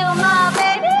still my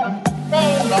baby,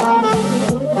 baby.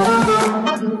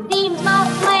 Seems my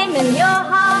flame in your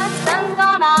heart's done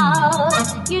gone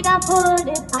out. You done put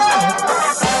it out.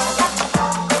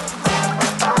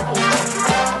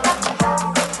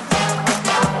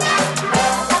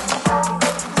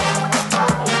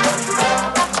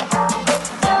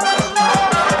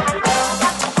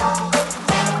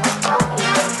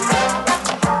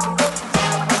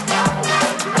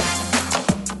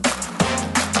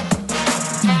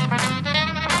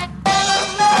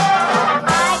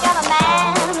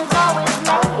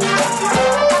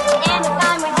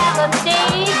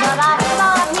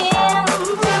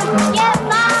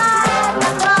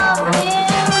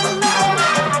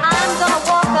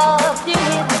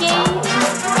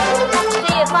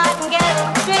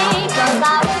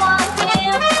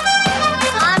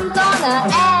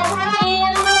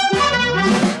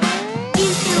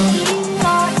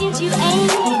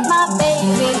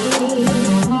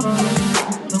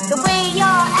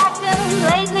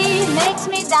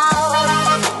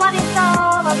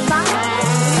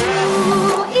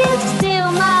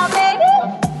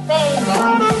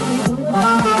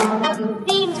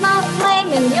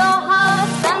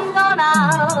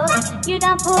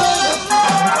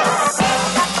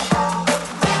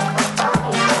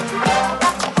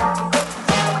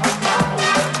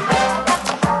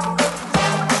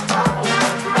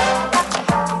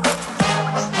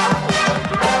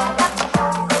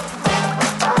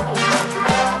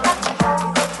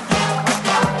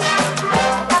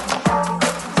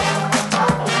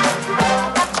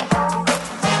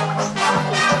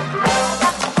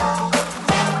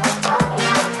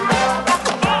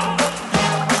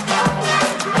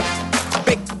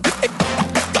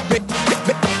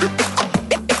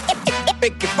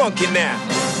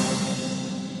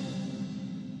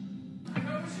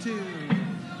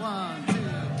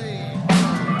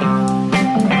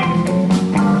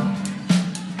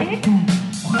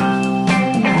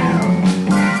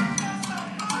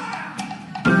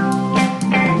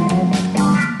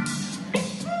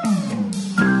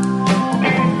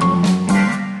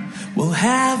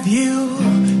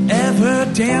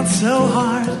 So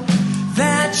hard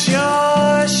that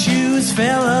your shoes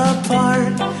fell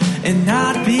apart, and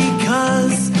not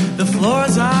because the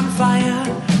floor's on fire,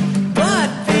 but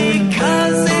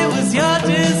because it was your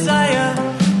desire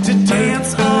to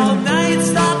dance all night,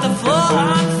 start the floor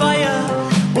on fire.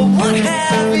 Well, what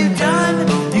have you done?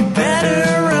 You better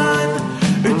run,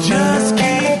 or just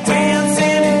keep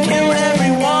dancing and kill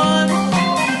everyone.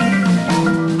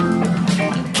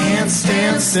 Can't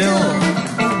stand still.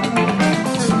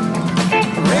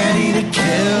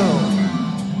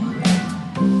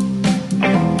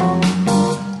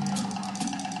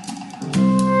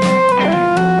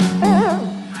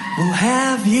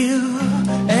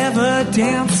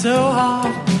 Danced so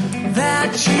hard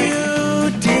that you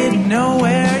didn't know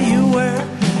where you were,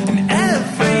 and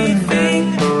everything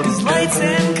is lights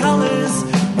and colors,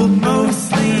 but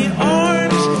mostly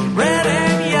orange, red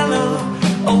and yellow.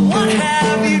 Oh, what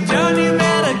have you done? You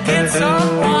better get some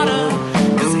water,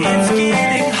 'cause it's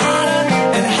getting hotter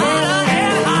and hotter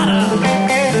and hotter.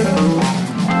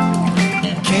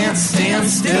 Can't stand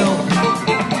still,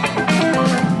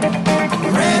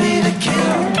 ready to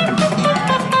kill.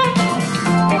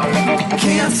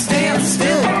 Can't stand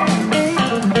still,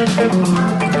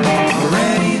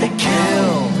 ready to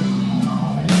kill.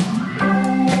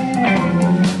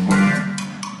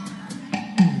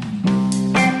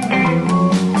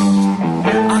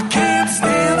 I can't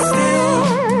stand still.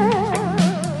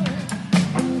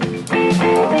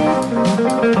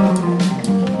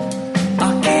 I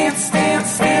can't stand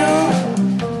still.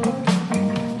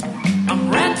 I'm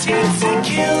ready to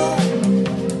kill.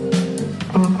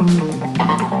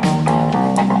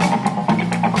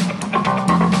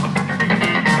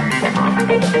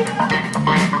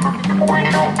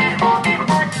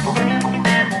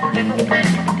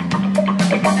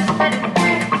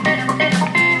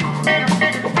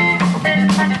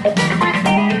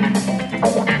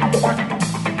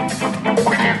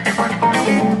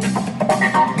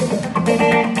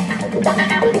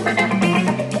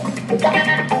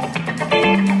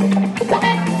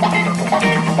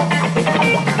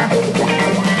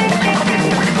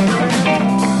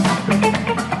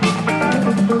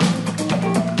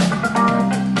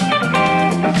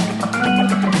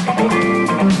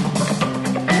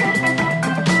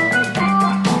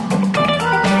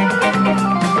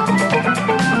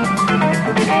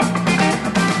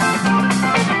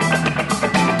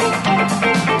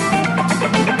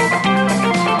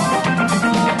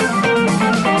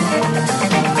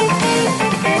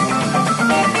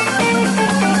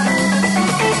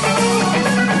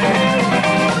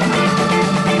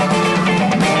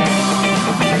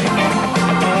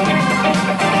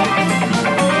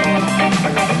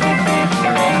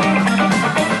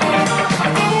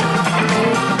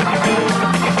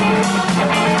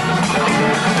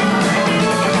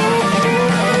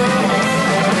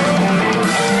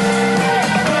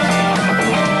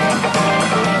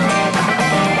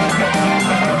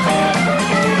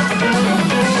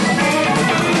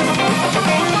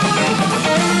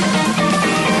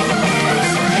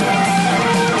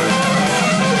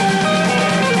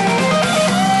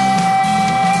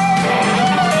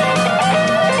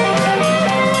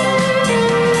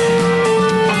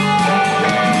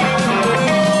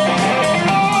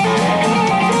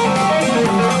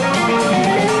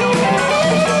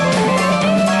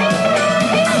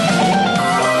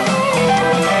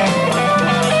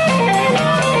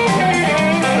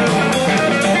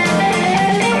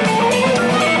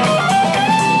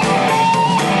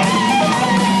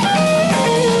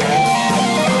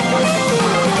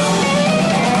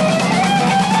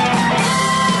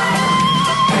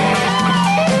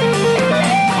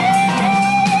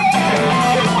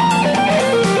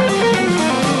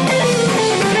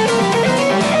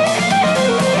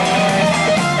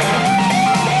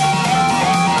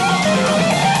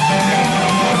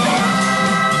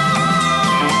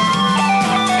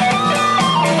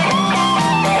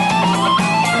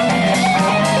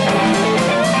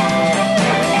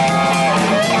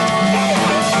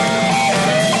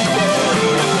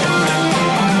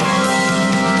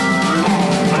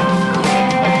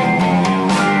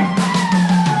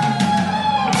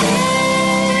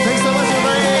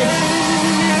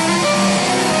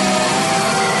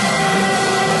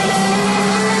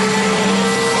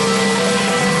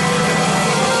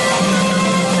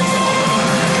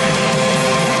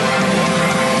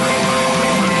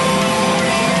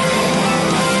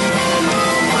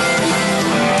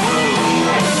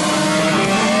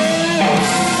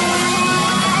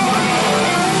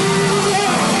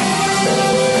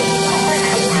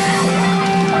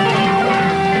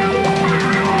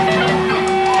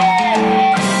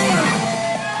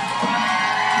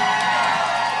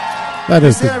 That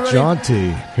is the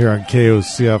Jaunty here on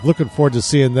KOCF. Looking forward to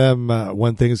seeing them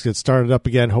when things get started up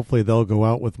again. Hopefully they'll go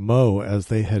out with Mo as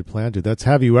they had planned to. That's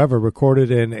Have You Ever,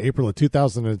 recorded in April of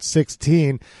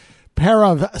 2016.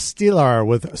 Parov Stelar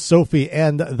with Sophie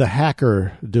and the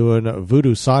Hacker doing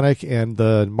Voodoo Sonic, and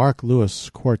the Mark Lewis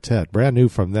Quartet. Brand new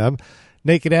from them.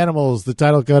 Naked Animals, the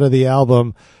title cut of the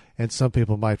album. And some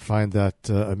people might find that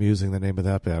amusing, the name of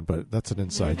that band, but that's an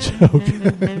inside joke.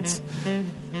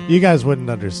 You guys wouldn't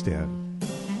understand.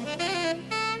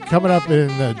 Coming up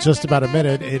in just about a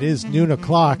minute, it is noon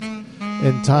o'clock,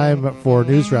 in time for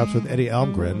News Wraps with Eddy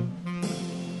Almgren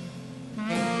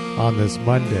on this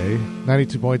Monday.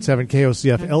 92.7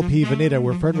 KOCF LP Veneta,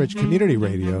 we're Fernridge Community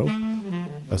Radio,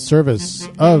 a service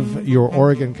of your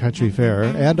Oregon Country Fair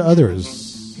and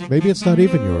others. Maybe it's not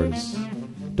even yours.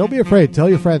 Don't be afraid. Tell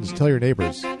your friends, tell your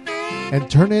neighbors. And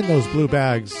turn in those blue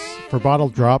bags for Bottle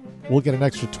Drop. We'll get an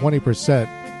extra 20%.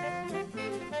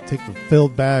 Take the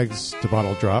filled bags to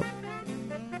Bottle Drop.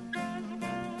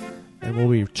 And we'll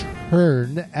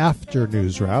return after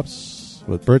News Wraps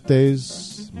with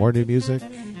birthdays, more new music.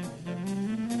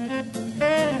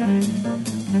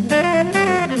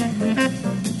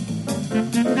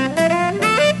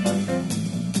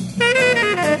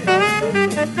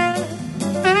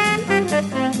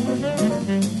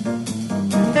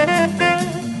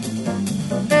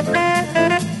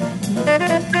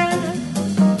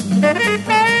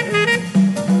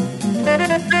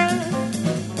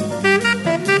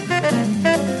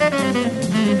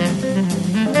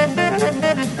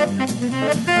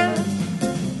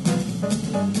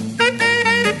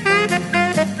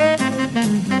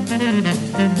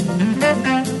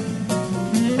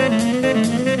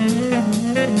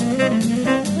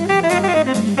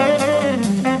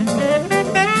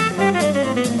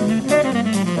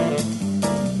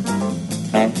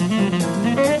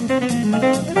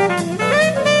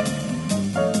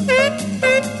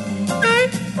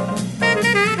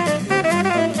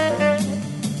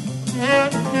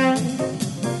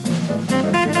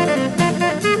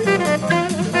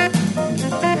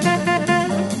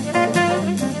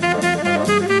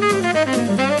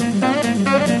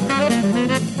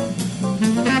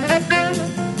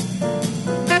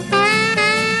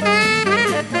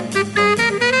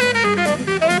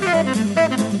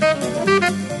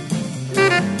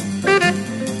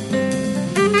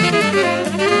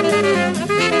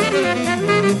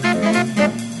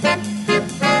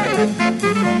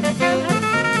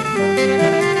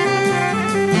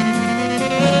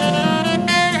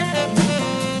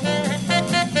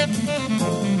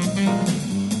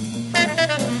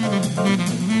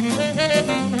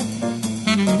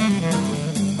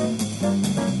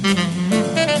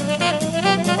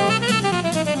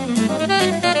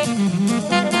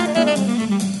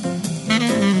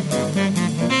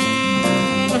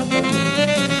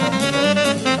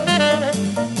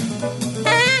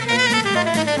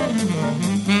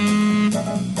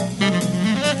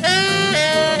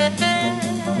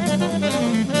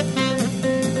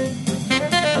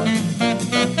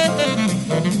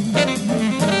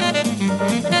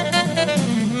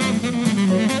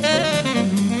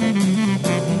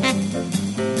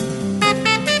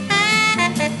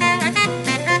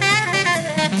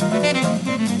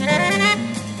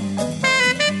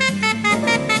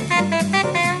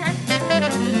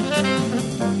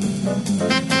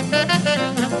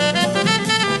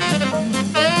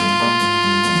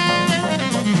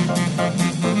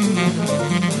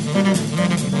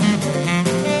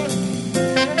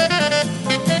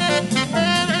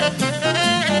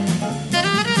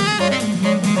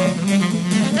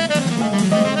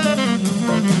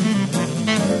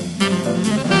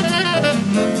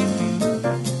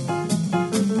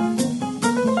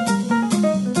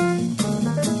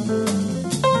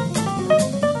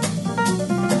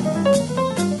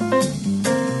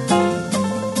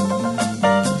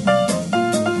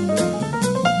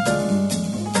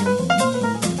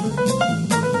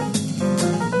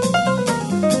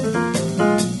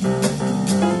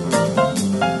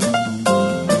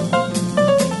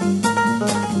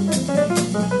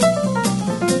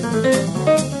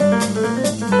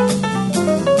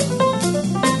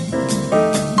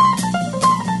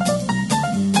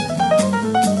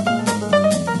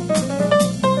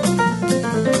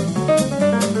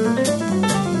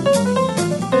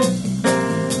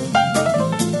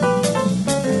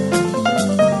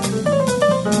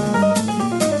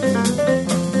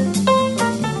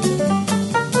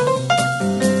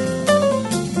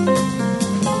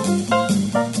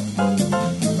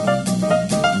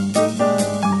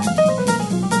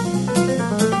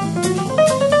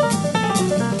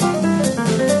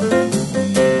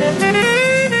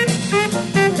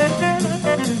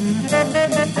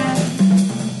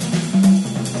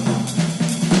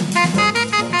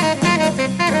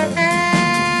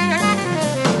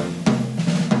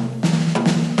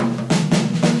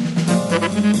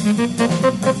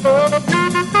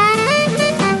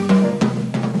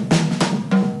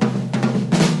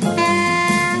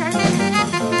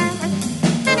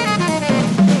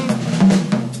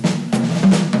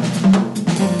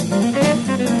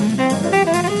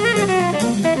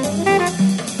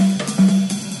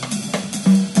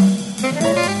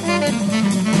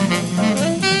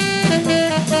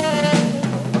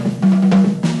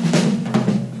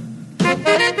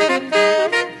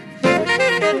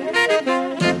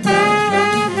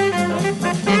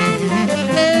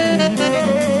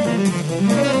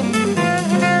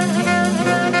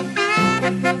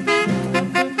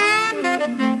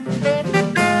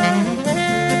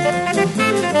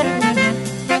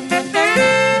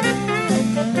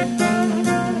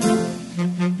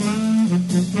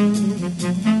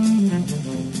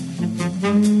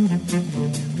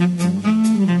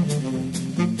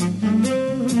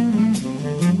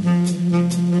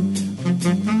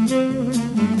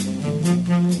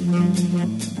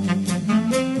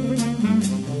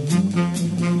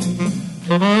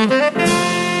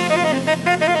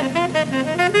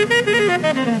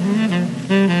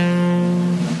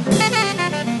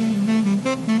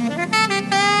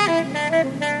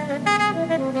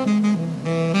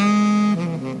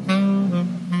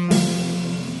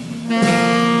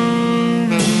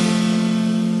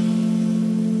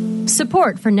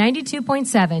 Support for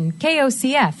 92.7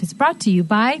 KOCF is brought to you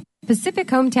by Pacific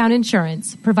Hometown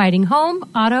Insurance, providing home,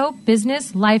 auto,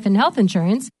 business, life, and health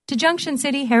insurance to Junction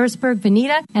City, Harrisburg,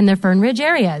 Veneta, and the Fern Ridge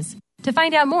areas. To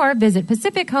find out more, visit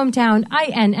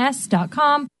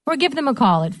PacificHometownINS.com or give them a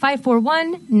call at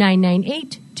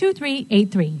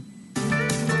 541-998-2383.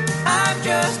 I'm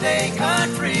just a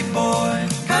country boy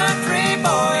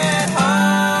at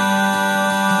heart.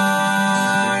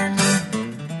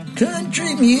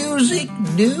 Country music,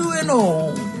 new and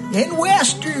old, and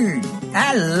western.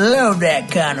 I love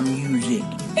that kind of music.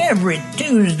 Every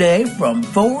Tuesday from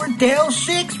 4 till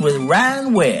 6 with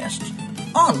Ryan West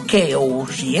on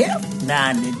KOCF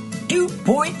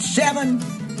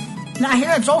 92.7. Now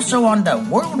here it's also on the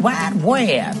World Wide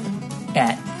Web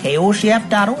at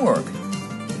KOCF.org.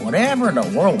 Whatever the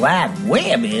World Wide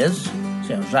Web is,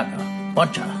 sounds like a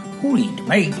bunch of hooey to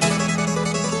me.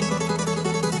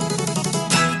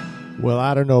 Well,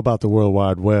 I don't know about the World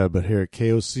Wide Web, but here at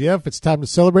KOCF, it's time to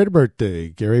celebrate a birthday.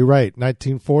 Gary Wright,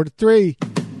 1943.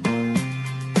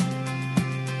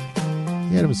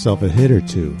 He had himself a hit or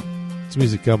two. It's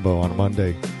Music Gumbo on a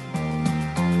Monday.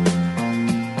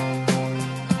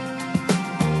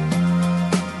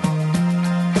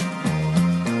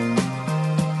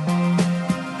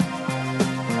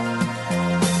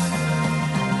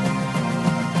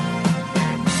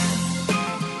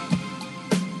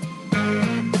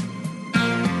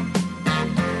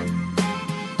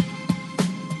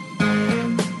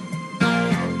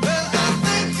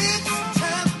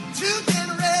 To get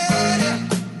ready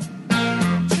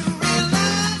to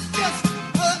realize just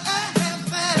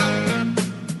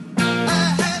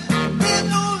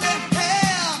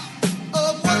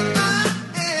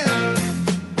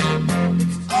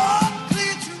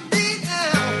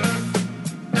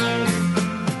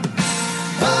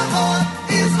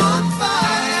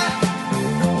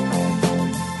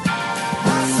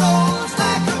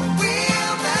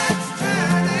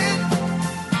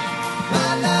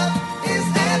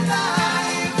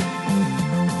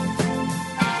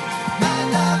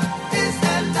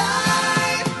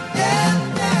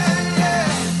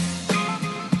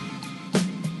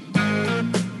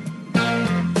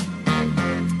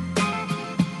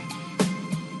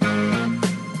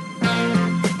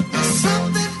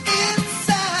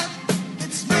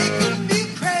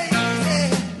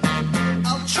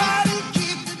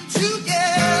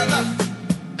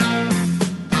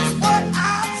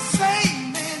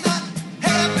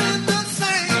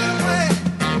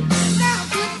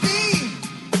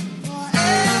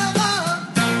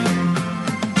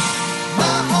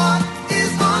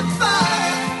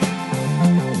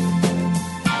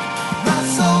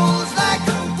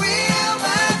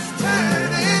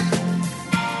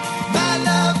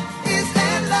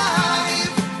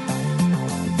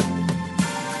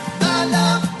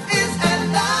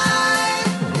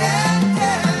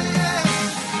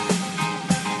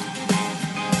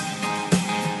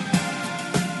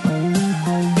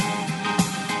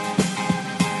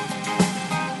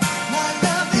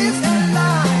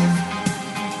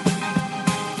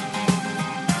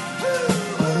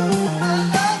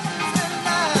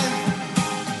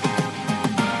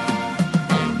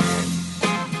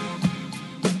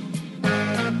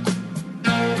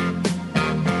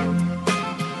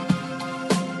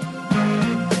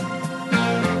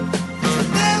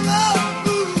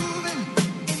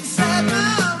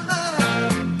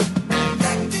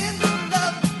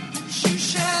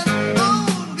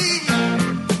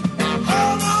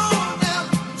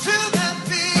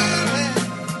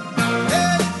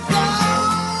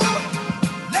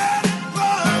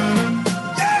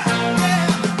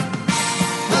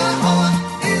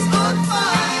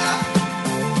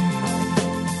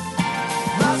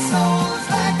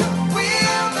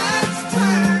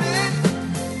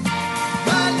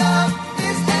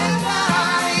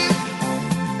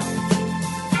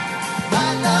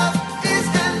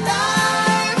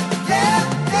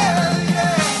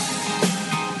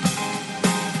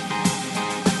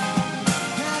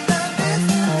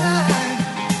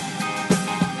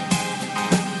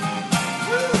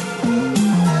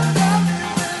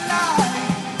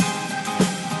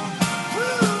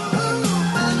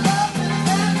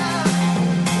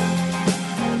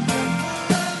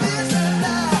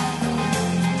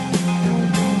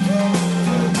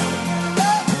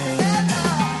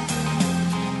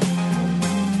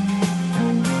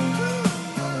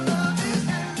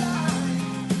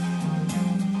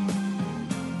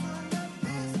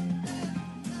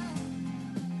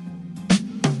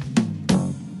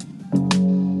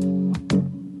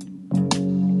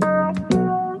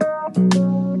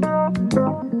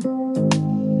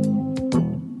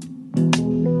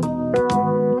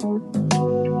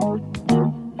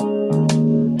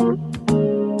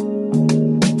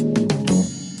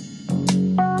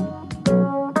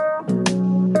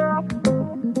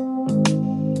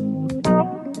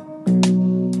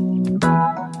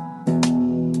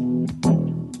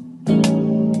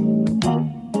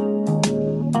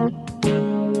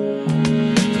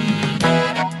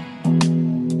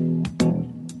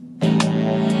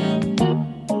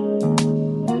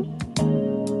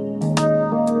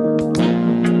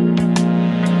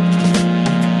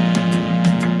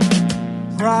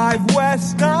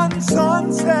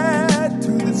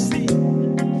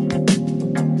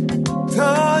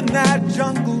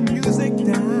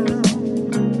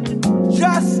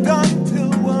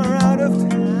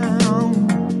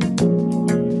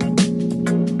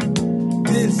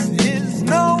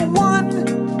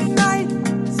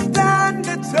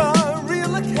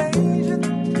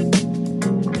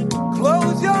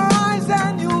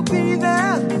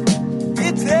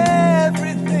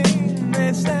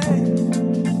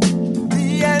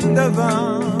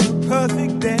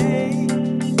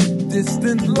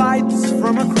distant lights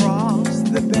from across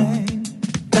the bay.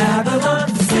 Babylon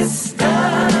sister,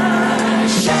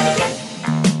 shake it.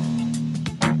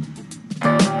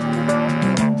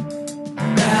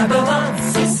 Babylon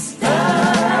sister,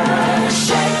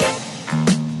 shake it.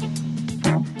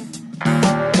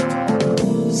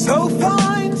 So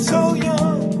fine, so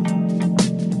young.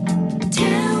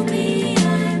 Tell me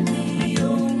I'm the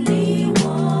only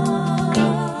one.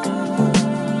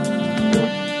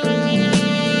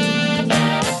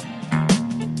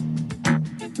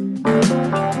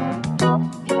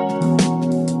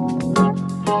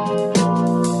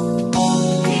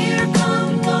 Here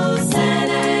come those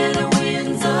Santa Ana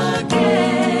winds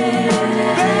again.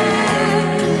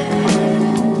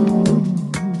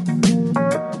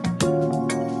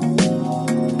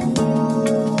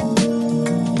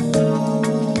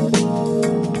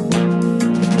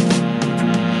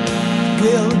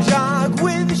 We'll jog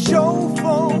with show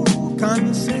folk on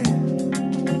the sand.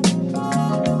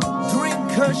 Drink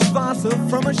Kirschwasser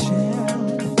from a shell.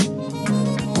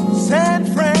 San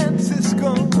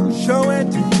Francisco, show it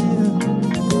to you.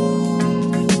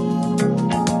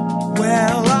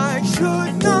 Well, I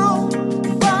should know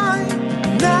by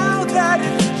now that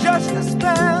it's just a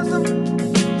spasm.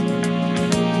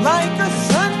 Like a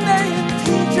Sunday in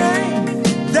TJ,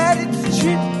 that it's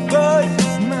cheap but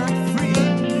it's not free.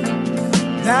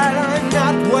 That I'm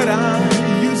not what I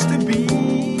used to be.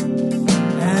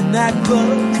 And that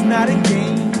love's not a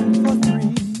game for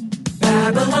three.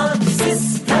 Babylon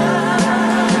sister,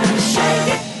 shake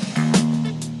it.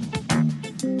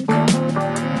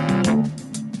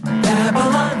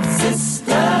 Babylon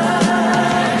sister,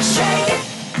 shake it.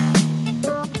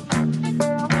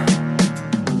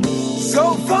 So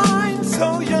fine,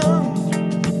 so young.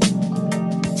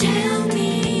 Tell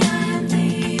me I'm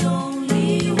the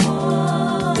only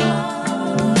one.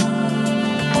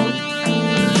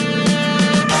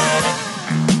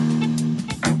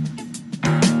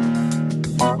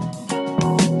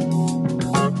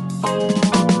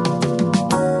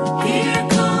 Here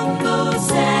come those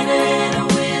Santa Ana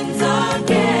winds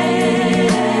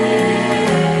again.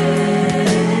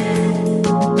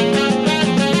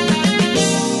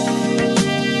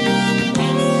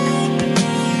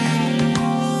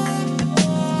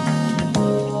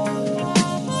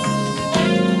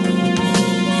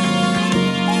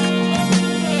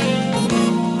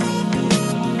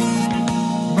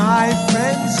 My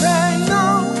friends say no,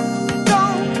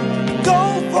 don't go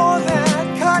for that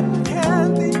cotton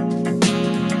candy.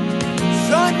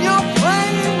 Son, you're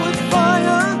playing with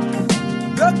fire.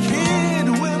 The kid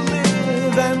will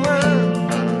live and learn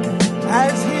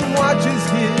as he watches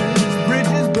his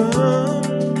bridges burn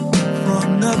from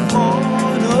the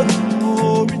point of no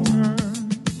return.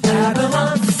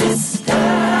 Babylon sister,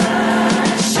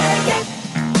 shake it.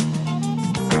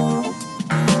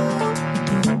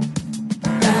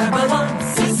 Babylon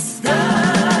sister,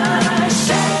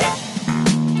 shake it.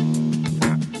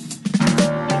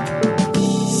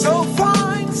 So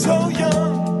fine, so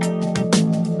young.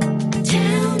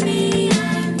 Tell me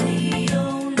I'm the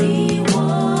only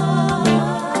one.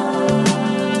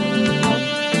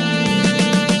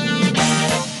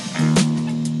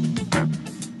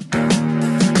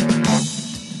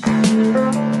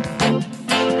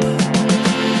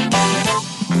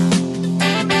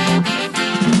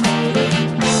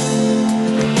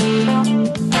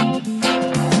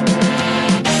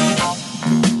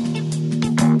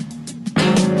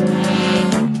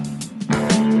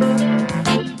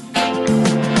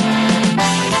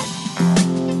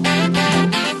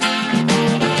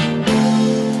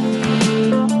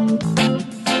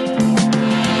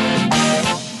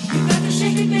 You got to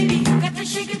shake it, baby. You got to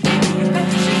shake it, baby. You got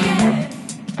to shake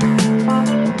it.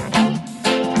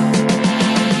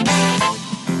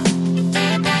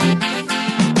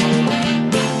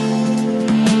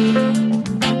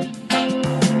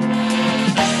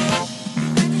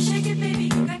 You got to shake it, baby.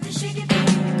 You got to shake it,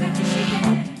 baby. You got to shake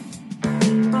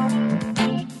it.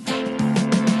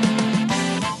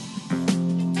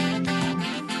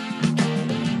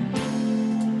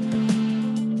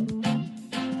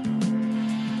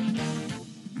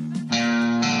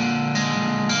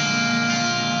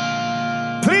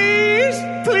 Please,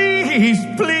 please,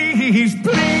 please,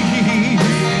 please.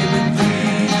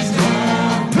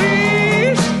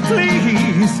 Please,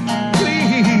 please,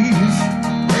 please.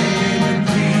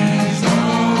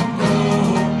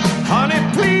 Honey,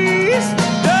 please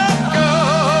don't go.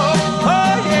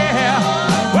 Oh, yeah.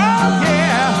 Well,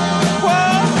 yeah.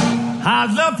 Well, I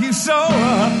love you so.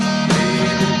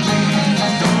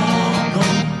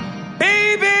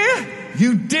 Baby,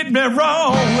 you did me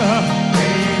wrong.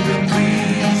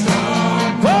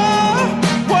 Whoa,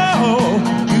 whoa.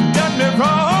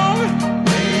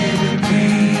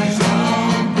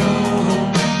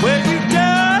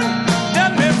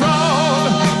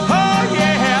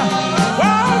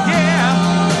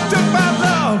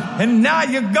 now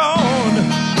you're gone.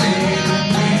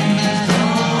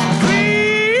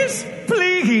 Please,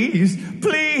 please,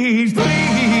 please, please,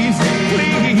 please,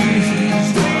 please,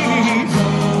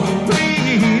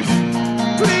 please,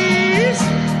 please,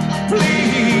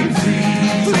 please,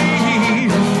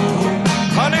 please,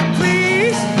 honey,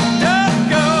 please don't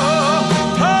go.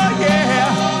 Oh yeah,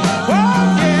 oh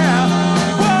yeah,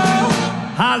 oh,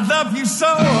 I love you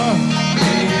so.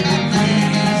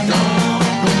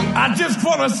 I just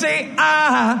wanna say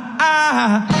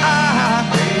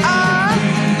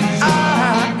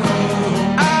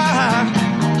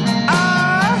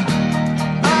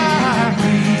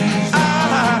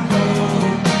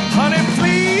honey,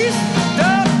 please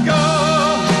don't go.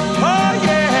 Oh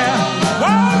yeah,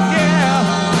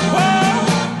 oh,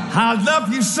 I love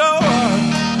you so.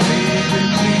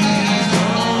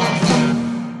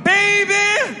 Baby,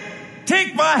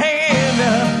 take my hand.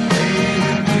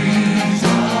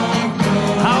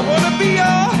 I wanna be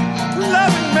your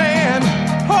loving man.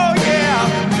 Oh yeah,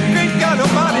 good God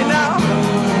Almighty now.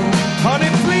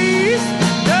 Honey, please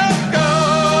don't go.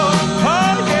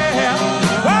 Oh yeah,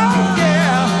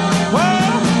 oh,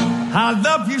 I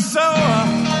love you so.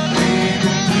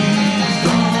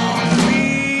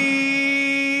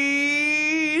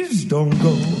 Please don't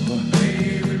go.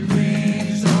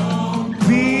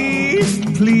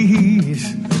 Please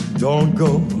don't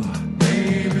go.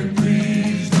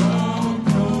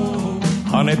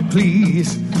 Honey,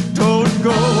 please don't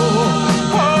go.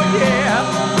 Oh yeah,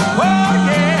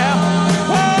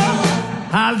 oh,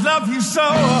 I love you so.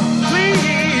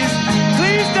 Please,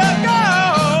 please don't go.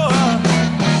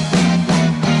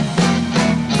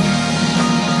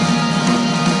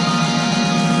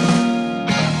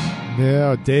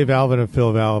 Yeah, Dave Alvin and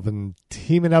Phil Alvin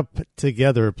teaming up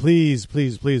together. Please,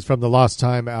 please, please, from the Lost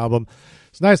Time album.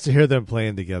 It's nice to hear them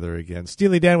playing together again.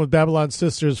 Steely Dan with Babylon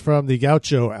Sisters from the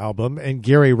Gaucho album, and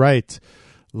Gary Wright,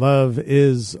 Love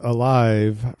Is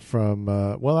Alive from,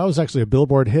 well, that was actually a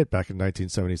Billboard hit back in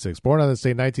 1976. Born on this day,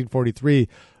 1943,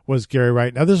 was Gary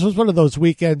Wright. Now, this was one of those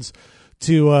weekends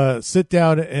to sit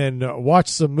down and watch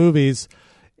some movies,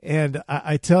 and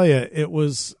I tell you, it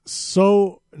was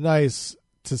so nice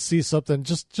to see something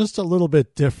just a little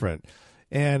bit different.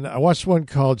 And I watched one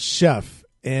called Chef,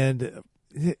 and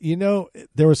you know,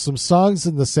 there were some songs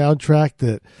in the soundtrack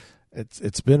that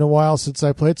it's been a while since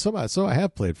I played. So I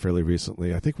have played fairly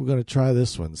recently. I think we're going to try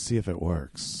this one, see if it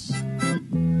works.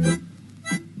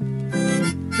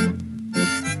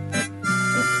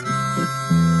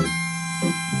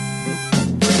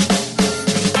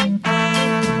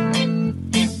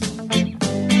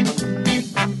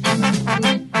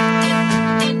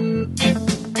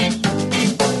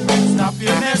 Stop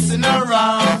your messing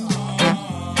around.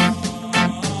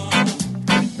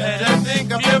 Better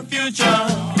think of your future.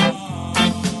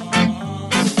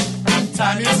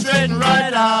 Time you straighten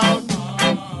right out,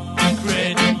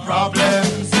 creating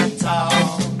problems in town.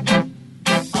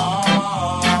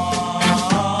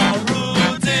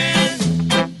 Routine,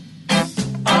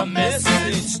 a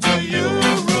message to you.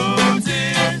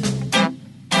 Routine,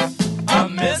 a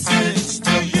message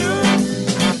to you.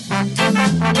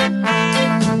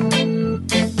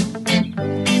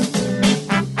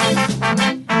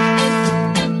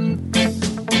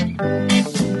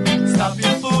 Stop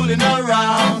your fooling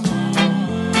around.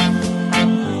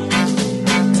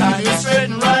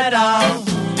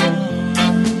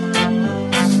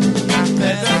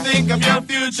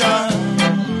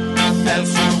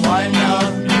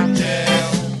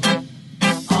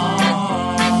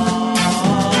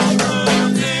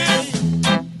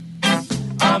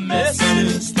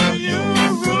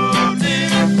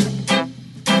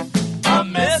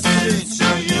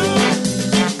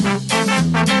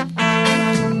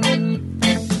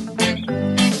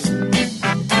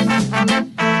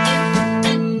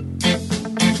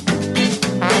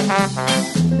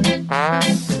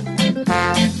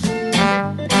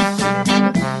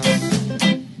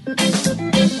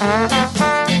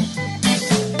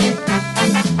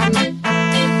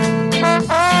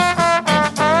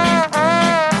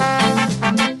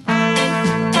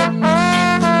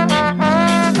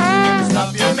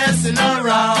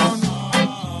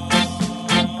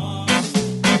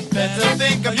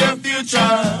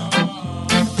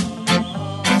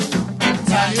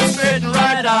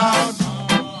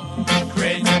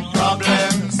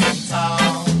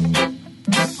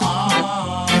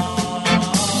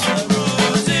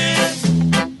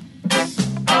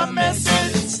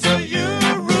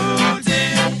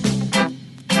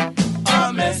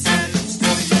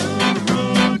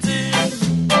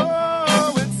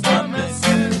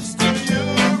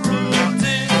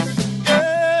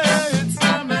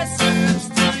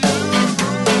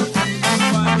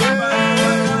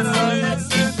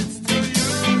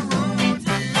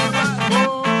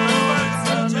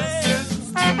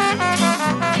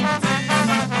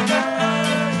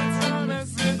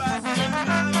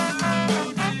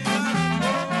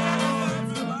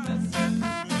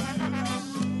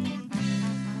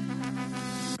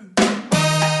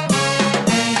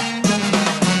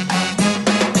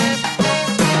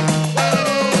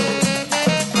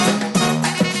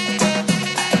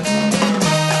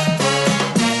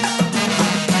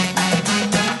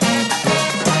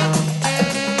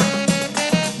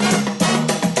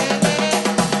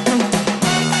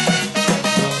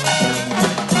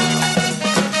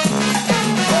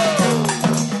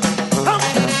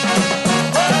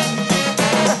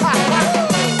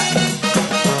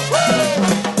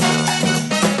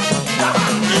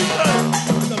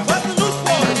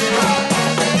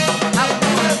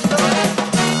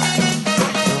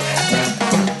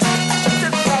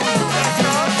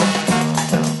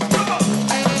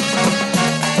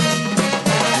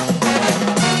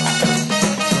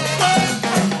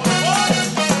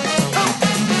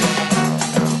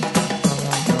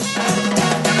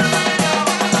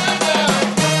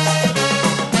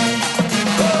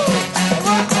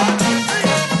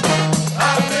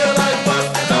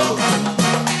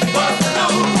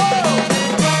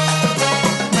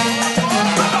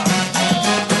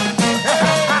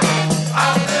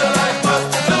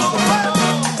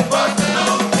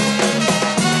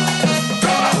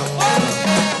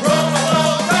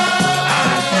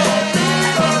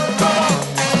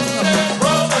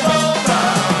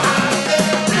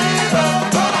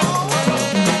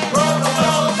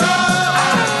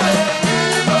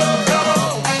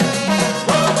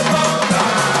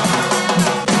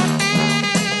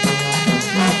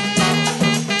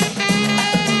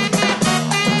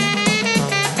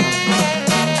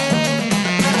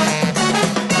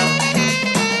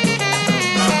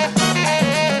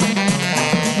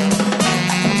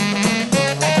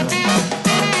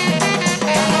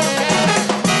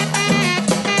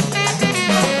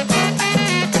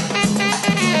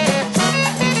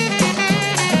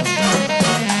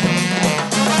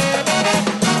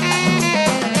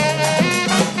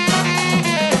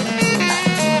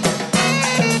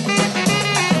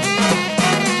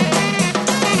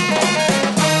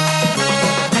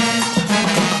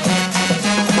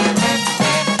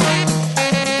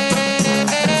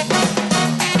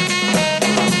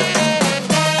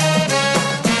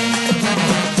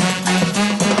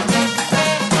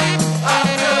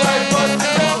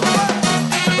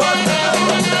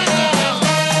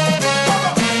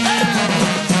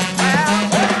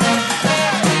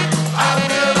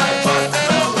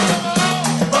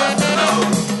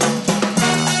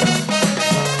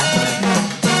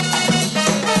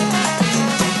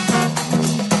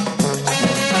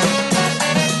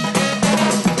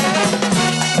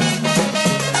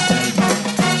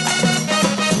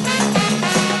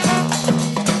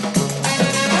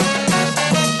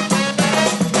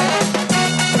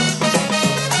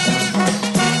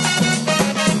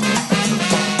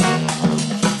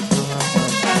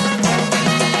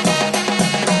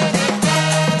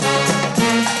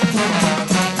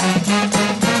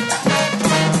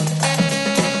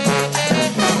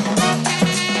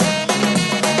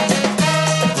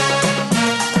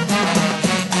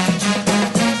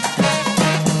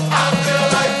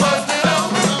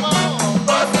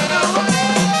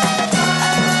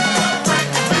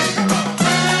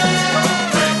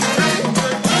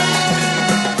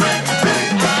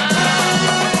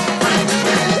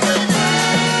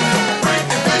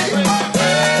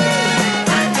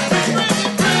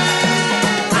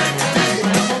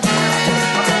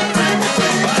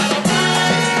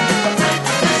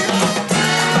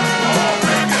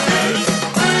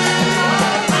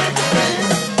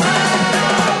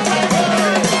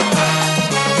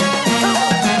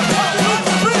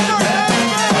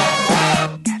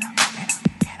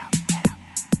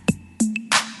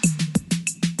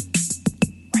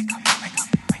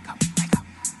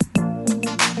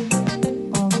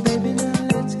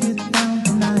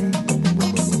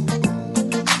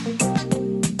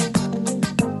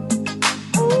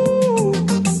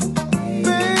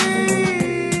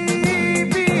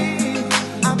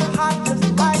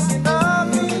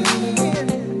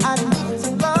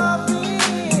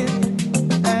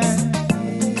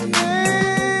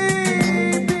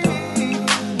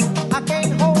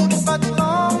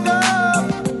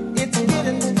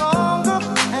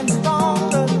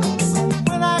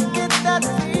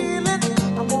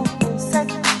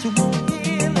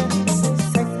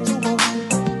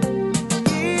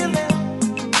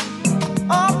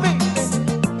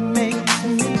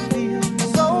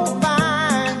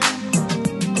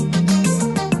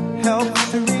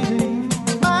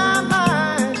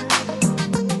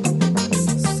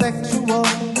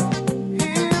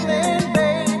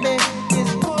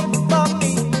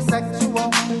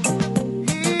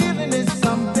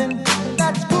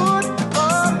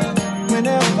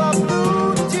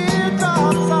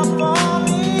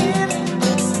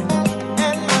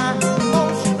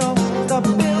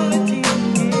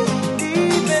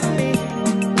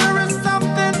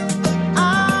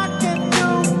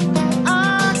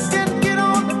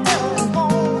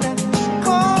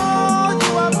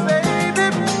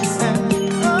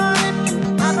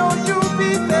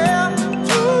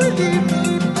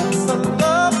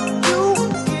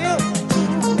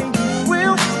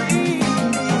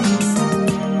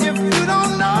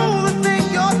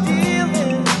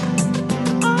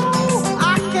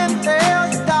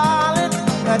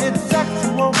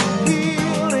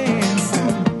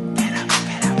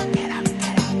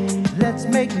 let's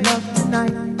make love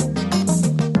tonight.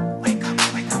 Wake up,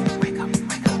 wake up, wake up,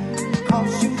 wake up.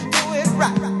 'Cause you do it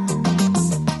right.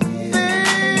 Baby,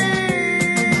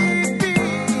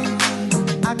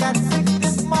 I got sick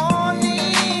this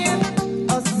morning.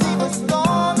 A sea was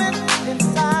storming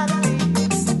inside of me.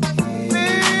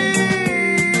 Baby,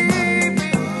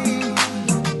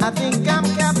 I think I'm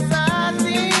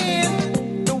capsizing.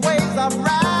 The waves are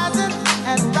rising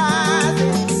and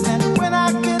rising. And when I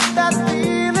get that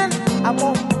feeling, I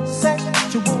want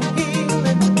sexual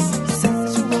healing.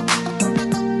 Sexual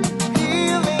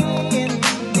healing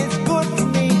is good for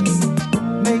me.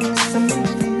 Makes me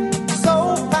feel so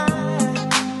fine.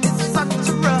 It's such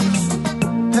a rush.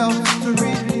 Helps to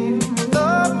relieve the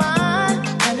mind.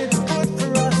 And it's good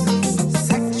for us.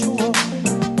 Sexual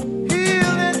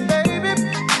healing, baby.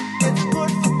 It's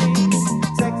good for me.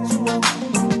 Sexual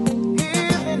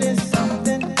healing is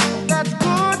something that's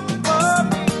good for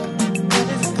me. And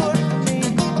it's good for me.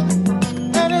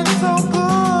 And it's so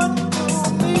good to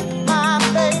me, my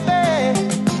baby.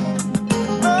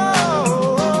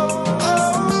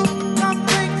 Come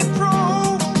take control.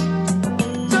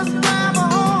 Just grab a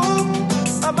hold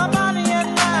of my body and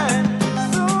mind.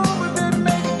 Soon we'll be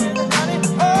making it, honey.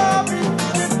 Oh, we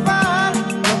feeling fine.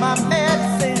 You're my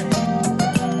medicine.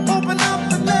 Open up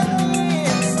and let me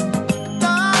in.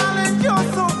 Darling, you're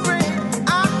so great. I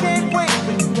can't wait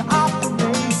for you to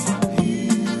operate.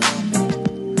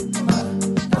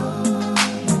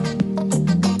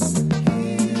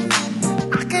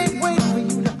 I can't wait for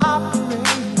you to operate.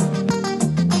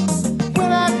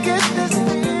 When I get this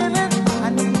feeling, I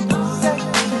need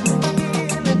sexual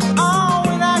healing. Oh,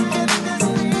 when I get this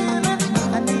feeling,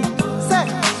 I need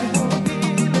sexual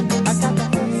healing. I got to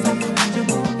have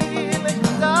sexual healing,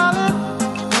 darling.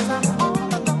 'Cause I'm all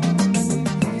alone. I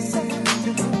need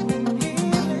sexual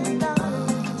healing,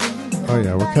 darling. Oh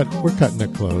yeah, we're cutting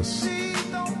it close.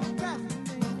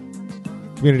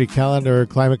 Community calendar,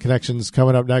 Climate Connections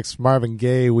coming up next. Marvin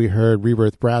Gaye, we heard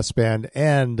Rebirth Brass Band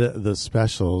and the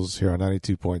Specials here on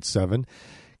 92.7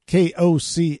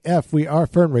 KOCF. We are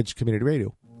Fernridge Community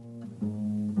Radio.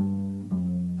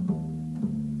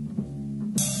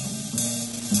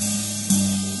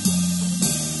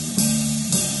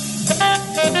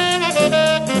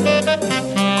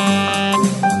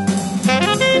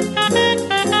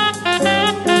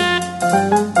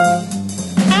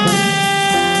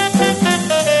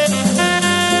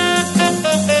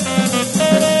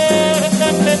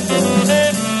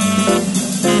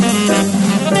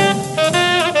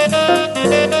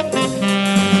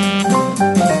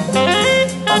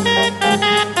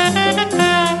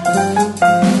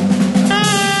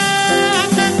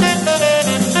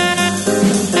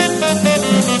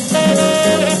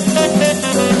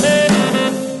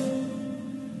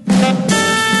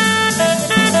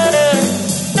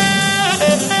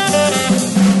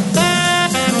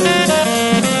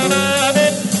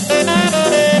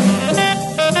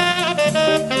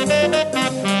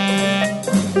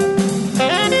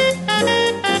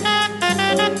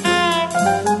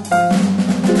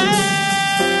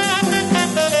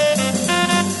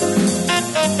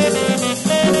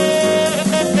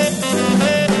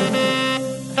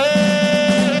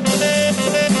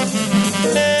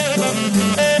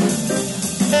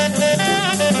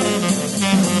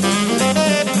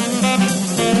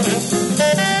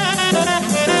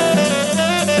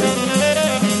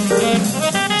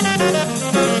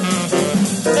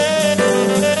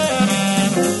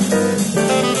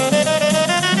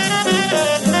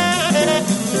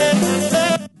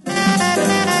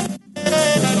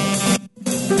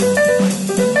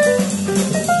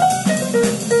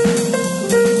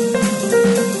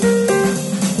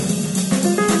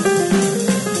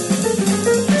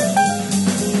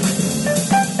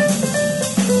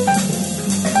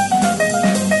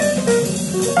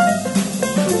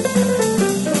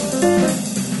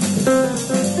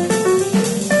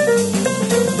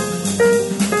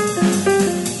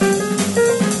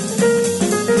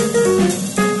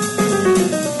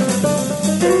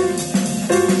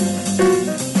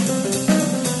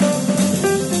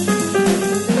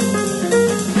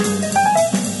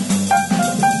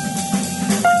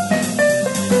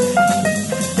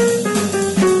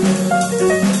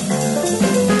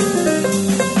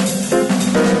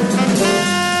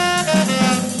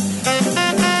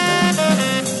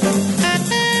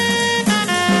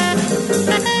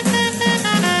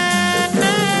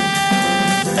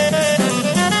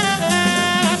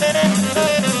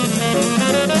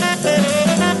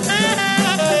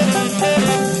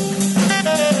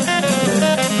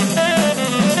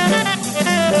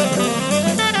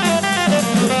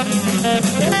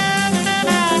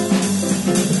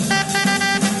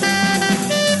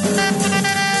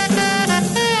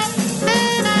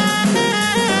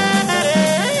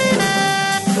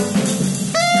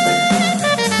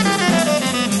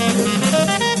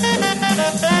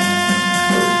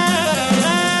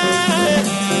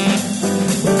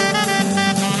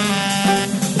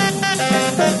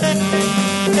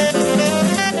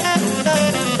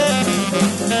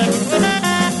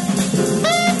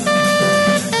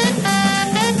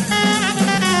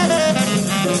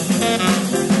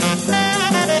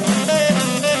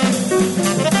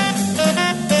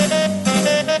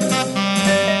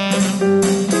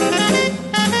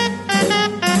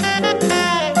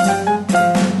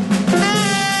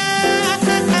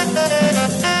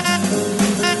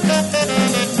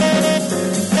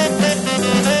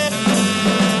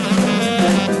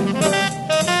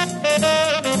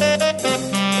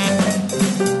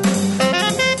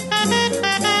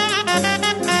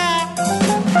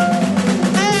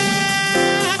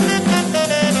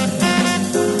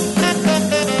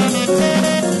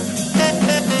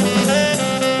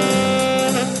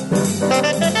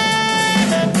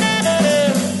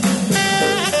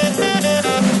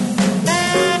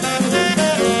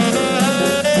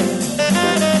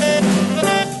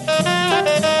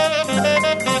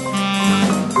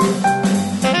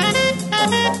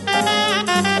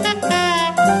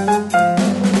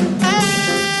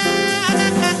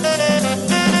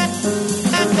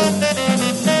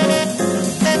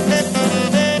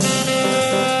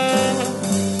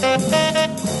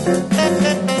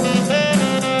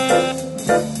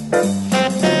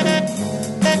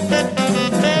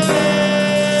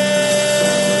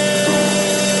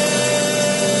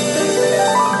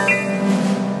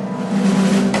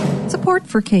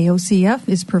 for KOCF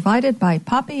is provided by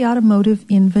Poppy Automotive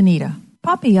in Veneta.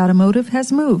 Poppy Automotive has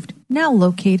moved, now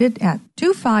located at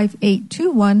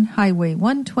 25821 Highway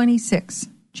 126,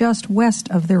 just west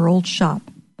of their old shop.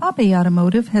 Poppy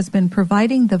Automotive has been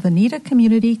providing the Veneta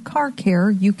community car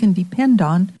care you can depend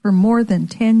on for more than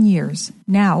 10 years,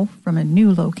 now from a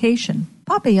new location.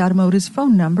 Poppy Automotive's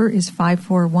phone number is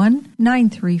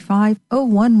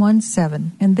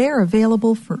 541-935-0117, and they're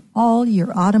available for all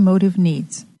your automotive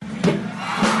needs.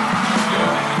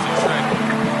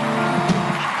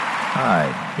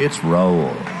 Hi, it's Raul,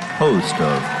 host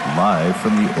of Live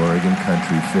from the Oregon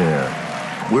Country Fair.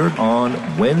 We're on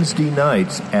Wednesday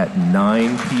nights at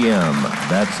 9 p.m.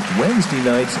 That's Wednesday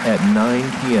nights at 9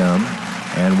 p.m.,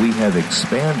 and we have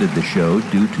expanded the show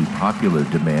due to popular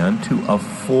demand to a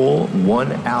full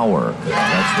 1 hour.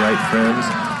 That's right, friends.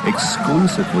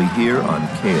 Exclusively here on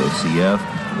KOCF,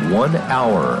 1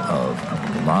 hour of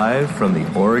Live from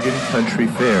the Oregon Country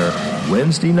Fair,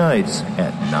 Wednesday nights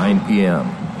at 9 p.m.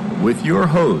 with your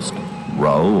host,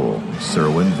 Raul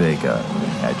Serwin Vega,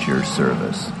 at your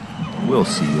service. We'll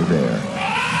see you there.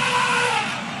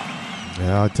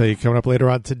 Yeah, I'll tell you, coming up later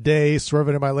on today,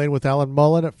 Swerving in My Lane with Alan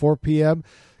Mullen at 4 p.m.,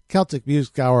 Celtic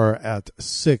Music Hour at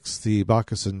 6, the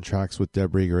Boccasin Tracks with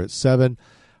Deb Rieger at 7,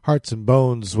 Hearts and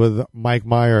Bones with Mike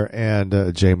Meyer and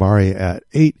Jay Mari at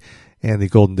 8, and the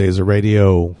Golden Days of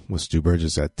Radio with Stu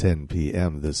Burgess at 10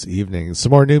 p.m. this evening. Some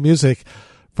more new music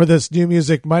for this New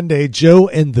Music Monday, Joe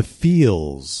and the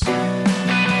Feels.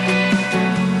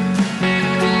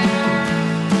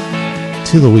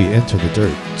 Till we enter the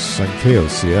dirt on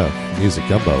KOCF Music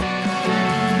Gumbo.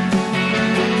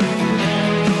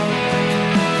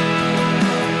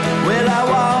 Well, I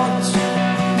walked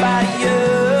by you,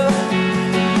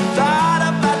 thought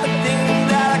about the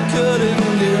things that I couldn't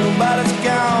do, but it's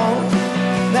gone.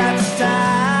 That's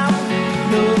time,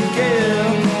 no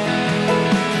again.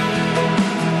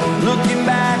 Looking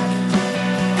back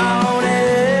on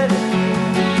it,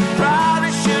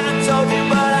 probably should have told you,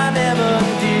 but I never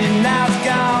did. Now it's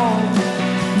gone,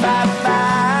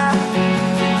 bye-bye,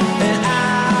 and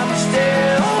I'm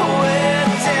still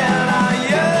waiting on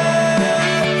you.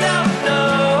 Don't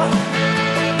know,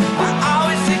 I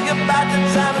always think about the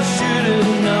time I should have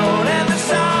known, and the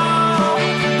song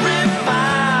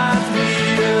reminds me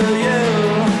of you.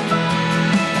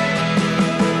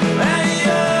 And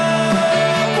you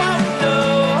won't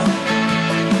know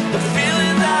the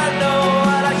feelings I know,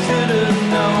 what I should have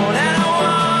known, and I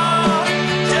won't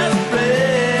just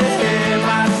blame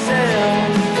myself.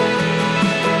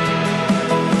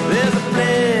 There's a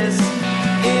place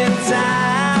in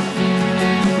time,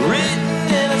 written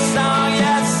in a song,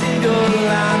 yeah, a single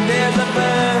line. There's a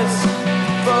verse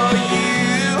for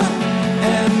you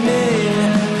and me.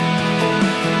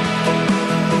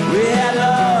 We had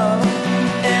love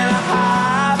in our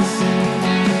hearts,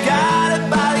 guided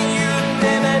by the youth,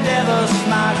 maybe never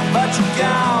smart, but you're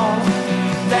gone.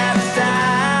 That's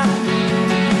time,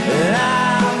 and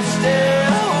I'm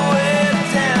still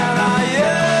waiting on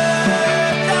you.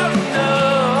 Don't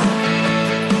know,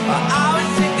 I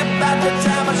always think about the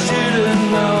time I should have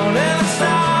known, and the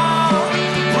song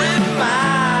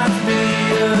reminds me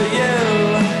of you.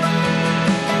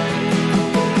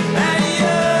 And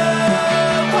you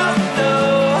won't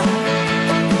know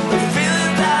the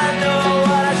feelings I know,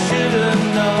 what I should have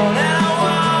known, and I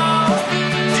won't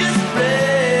just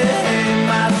blame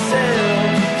myself.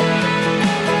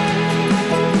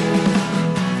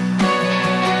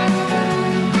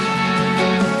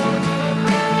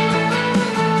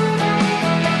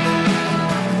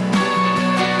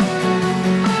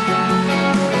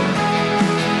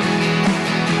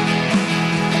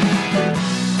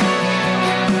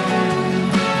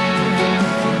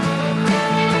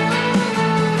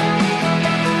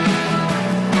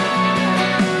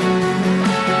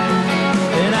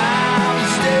 And I'm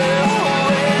still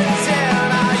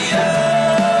waiting on you.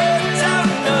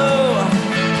 Don't know,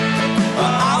 I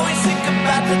always think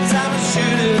about the time I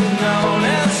should have known,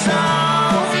 and the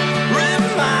song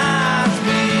reminds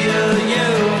me of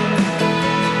you.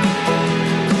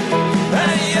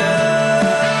 And you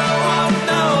won't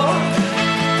know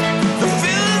the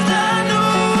feelings I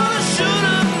know, what I should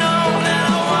have known, and I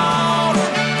won't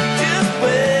just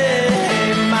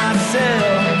blame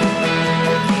myself.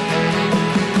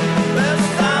 Let's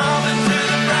storm into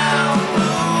the brown,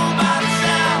 blue by the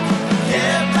sound.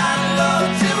 Yeah, by love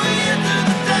till we enter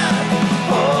the dark.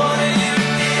 Hold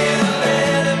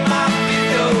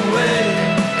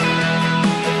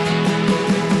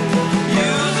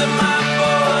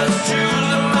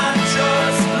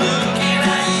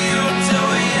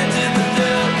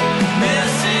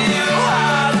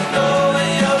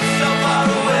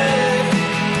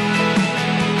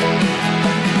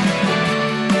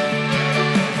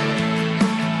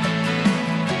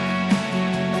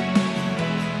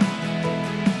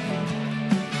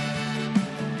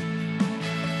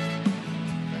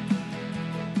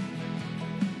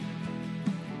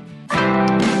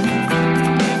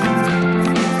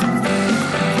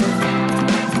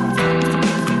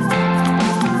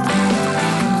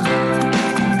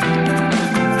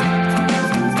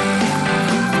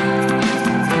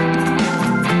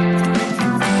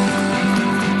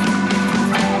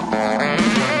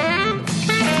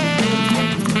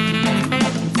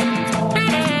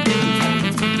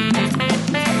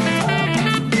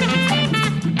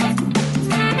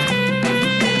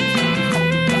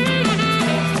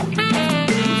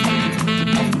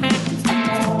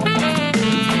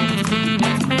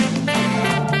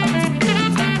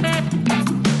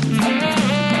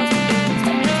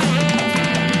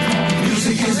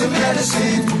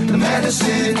medicine, the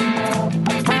medicine.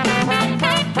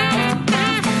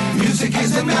 Music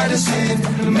is the medicine,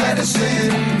 the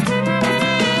medicine.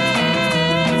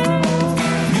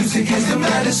 Music is the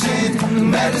medicine, the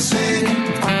medicine.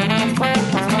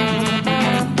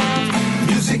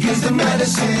 Music is the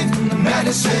medicine, the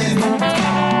medicine.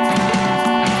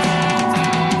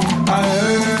 I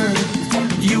heard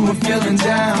you were feeling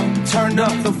down. Turn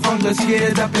up the funk, let's get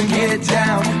it up and get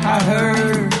down. I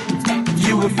heard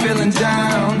you were feeling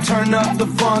down. Turn up the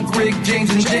funk, Rick James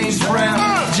and James Brown.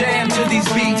 Jam to these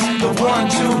beats, the 1,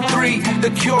 2, 3, the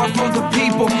cure for the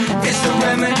people. It's the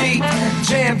remedy.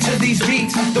 Jam to these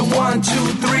beats, the 1,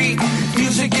 2, 3.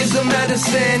 Music is the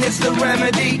medicine, it's the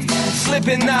remedy.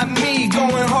 Slipping, not me,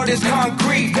 going hard as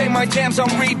concrete. They my jams on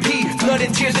repeat, blood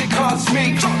and tears it cost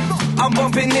me. I'm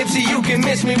bumping Nipsey, you can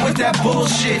miss me with that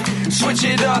bullshit. Switch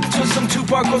it up to some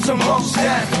Tupac or some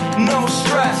Mostat. No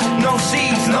stress, no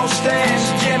seeds, no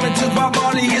stands. Jamming to Bob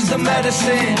Marley is the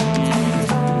medicine.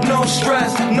 No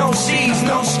stress, no seeds,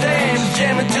 no stands.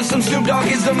 Jamming to some Snoop Dogg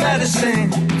is the medicine.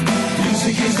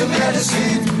 Music is the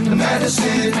medicine, the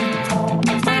medicine.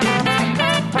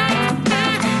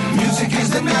 Music is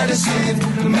the medicine,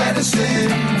 the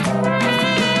medicine.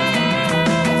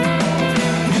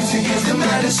 Music is the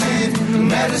medicine, the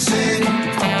medicine.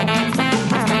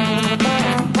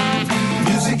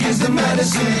 Music is the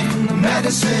medicine, the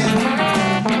medicine.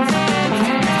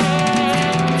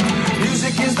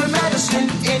 Music is the medicine,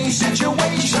 any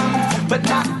situation, but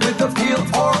not with a pill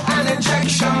or an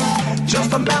injection.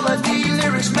 Just a melody,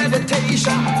 lyrics,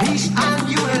 meditation, peace and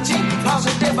unity,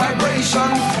 positive vibration.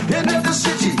 In the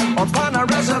city or upon a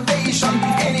reservation,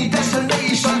 any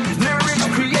destination, lyrics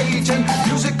creating,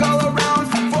 music all around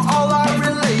for all our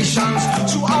relations.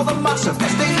 To all the masses,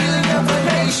 they healing of the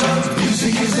nations.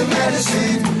 Music is the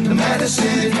medicine, the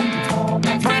medicine.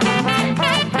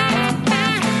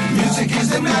 Music is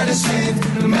the medicine,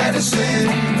 the medicine.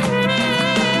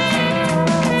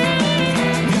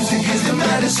 Music is the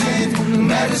medicine, the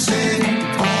medicine.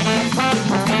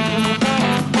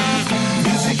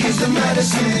 Music is the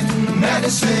medicine, the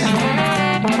medicine.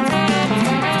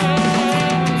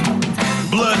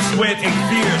 Blood, sweat, and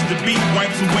fears. The beat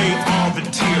wipes away all the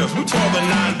tears. We toil the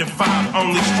 9 to 5,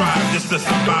 only strive just to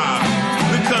survive.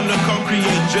 We come to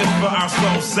co-create just for our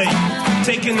soul's sake.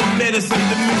 Taking the medicine,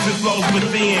 the music flows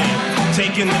within.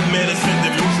 Taking the medicine,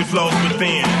 the music flows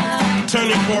within.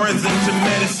 Turning poison into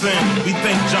medicine. We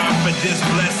thank God for this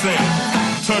blessing.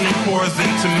 Turning poison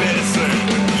into medicine.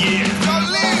 Yeah.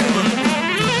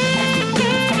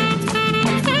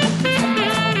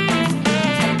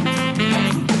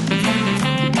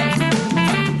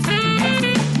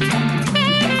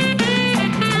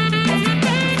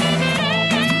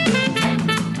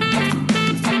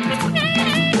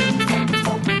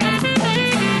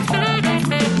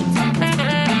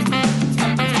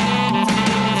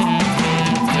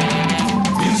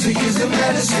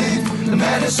 The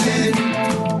medicine.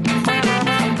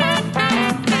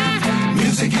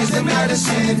 Music is the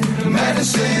medicine, the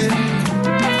medicine.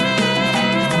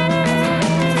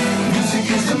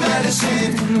 Music is the medicine, the medicine. Music is the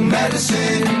medicine, the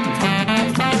medicine.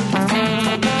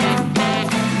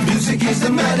 Music is the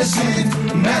medicine,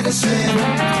 the medicine.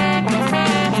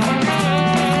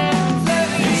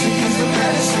 Music is the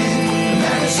medicine, the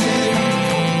medicine.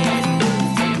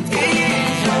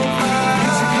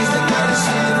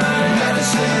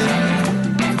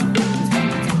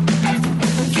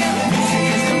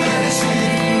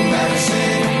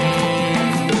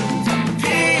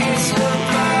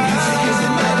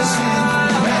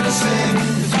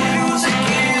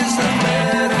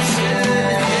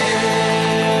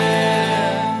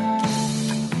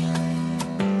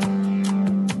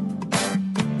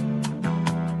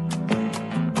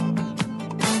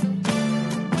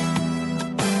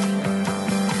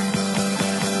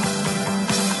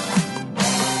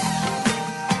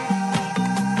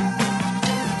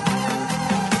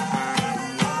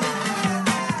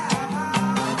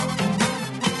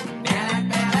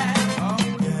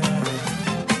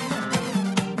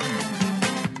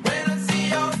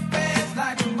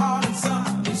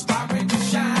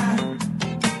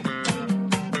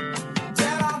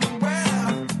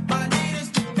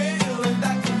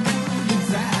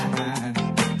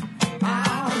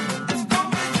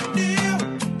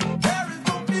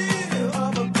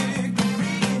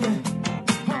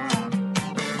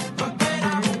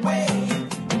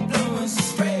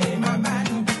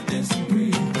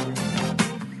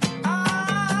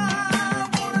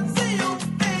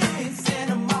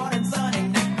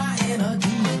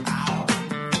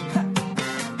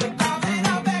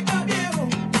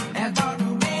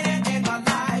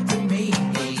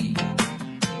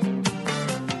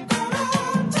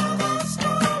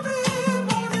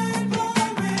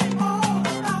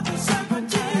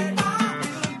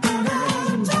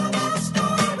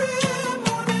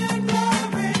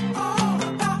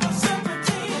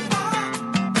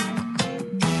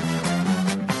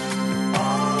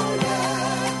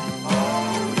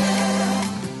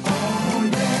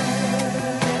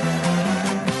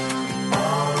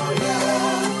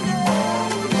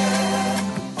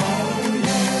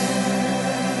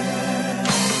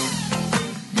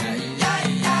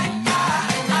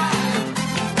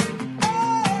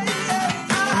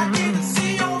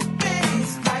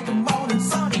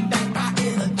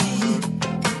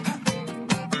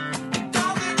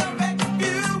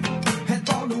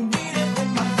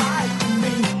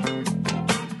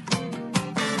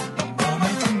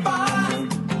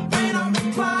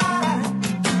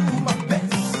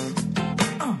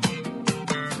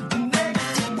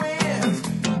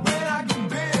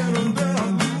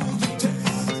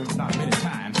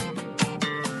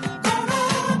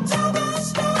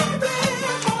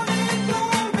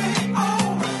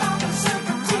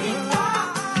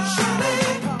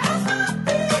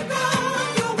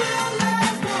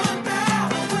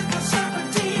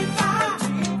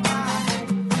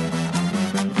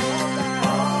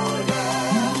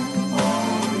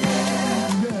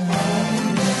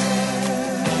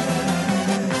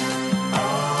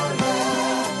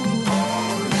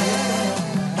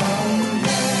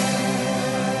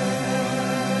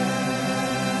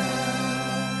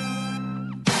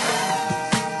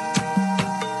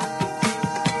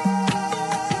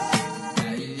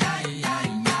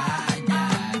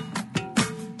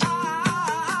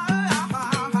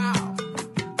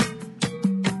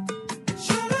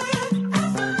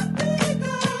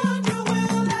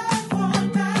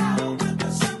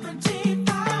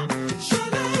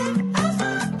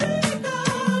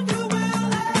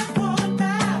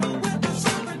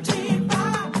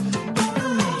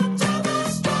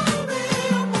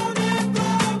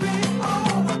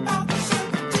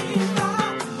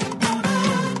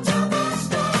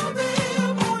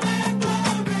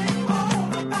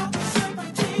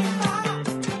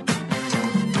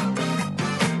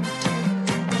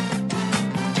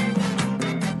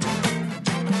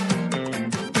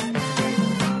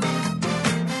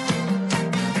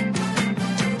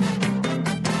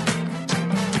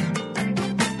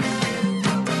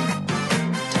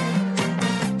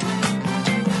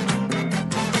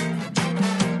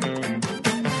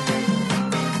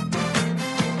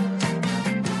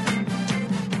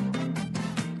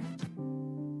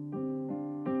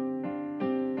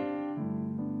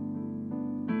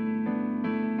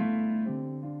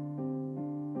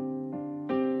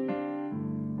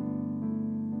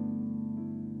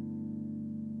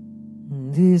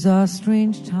 These are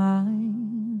strange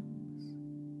times.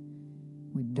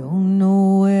 We don't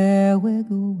know where we're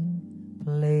going.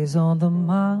 Plays on the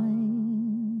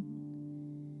mind.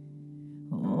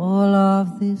 All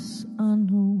of this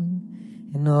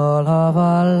unknowing in all of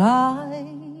our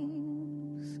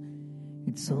lives.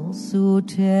 It's all so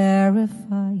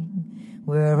terrifying.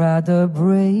 We're at the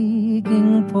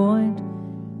breaking point.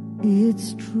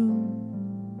 It's true.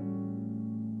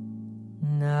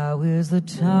 Now is the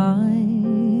time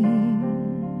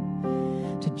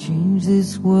to change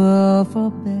this world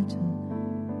for better.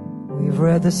 We've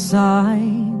read the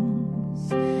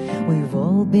signs. We've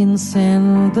all been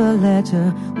sent the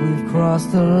letter. We've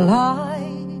crossed the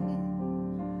line.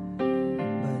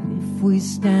 But if we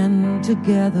stand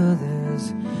together,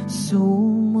 there's so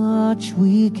much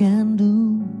we can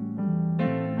do.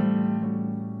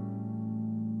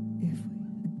 If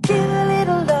we give a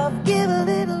little love, give a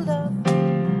little love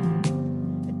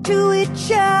to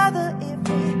each other, if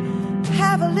we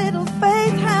have a little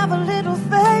faith, have a little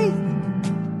faith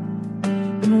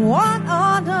in one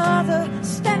another,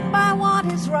 stand by what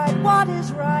is right,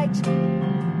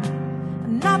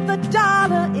 not the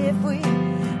dollar. If we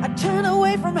turn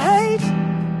away from hate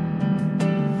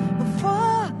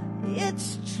before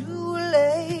it's too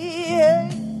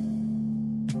late,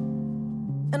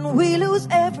 and we lose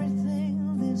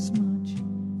everything, this much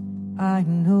I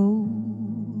know.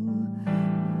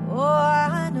 Oh,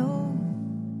 I know.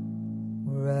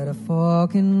 We're at a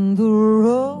fork in the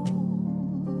road.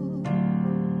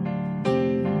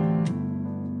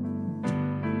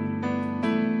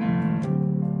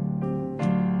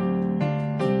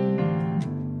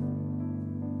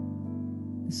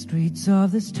 The streets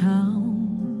of this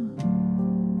town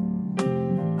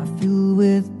are filled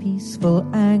with peaceful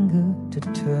anger to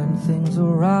turn things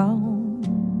around.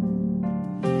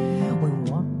 We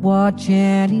won't watch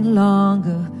any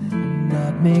longer,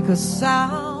 not make a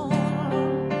sound.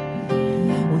 We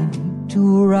need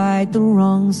to right the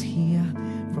wrongs here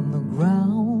from the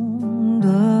ground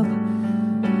up.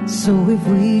 So if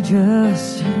we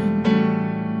just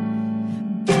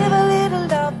give a little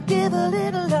love, give a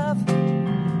little love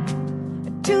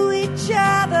to each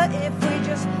other, if we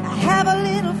just have a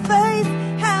little faith,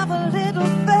 have a little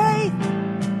faith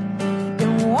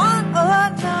in one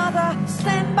another,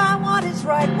 stand by what is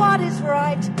right,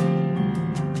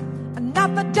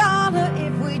 not the dollar.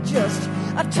 If we just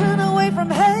turn away from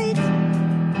hate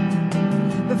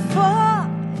before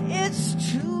it's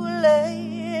too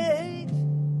late,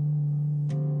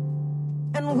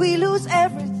 and we lose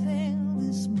everything,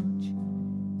 this much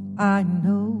I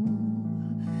know.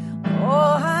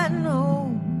 Oh, I know.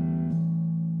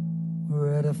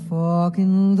 We're at a fork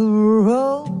in the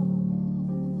road.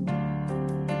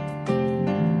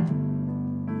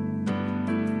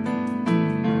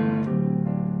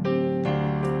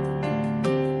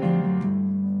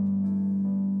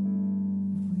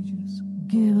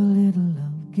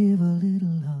 Give a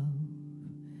little love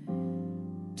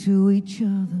to each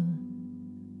other.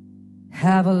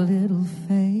 Have a little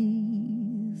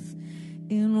faith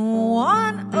in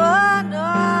one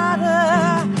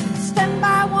another. Stand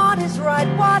by what is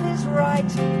right,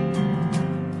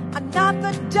 and not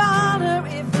the dollar.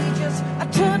 If we just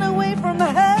turn away from the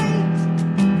hate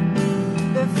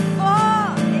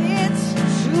before it's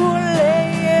too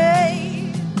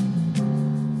late,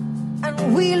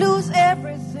 and we lose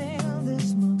everything.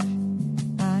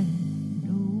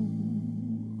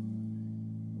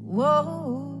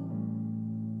 Whoa,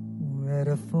 we're at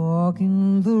a fork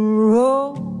in the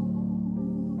road.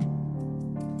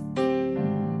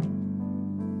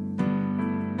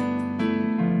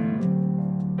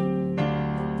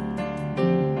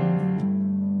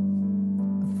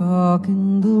 A fork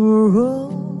in the road.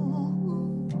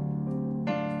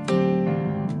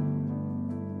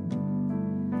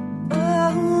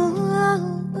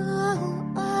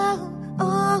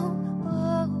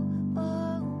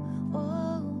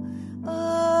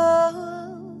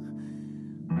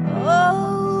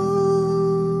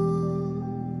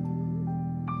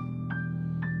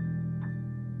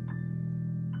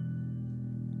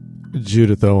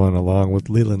 Judith Owen along with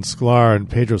Leland Sklar and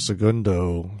Pedro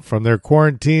Segundo from their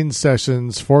quarantine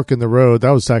sessions, Fork in the Road.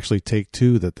 That was actually take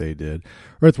 2 that they did.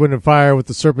 Earth, Wind & Fire with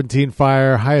the Serpentine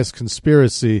Fire, Highest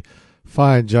Conspiracy,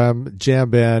 fine jam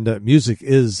band. Music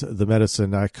is the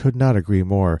medicine. I could not agree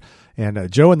more.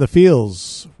 And Joe in the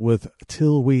Fields with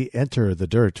Till We Enter the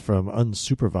Dirt from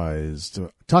Unsupervised.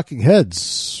 Talking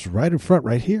Heads right in front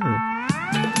right here.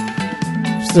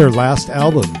 It's their last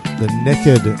album, the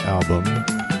Naked album.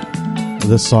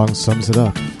 This song sums it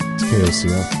up. It's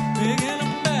KOCF. Big and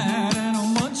I'm bad, and I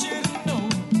want you to know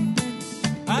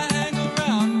I hang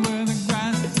around where the grass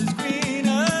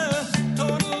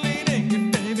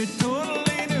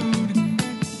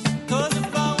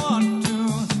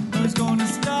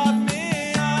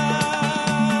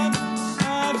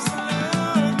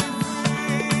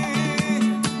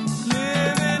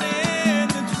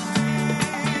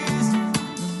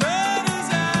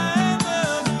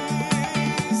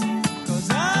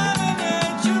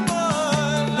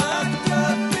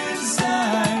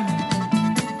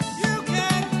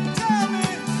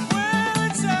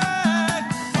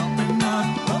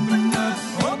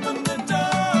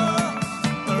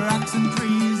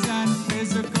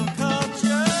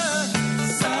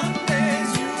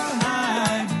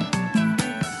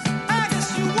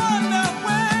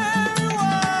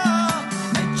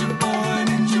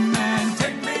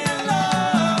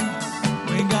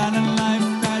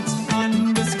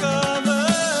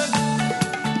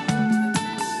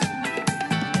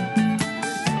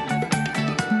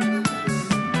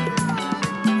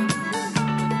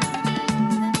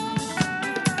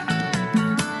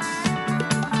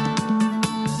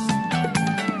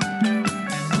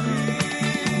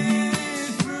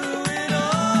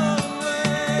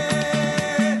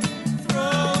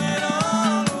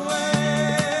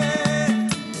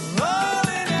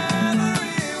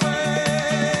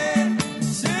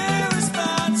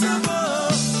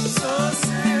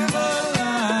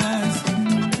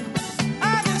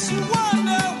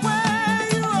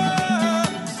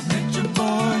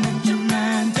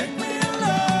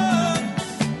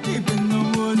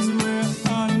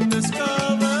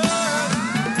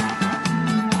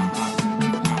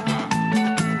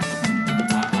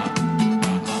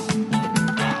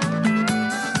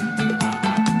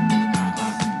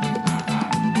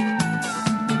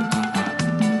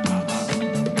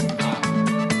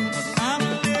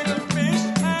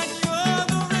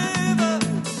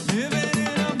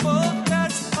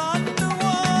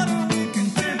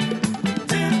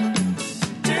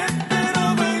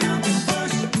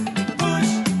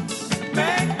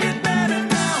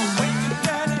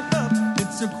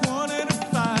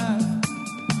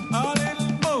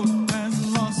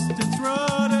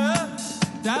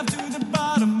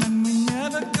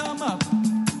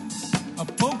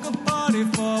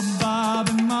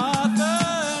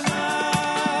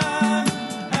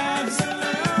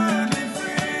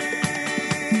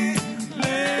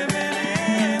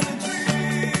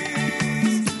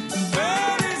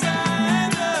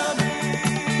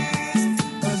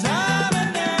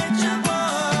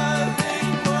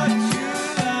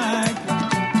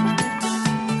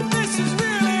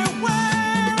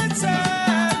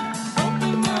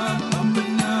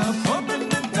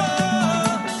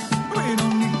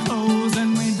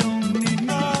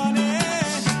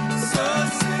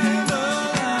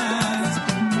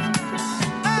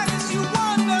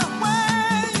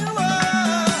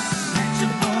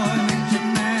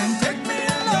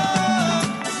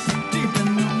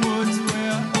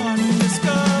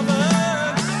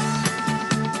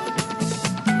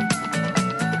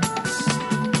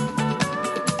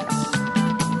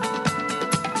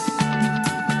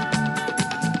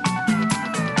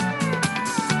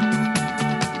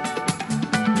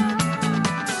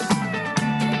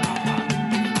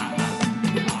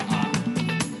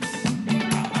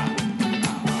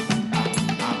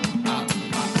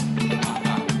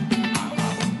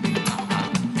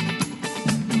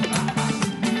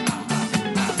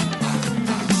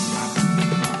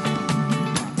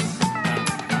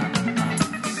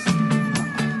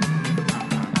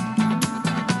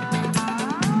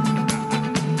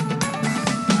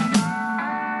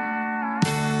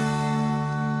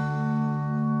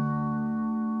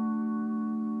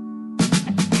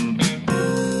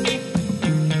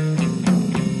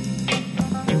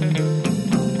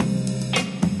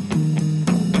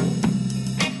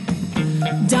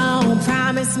Don't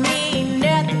promise me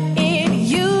nothing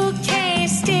if you can't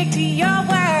stick to your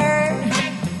word.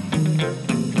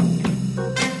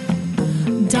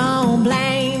 Don't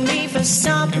blame me for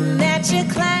something that you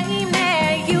claim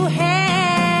that you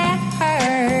have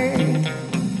heard.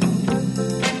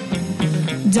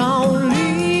 Don't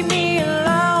leave me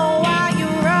alone while you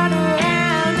run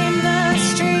around in the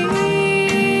street.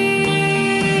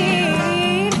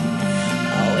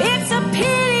 Oh, it's a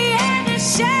pity and a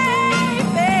shame,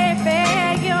 baby,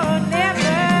 you'll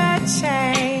never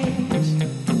change.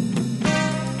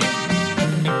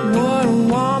 What a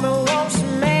woman wants a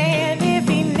man if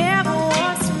he never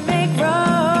wants to make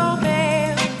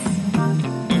romance?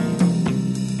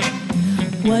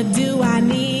 What do I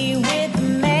need with a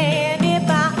man if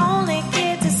I only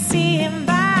get to see him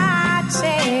by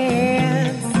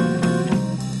chance?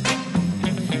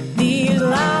 These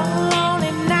long,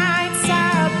 lonely nights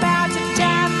are about to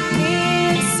drive me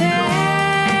insane.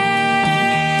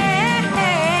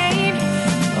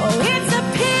 Oh, it's a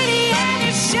pity and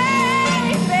a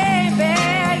shame, baby,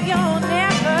 you'll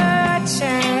never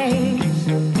change.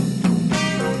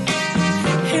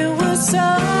 It was so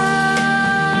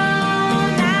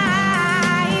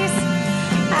nice.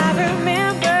 I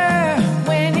remember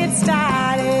when it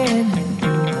started.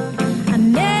 I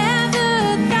never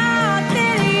thought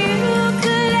that you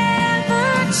could ever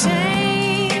change.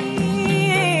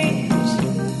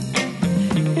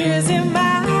 Is it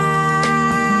my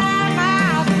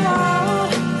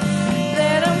fault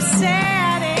that I'm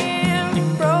sad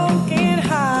and broken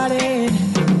hearted?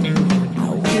 I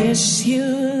wish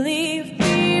you'd leave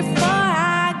before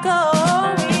I go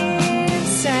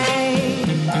insane.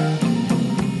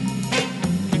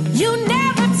 You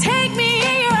never take me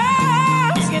in your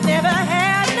arms. You never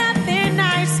had nothing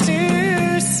nice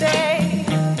to say.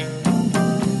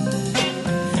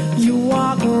 You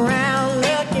walk around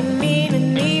looking mean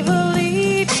and evil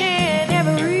each and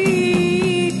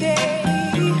every day.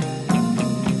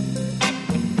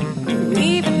 You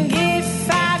even get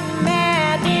fighting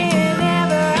mad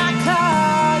whenever I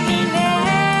call your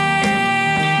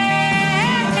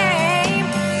name.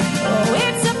 Oh,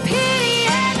 it's a pity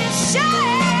and a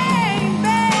shame,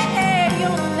 babe,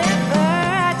 you'll never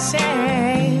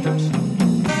change.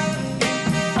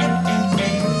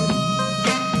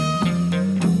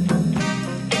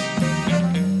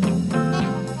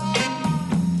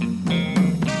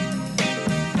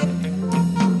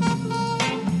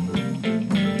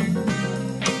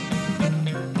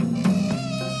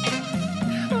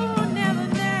 Oh, never,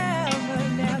 never,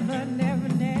 never, never,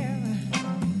 never.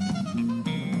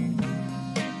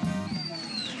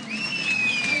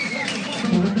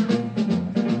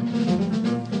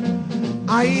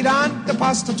 I eat Aunt the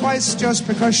pasta twice just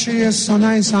because she is so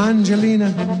nice,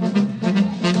 Angelina.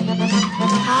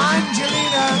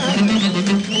 Angelina,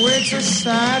 waitress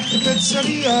at the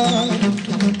pizzeria.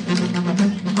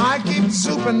 I keep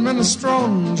soup and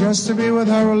minestrone just to be with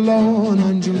her alone,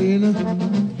 Angelina.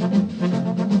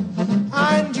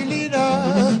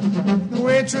 Angelina, the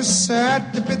waitress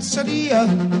at the pizzeria.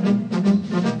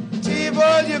 Ti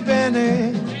voglio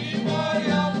bene.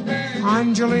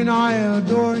 Angelina, I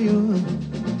adore you.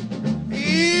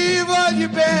 Ti voglio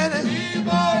bene.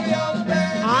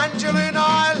 Angelina,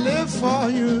 I live for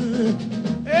you.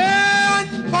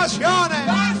 En passione.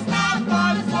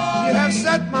 You have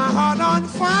set my heart on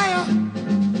fire.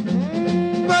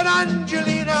 But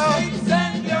Angelina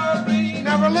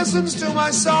never listens to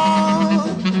my song.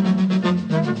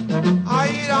 I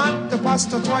eat Aunt the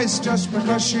pasta twice just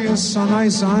because she is so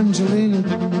nice, Angelina.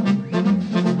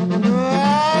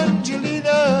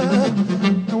 Angelina,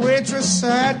 the waitress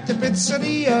at the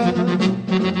pizzeria.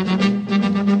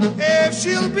 If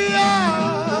she'll be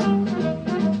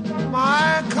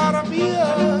my cara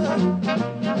mia,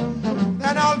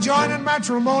 then I'll join in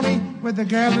matrimony with the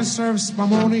girl who serves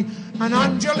spumoni, and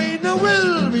Angelina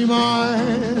will be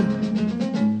mine.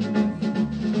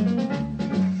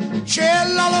 C'è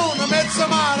la luna, mezza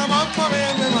mare, mamma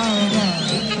mia,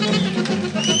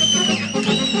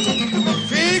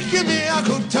 figli mia,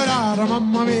 cutterara,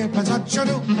 mamma mia, pensaccia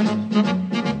tu.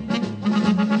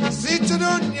 Se ti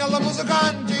doni alla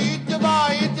musicanti, ti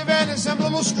vai, ti viene sempre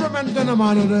lo strumento in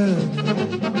mano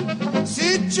te.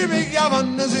 Se ci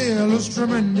pigliavano sì, lo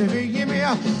strumento, figli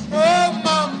mia, oh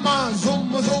mamma,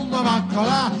 zumba, zumba,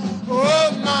 baccola,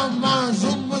 oh mamma,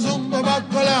 zumba, zumba,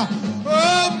 baccola,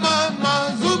 oh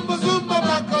mamma, zumba, zumba,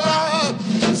 baccola,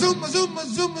 zumba, zumba,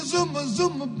 zumba, zumba,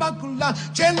 zumba, baccola,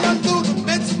 c'è la luna,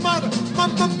 mezza mare,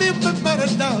 mamma mia, mi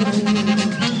maradare.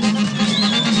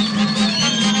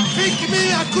 Figli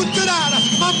mia, cutterara,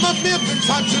 mamma mia,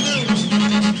 pensaccia tu.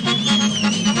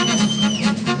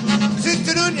 Se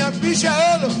ti doni Spagna,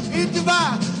 pisciolo, e ti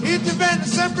va, e ti vende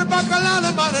sempre baccalà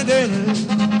le manadene.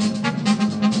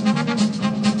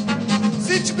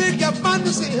 Se ci becchi a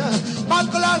fantasia,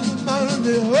 baccalà le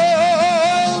manadene.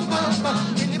 Oh, mamma,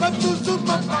 mi va su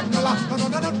baccalà,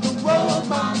 oh,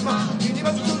 mamma, mi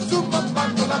va su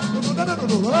baccalà,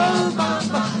 oh,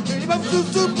 mamma, mi va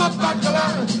su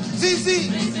baccalà. Sì,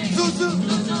 su,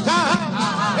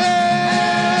 ah,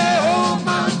 oh,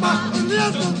 mamma,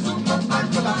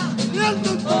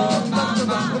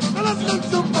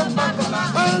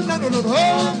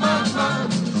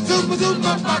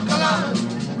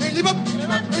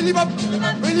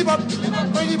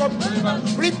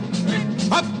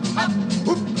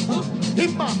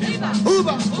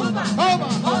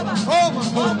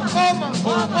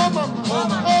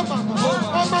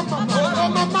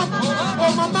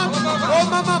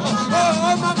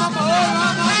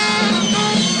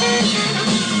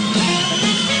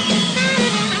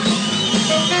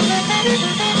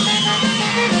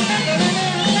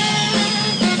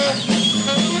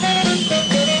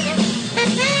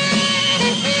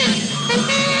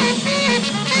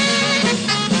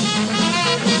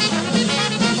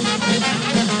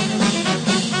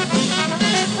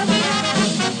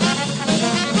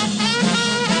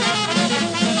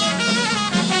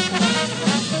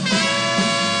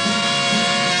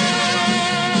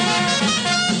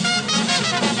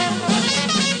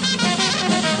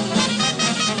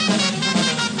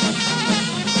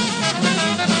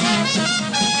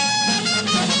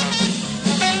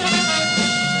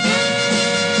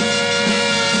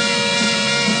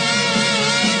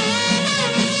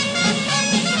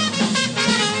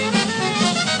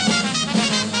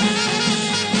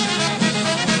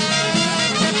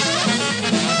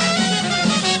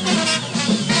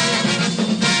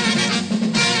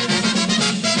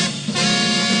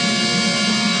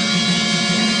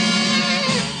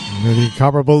 The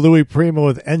incomparable Louis Prima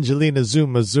with Angelina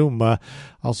Zuma Zuma.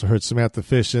 Also heard Samantha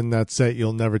Fish in that set,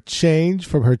 You'll Never Change,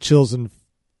 from her Chills and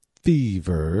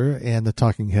Fever, and the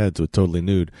Talking Heads with Totally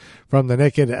Nude from the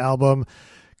Naked album.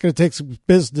 Going to take some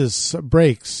business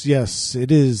breaks. Yes, it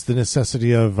is the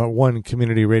necessity of one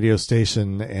community radio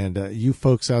station, and you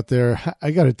folks out there,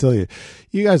 I got to tell you,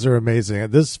 you guys are amazing.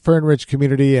 This Fern Ridge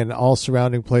community and all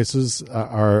surrounding places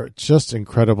are just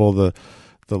incredible. The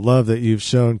love that you've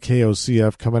shown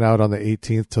KOCF coming out on the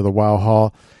 18th to the Wow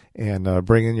Hall and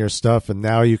bringing your stuff. And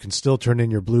now you can still turn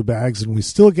in your blue bags, and we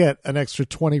still get an extra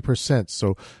 20%.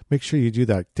 So make sure you do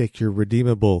that. Take your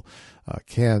redeemable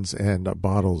cans and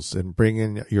bottles and bring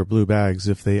in your blue bags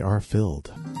if they are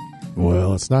filled.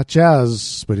 Well, it's not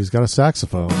jazz, but he's got a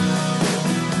saxophone.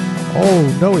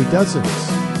 Oh, no, he doesn't.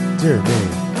 Dear me.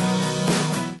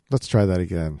 Let's try that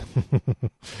again.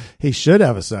 He should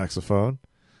have a saxophone.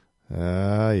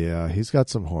 Yeah, he's got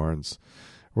some horns.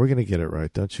 We're going to get it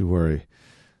right, don't you worry.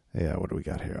 Yeah, what do we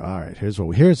got here? All right, here's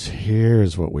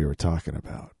what we were talking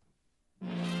about.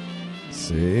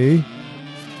 See?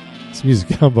 It's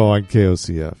Music Combo on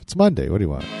KOCF. It's Monday. What do you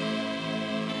want?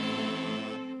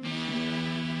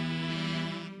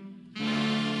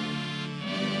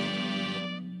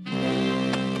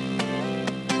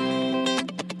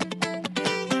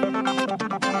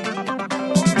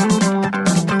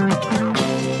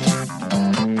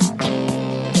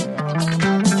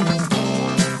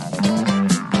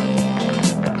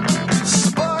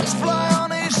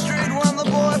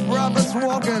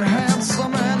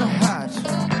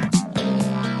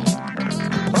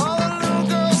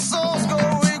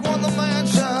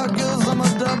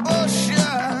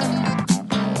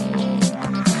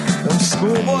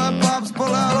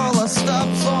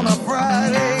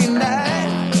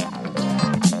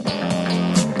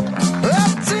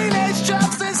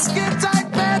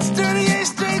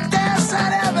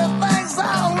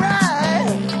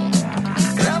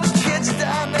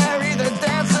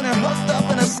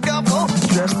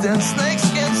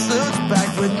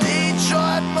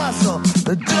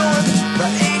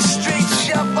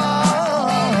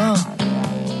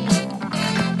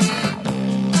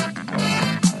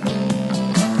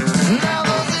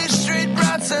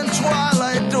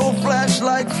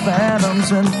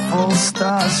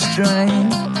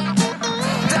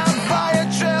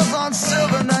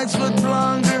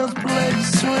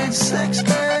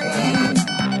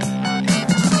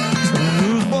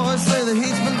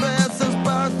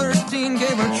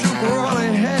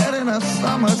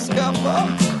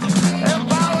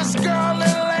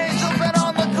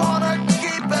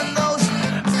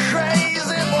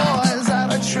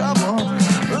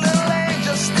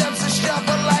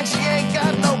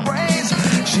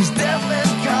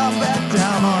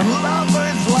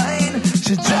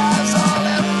 She drives all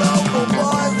them local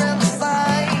boys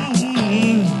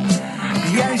insane.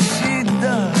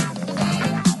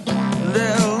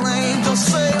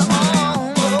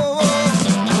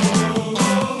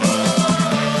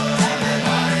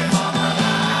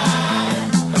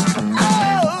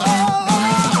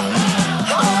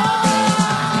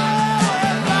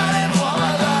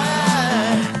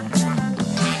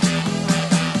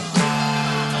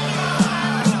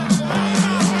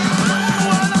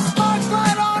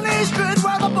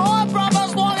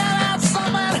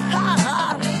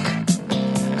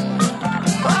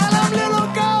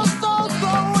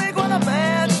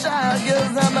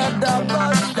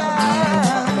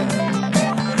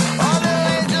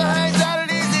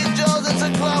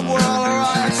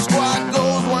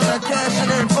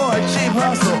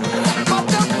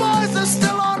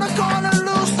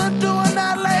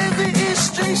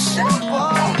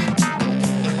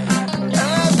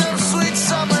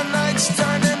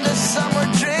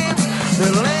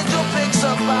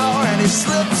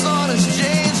 has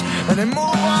changed, and they move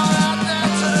on out there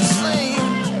to the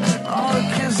scene. All the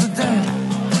kids are dead.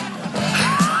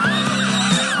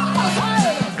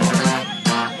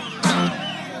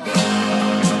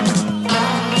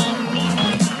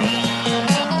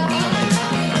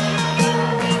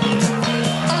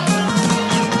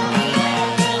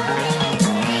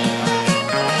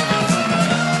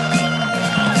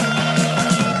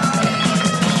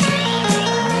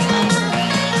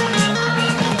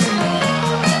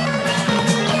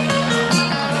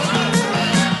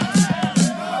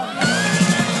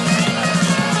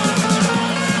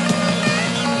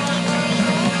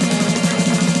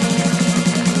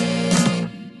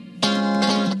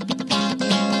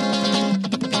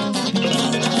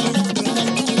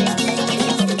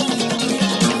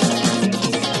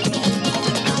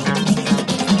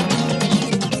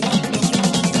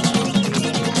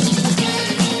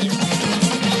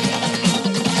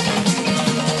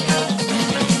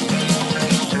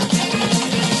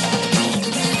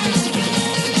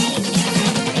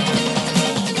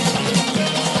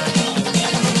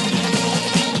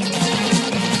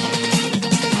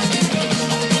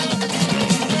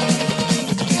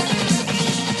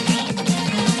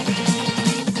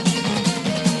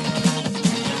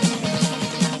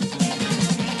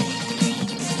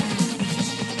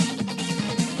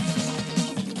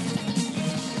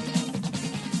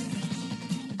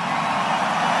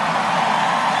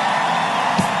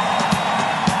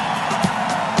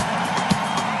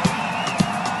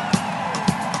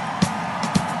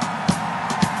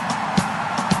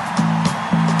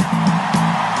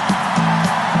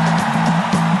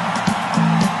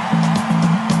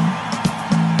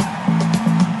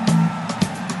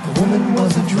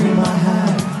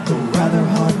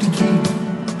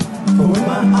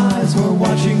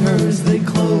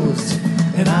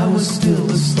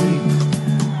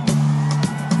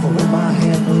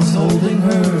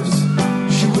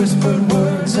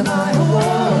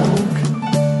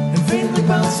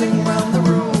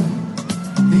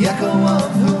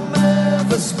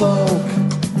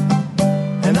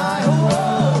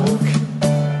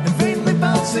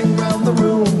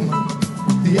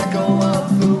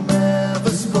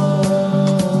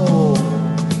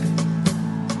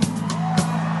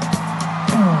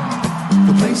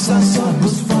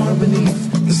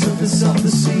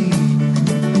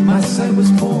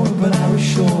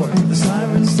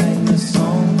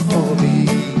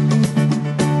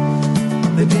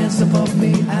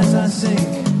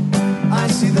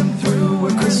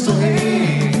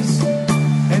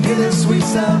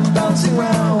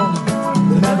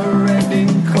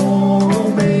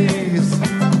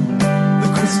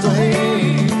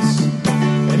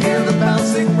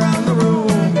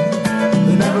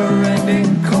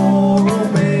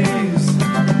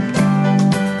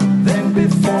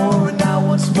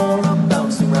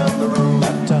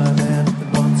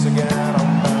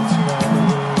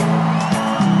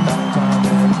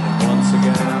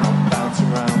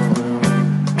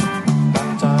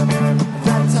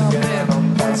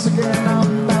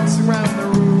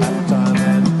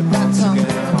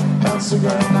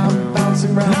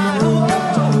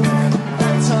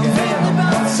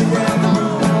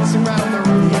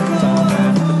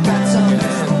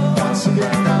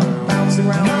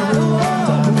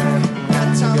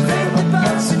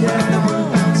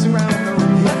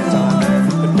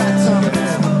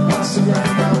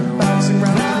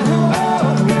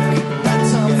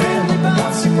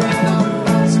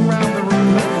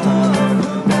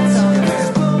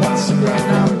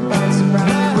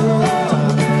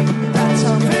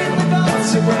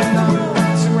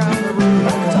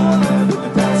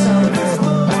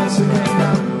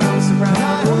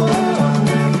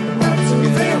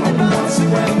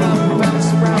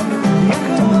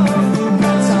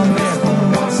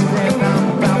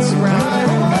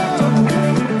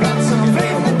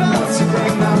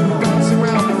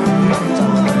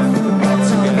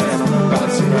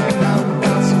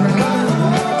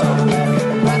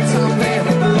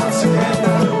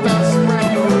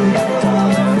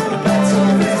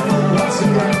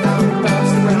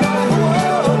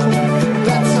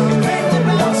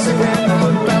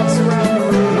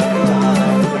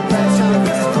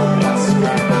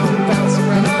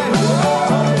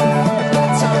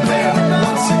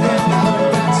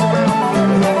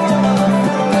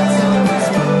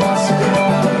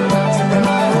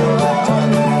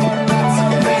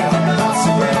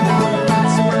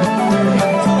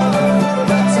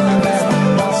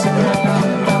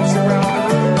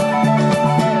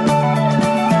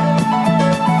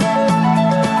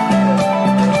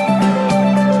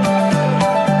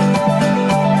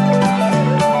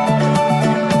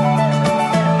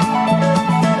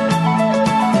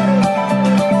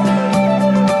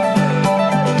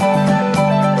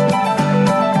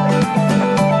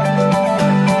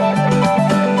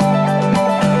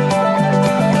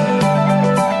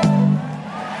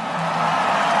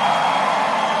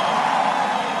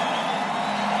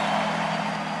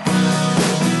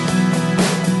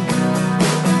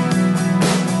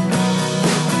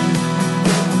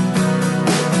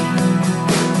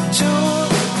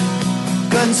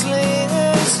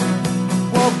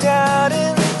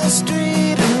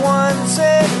 street and one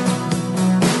said,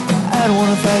 I don't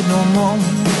wanna fight no more.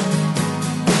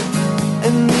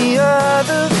 And the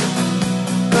other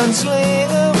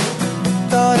gunslinger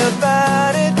thought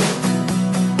about it,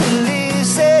 and he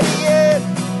said, yeah,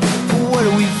 what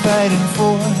are we fighting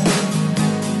for?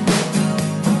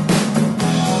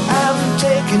 I'm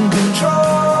taking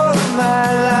control of my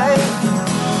life.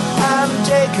 I'm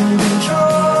taking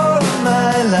control of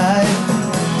my life.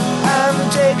 I'm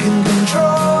taking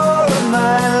control of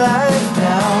my life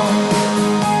now,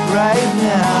 right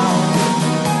now.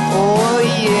 Oh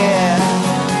yeah.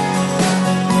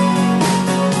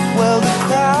 Well, the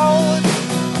crowd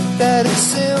that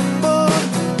assembled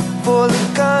for the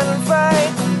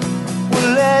gunfight were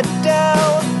let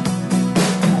down.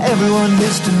 Everyone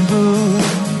hissed and booed,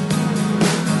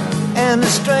 and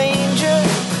the stranger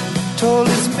told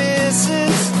his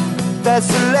missus, that's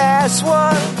the last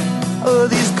one of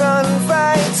these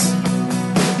gunfights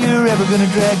you're ever gonna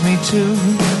drag me to.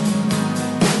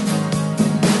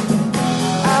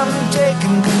 I'm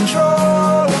taking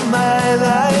control of my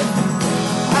life.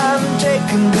 I'm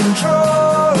taking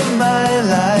control of my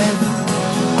life.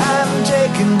 I'm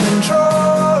taking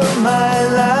control of my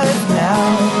life now,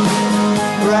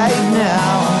 right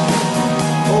now.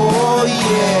 Oh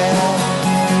yeah.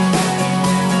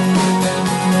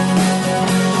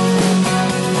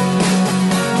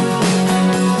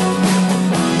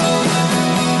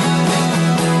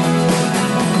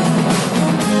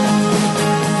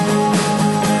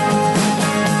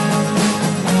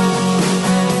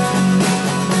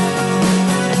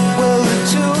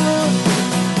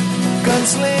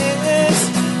 Slingers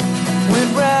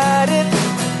went riding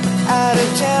out of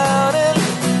town and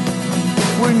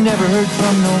were never heard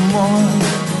from no more.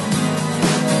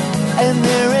 And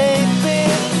there ain't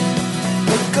been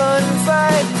a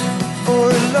gunfight for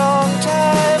a long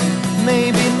time,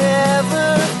 maybe never,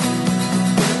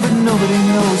 but nobody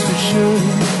knows for sure.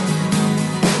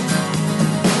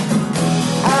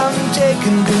 I'm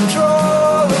taking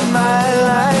control of my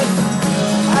life.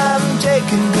 I'm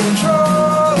taking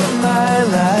control of my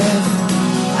life.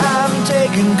 I'm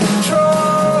taking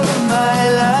control of my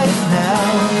life now,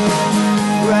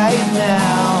 right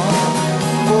now.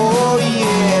 Oh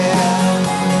yeah.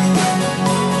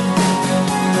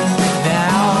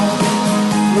 Now,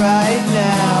 right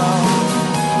now.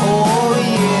 Oh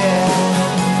yeah.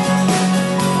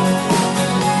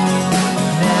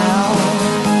 Now,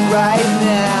 right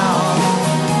now.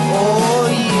 Oh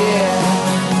yeah.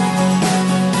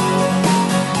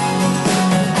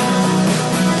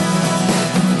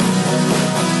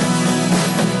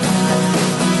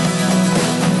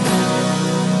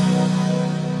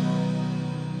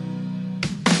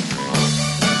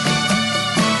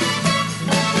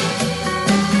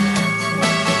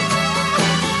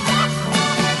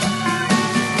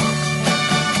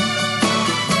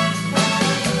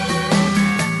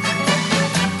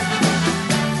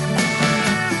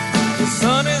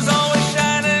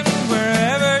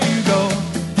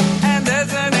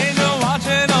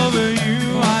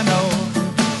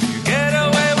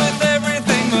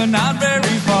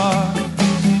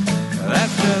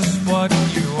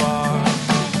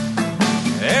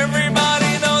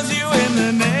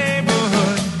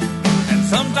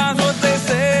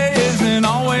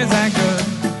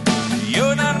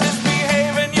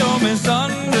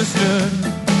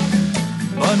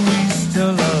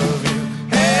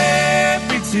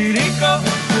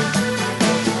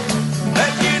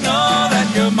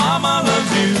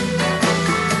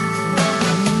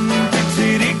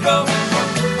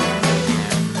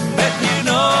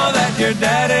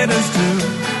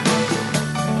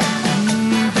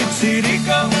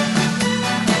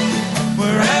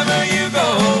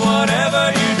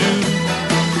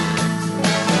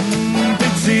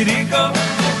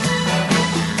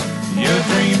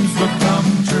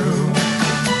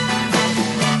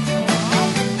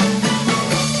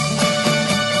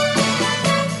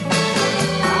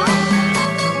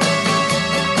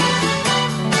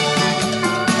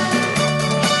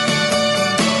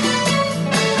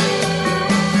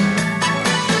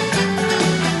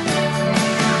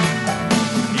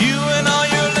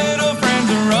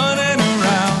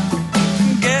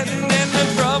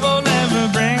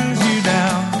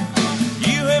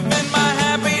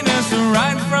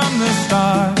 Right from the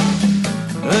start.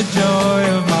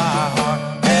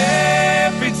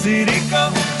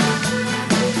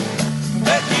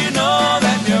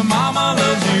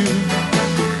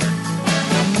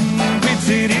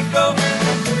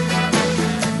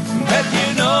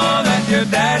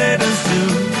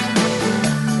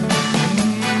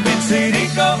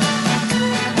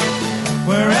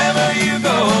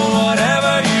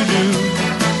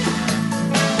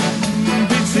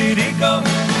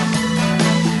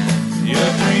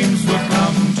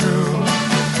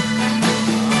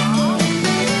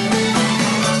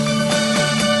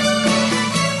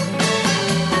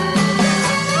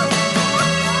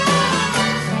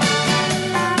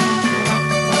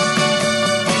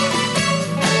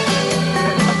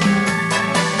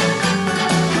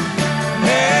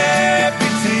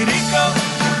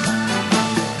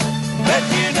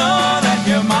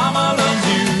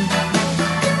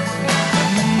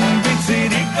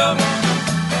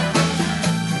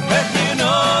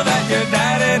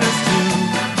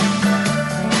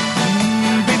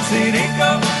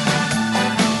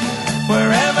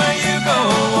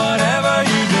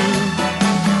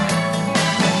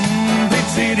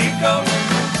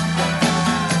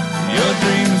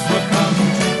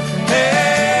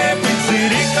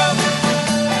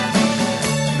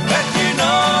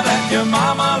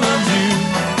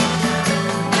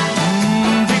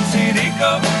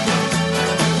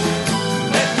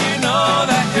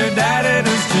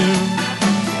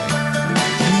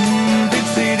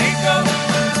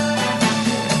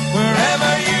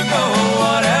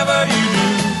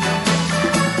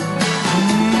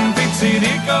 Pixie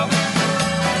Rico,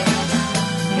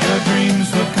 your dreams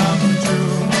will come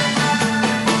true.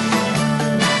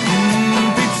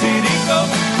 Pixie Rico,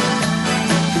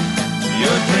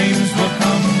 your dreams will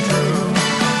come true.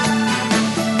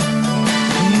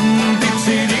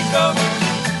 Pixie Rico,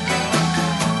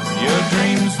 your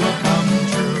dreams will come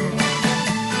true.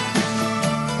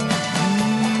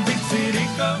 Pixie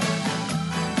Rico.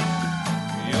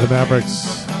 The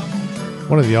Mavericks,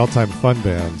 one of the all-time fun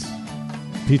bands,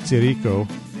 Pizza Rico.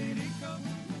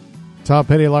 Tom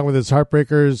Petty, along with his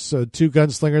Heartbreakers, two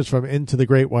gunslingers from Into the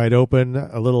Great Wide Open,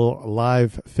 a little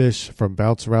live fish from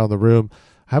Bounce Around the Room.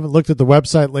 I haven't looked at the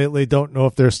website lately. Don't know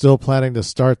if they're still planning to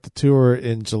start the tour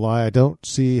in July. I don't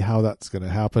see how that's going to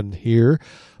happen here.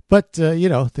 But,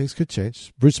 things could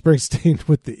change. Bruce Springsteen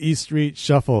with the E Street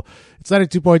Shuffle. It's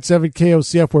 92.7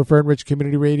 KOCF. We're Fern Ridge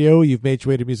Community Radio. You've made your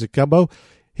way to Music Gumbo.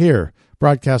 Here,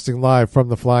 broadcasting live from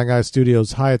the Flying Eye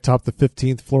Studios high atop the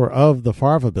 15th floor of the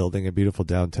Farva building in beautiful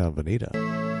downtown Veneta.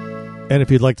 And if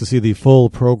you'd like to see the full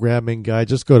programming guide,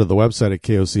 just go to the website at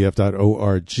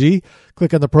kocf.org.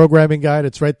 Click on the programming guide.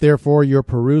 It's right there for your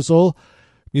perusal.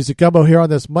 Music Gumbo here on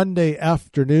this Monday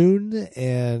afternoon,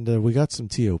 and we got some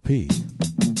TOP.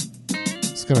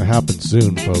 It's going to happen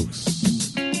soon,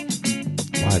 folks.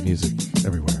 Live music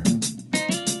everywhere.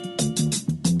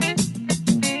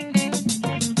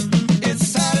 It's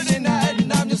Saturday night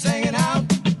and I'm just hanging out,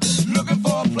 looking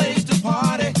for a place to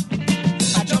party.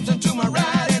 I jumps into my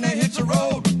ride and it hits the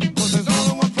road, 'cause there's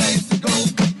only one place to go,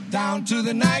 down to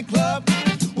the nightclub.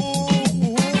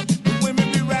 Ooh,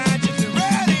 women be ratchet and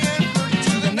ready and hurt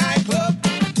to the nightclub.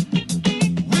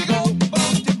 We go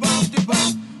bumpty, bumpty,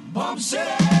 bump, bump city.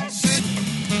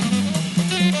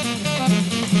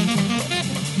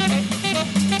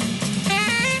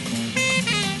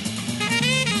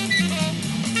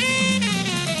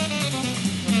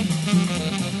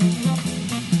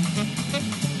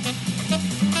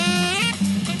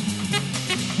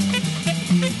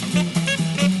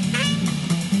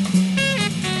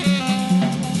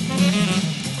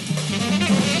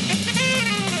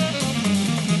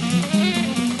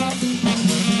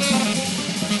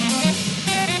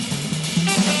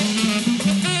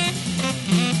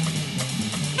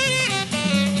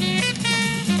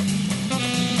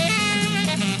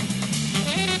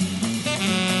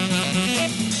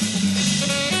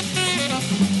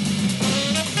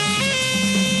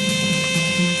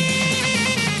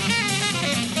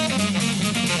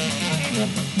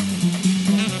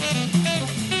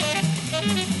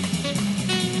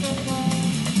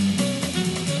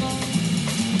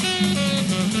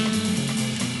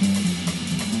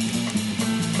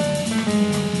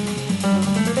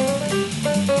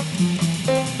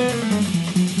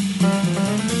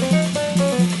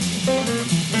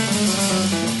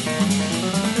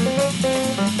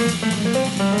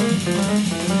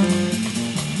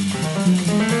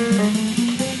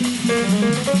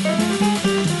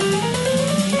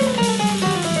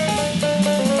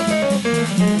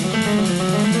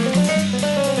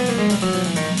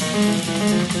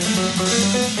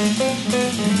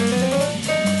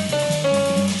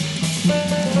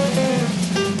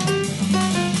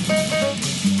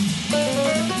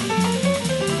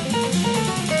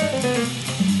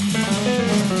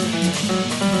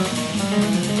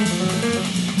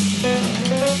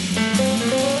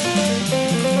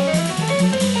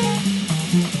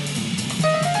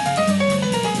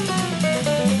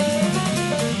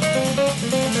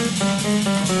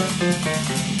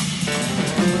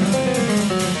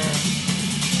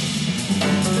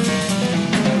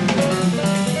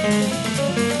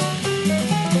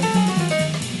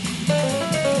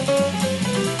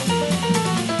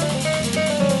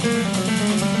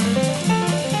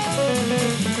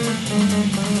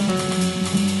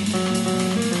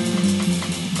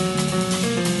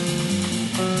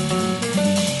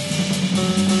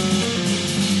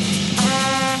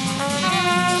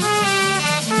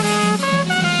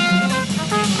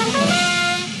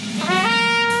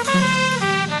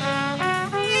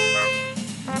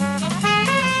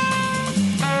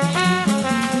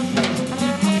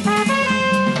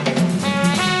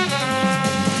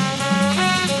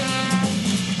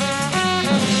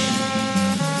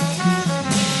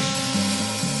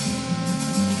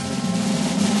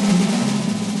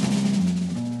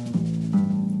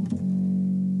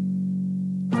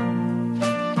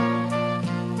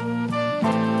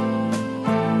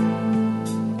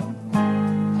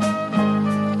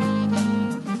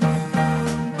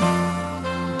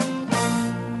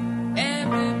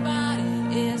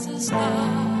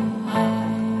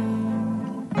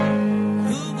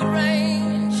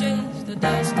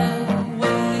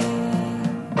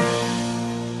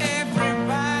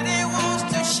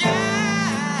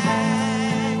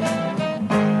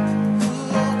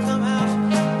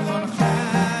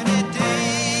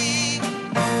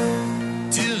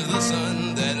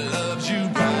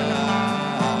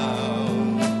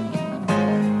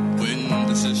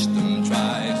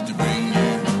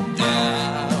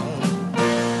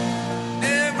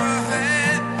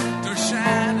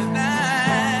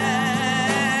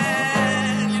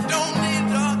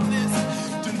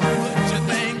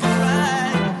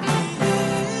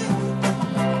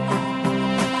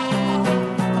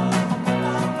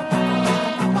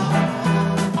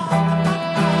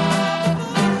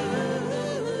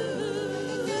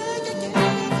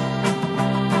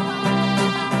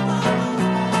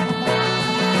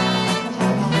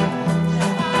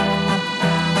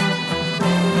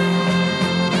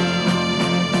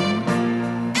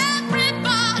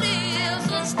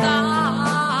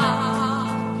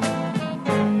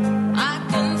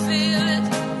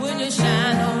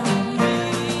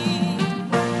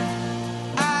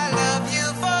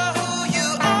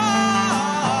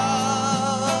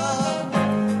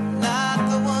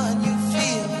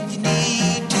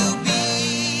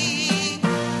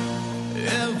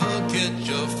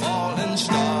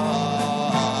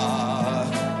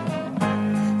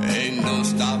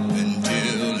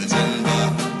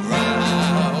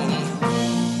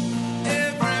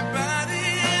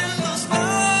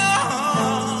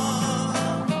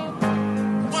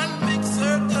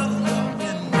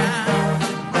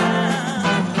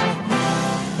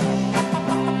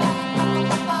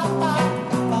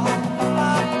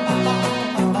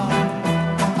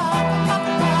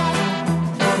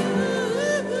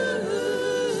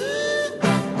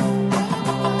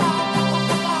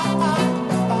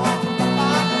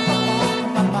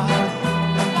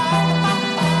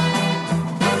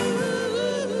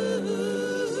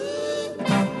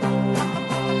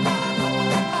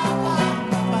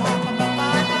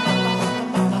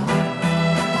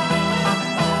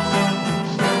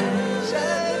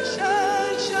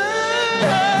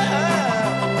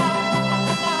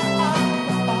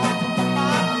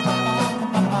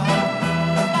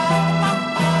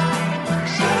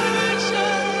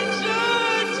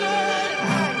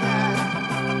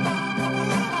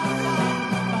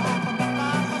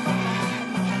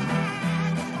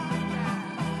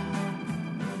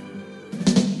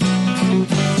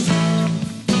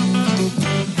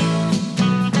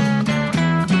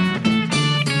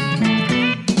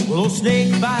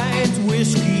 bites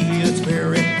whiskey, it's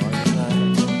very hard to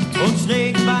find. Old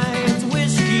snake bites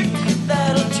whiskey,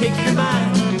 that'll take your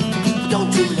mind.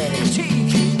 Don't you let it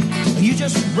take you, you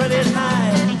just run and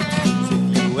hide. So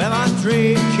if you ever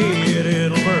drink it,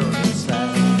 it'll burn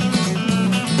inside.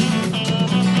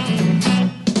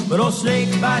 But old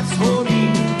snake bites for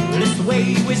me, well, it's the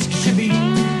way whiskey should be.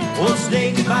 Old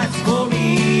snake bites for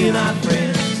me, my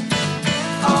friends.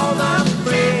 All my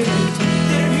friends,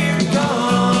 they're here and gone.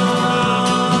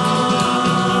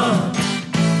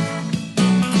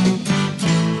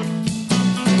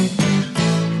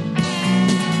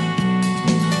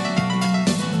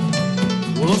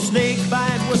 Well, a snake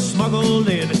bite was smuggled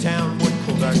into town one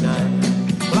cold dark night.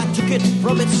 Well, I took it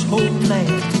from its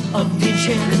homeland of the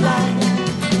enchanted light.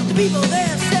 The people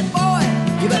there said, boy,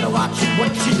 you better watch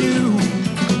what you do.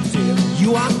 If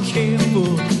you aren't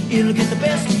careful, it'll get the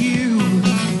best of you.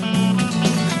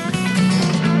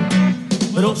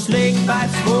 But old snake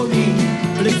bites for me,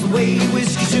 but it's the way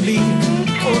whiskey should be.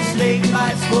 Old snake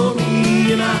bites for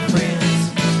me and my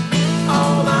friends.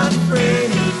 All my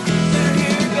friends, they're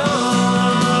here and gone.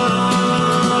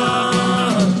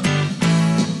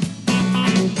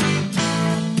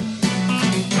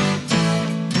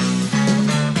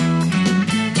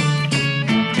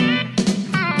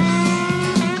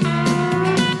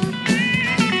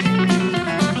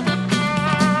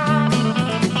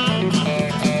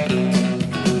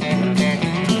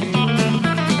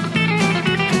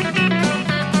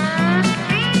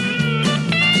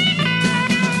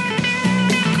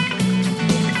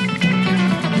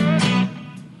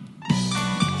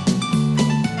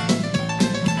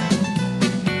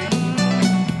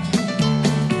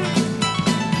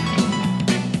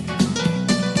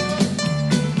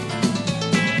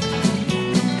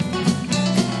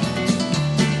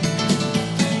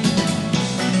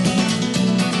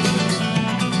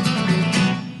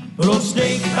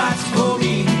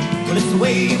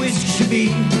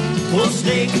 Old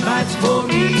snake bites for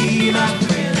me, my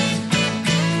friends.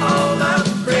 All my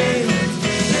friends,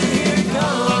 they're here and gone.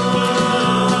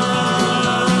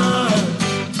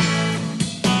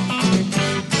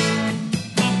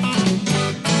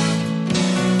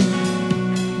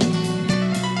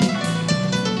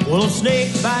 Well, old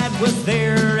snake bite was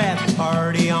there at the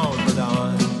party on the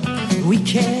dawn. We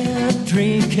kept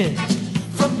drinking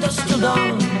from dusk till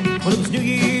dawn. Well, it was New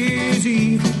Year's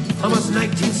Eve, almost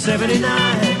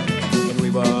 1979. We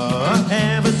were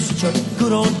having such a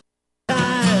good old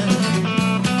time.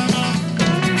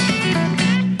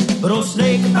 But old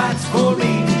snake bites for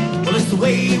me, well, it's the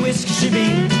way whiskey should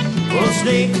be. Old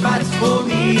snake bites for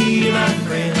me, my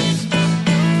friends.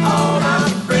 All my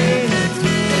friends,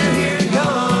 they're here and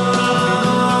gone.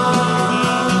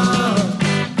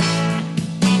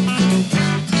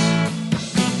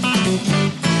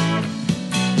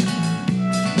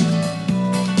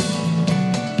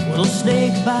 Well,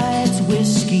 snake bites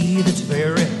whiskey, that's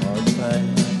very hard to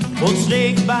find. Old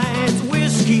snake bites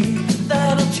whiskey,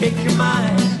 that'll take your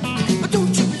mind. But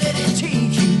don't you let it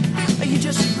take you, you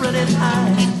just run and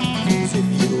hide. 'Cause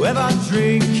if you ever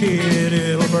drink it,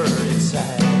 it'll burn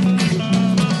inside.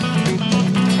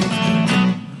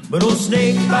 But old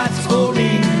snake bites for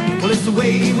me, well, it's the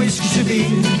way whiskey should be.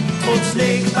 Old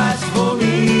snake bites for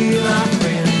me, my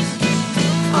friends.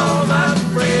 All my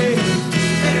friends,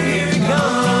 they're here and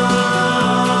gone.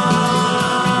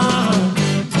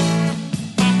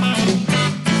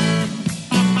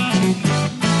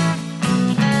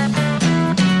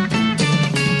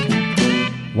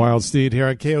 Wild Steed here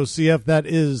on KOCF. That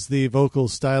is the vocal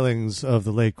stylings of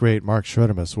the late, great Mark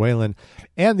Schroedermus, Waylon,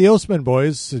 and the Osman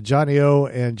Boys, Johnny O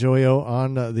and Joey O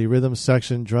on the rhythm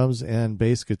section, drums and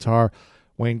bass guitar,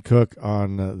 Wayne Cook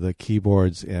on the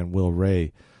keyboards, and Will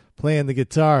Ray playing the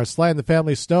guitar. Sly and the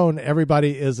Family Stone,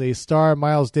 Everybody is a Star,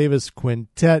 Miles Davis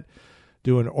Quintet,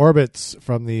 doing Orbits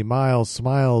from the Miles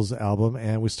Smiles album,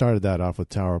 and we started that off with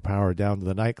Tower of Power, Down to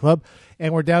the Nightclub,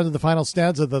 and we're down to the final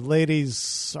stanza. The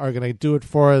ladies are going to do it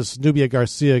for us. Nubya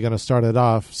Garcia going to start it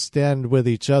off. Stand with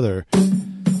Each Other.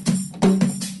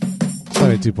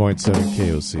 92.7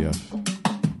 KOCF.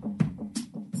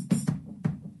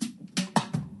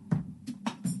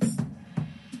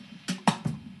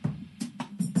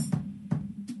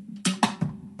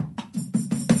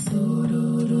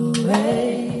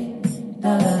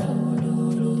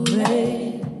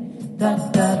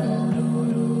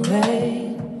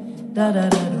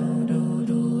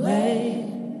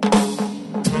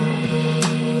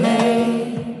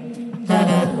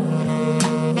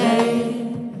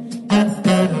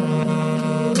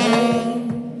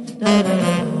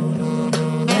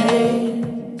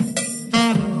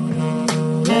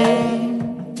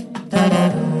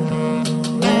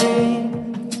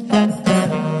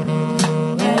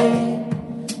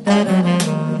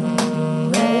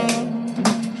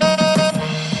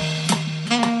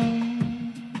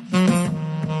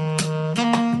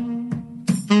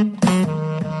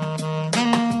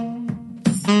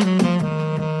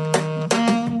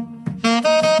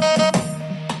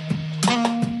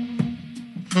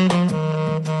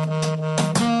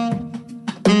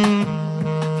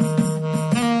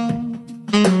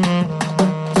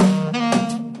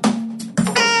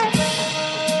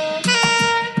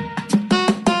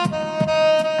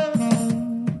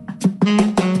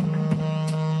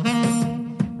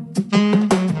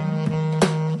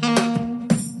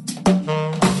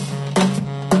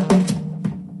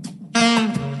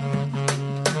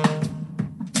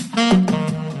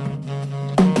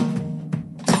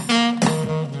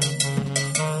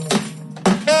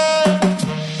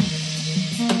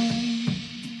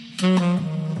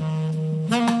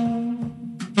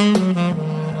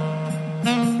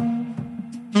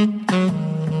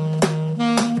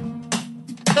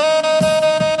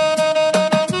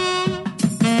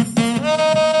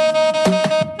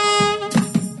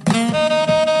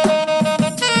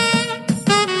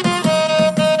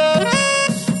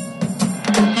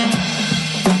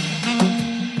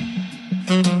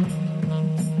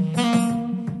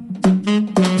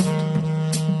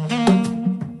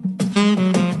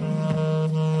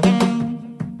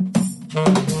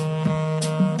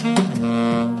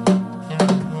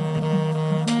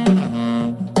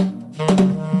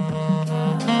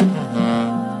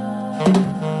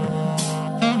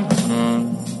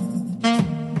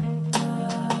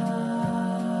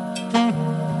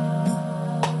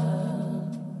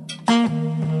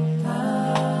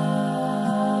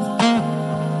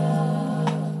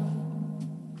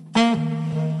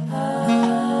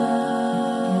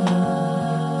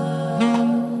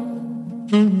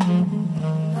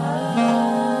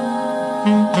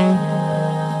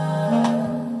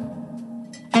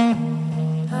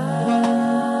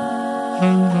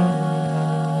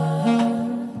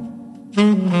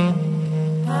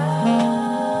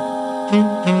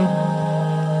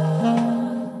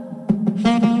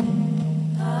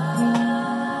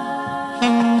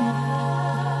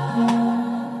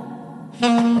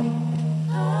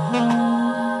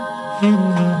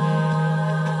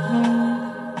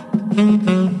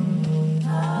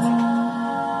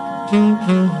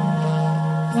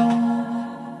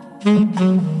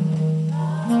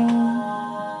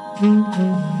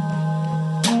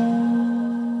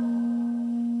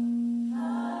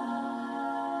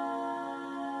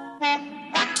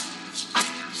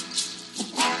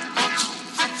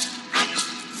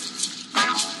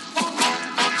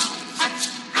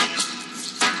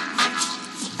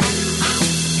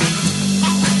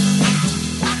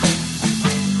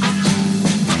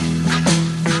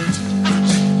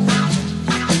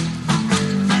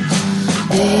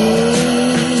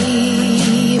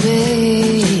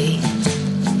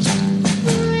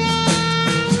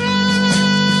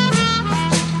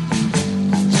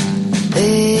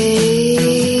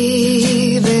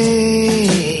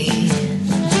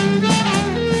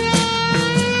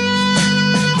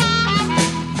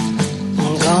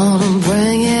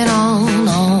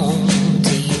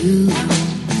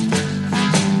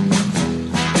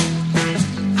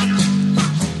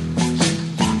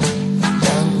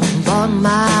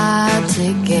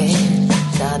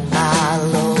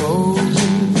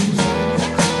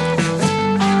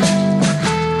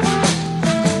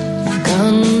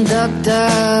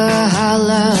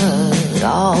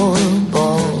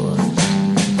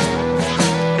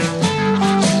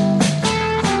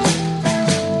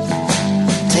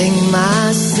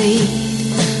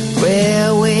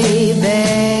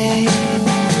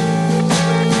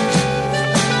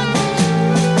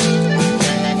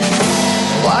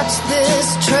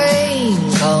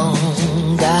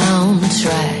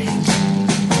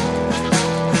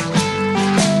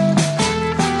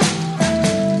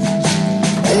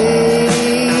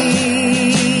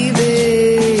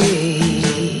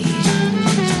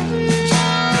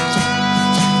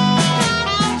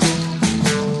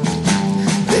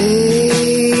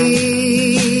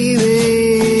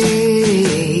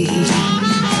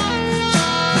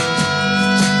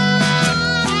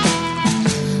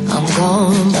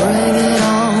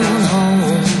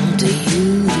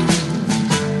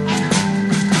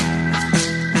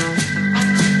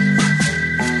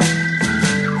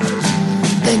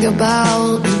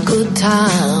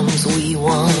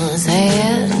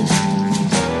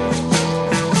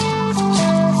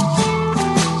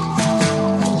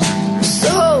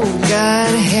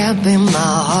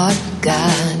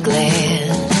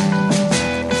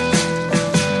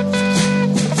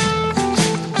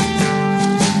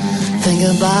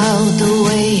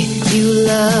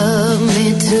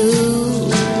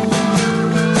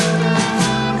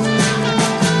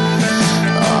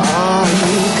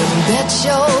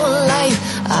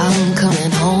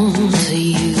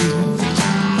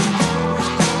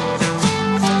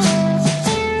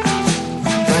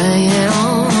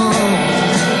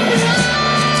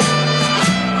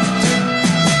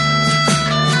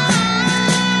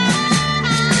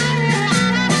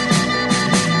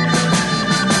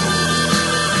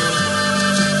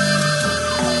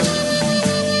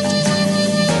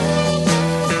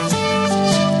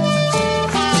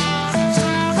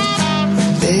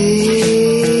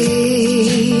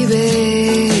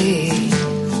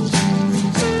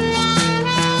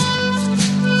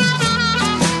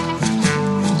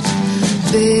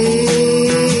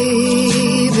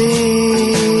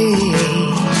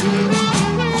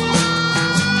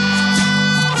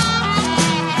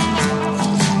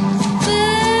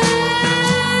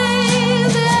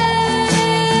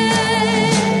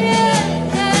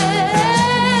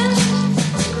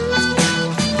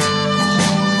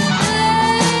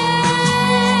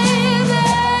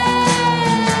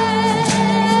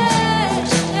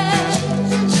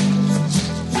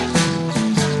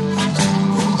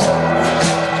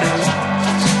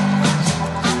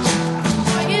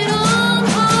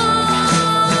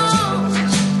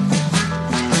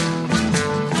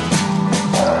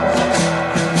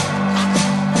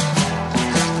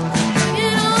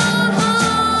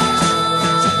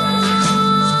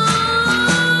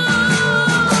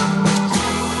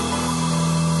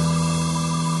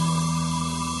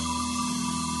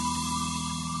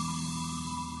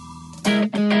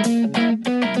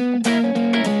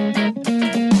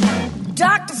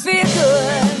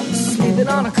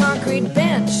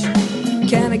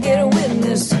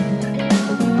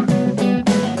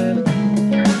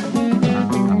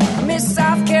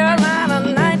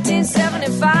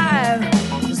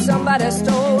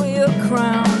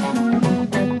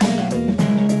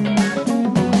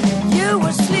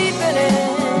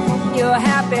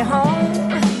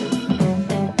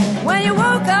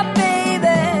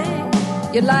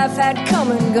 Your life had come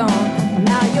and gone.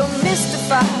 Now you're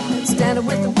mystified, standing standing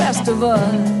with the rest of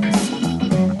us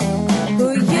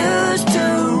who used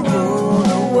to rule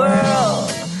the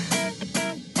world.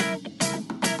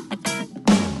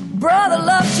 Brother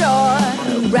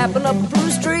Lovejoy, wrapping up a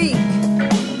blue streak.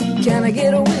 Can I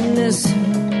get a witness?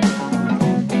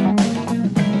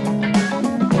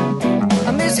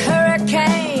 Miss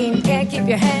Hurricane, can't keep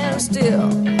your hands still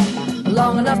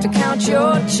long enough to count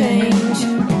your change.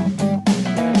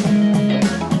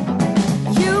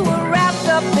 You were wrapped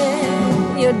up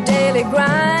in your daily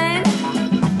grind.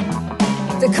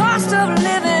 The cost of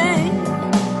living,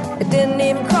 it didn't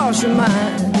even cross your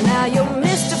mind. Now you're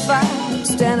mystified,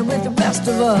 standing with the rest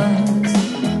of us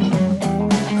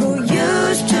who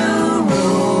used to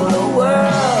rule the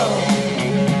world.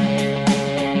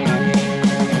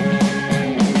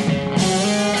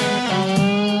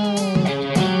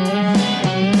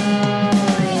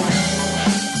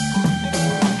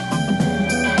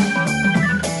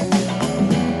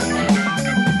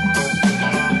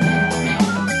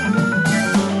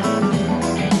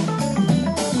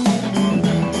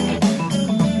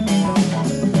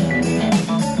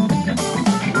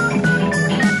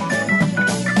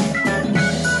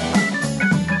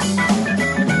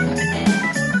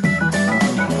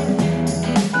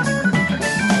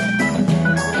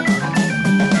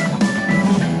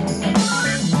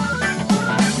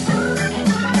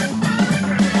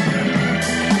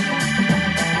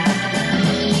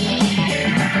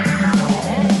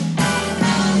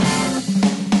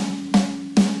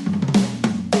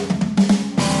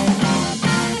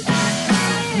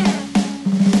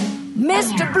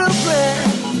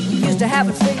 To have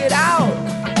it figured out,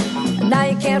 and now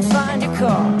you can't find your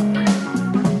car.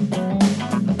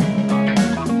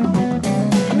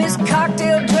 Miss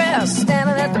Cocktail Dress,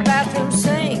 standing at the bathroom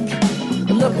sink,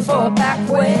 looking for a back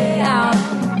way out.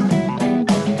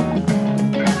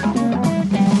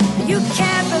 You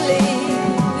can't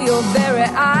believe your very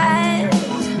eyes.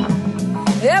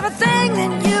 Everything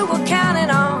that you were counting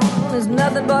on is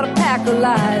nothing but a pack of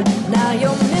lies. Now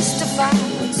you're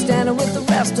mystified, standing with the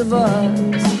rest of us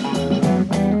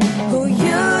who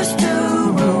used to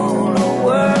rule the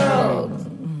world.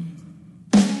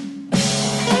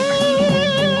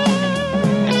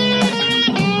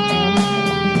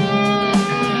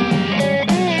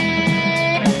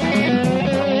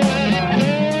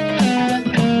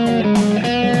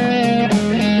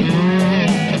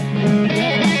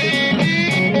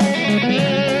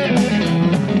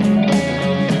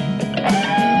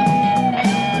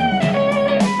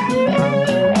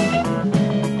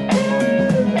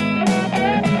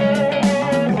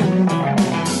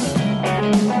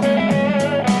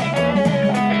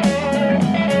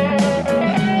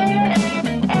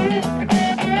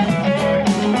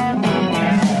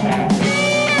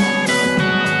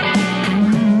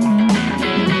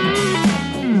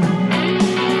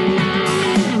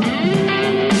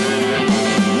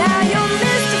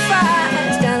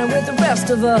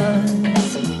 Of us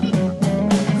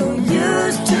who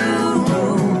used to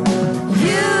rule,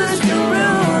 used to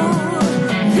rule,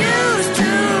 used to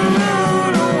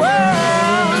rule the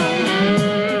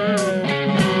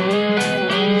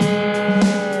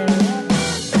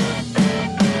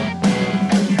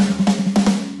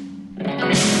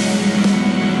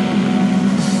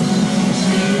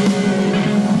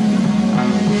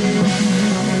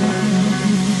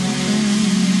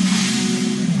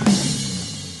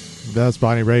That's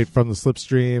Bonnie Raitt from the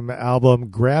Slipstream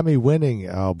album, Grammy-winning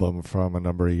album from a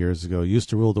number of years ago, Used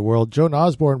to Rule the World. Joan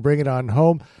Osborne, Bring It On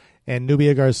Home, and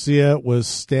Nubya Garcia was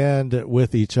Stand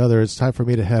With Each Other. It's time for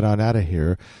me to head on out of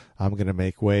here. I'm going to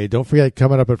make way. Don't forget,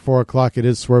 coming up at 4 o'clock, it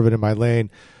is Swerving in My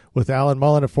Lane with Alan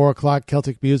Mullen at 4 o'clock,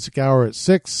 Celtic Music Hour at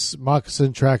 6,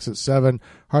 Moccasin Tracks at 7,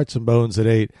 Hearts and Bones at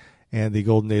 8, and the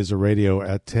Golden Days of Radio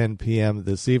at 10 p.m.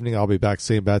 this evening. I'll be back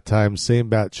same bat time, same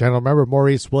bat channel. Remember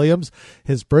Maurice Williams?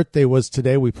 His birthday was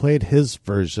today. We played his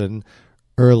version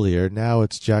earlier. Now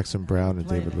it's Jackson Browne and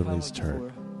David Lindley's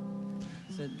turn.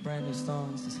 Said brand new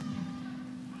songs.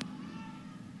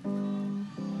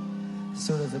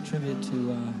 Sort of a tribute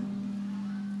to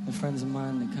the friends of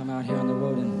mine that come out here on the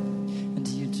road and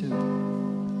to you too.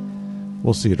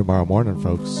 We'll see you tomorrow morning,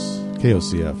 folks.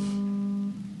 KOCF.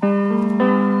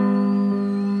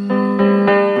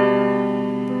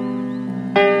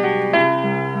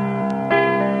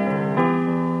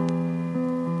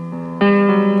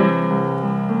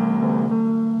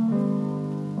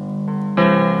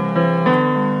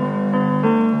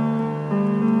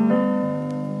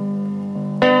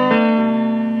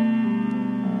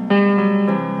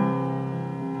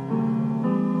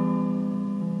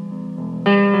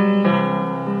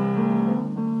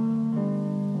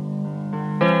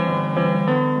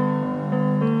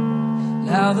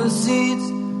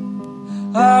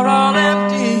 are all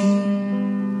empty.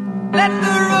 Let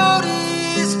the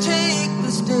roadies take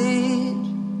the stage,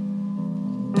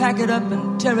 pack it up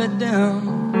and tear it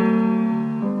down.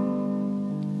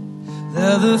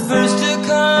 They're the first to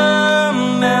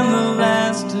come and the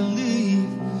last to leave,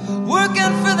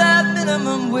 working for that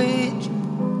minimum wage.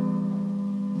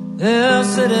 They'll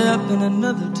set it up in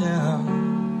another town.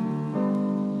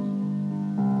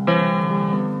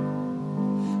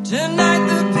 Tonight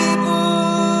the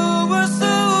people were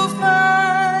so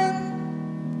fine,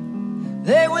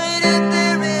 they waited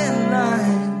there in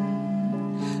line,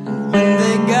 and when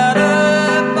they got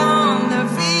up on their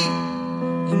feet,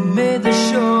 they made the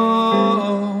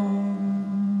show.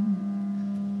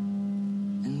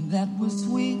 And that was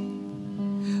sweet,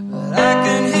 but I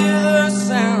can hear the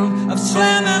sound of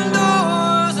slamming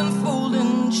doors and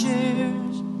folding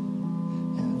chairs,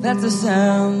 and that's a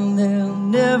sound they'll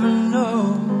never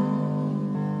know.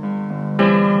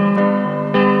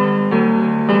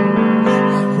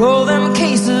 Roll them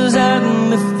cases out and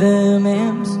lift them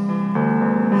amps,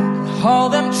 and haul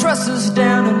them trusses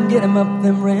down and get them up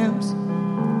them ramps.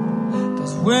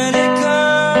 'Cause when it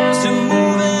comes to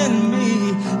moving me,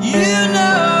 you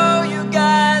know you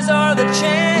guys are the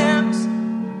champs.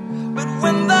 But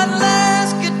when that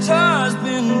last guitar's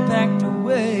been packed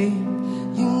away,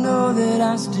 you know that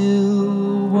I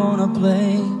still wanna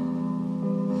play.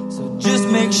 So just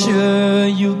make sure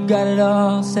you got it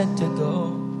all set to go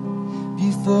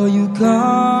before you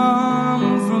come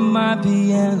from my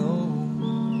piano.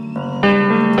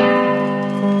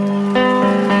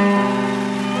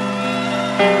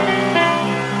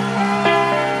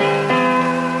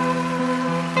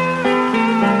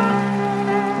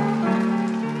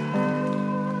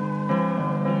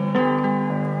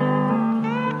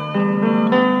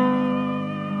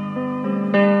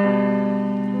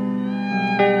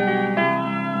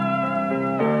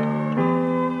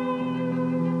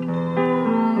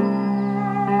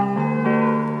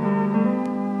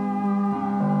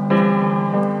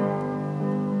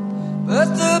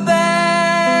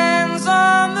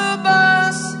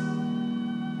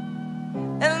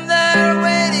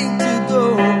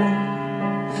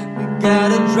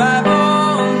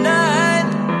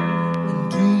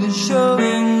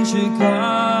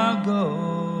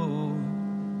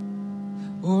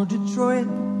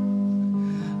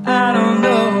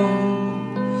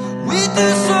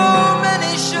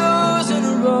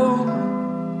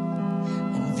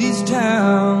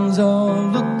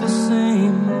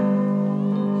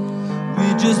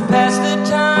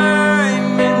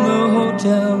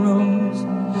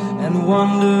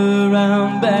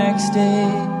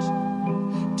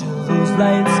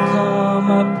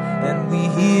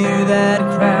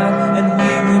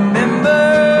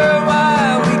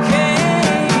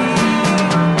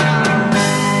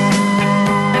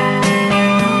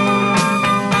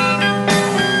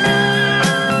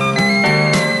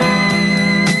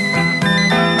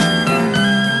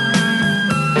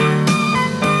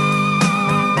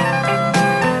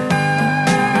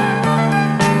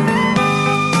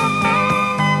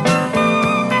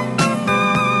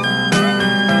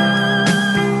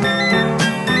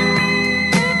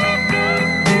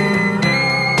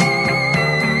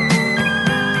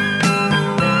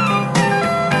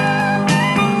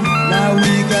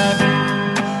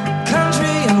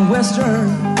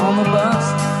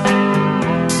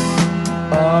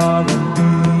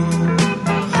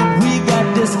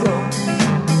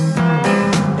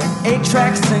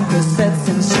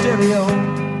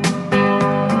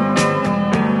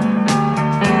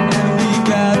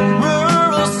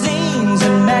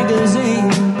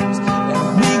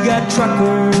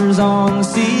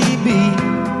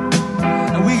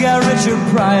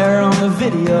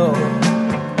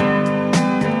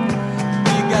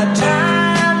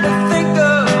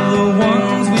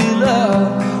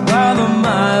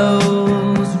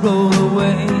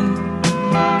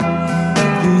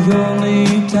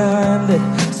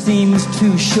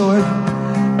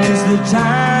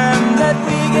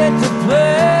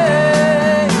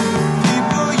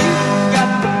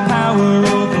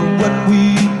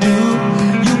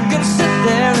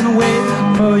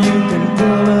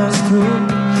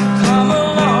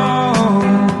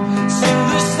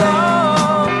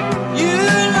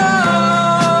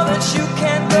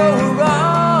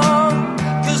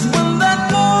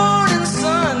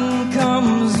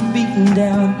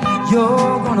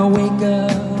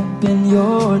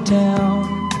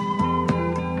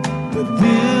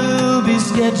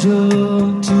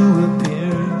 scheduled to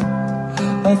appear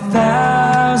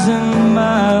 1,000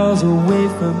 miles away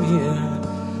from here.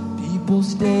 People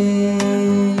stay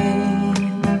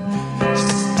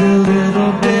just a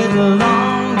little bit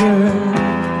longer.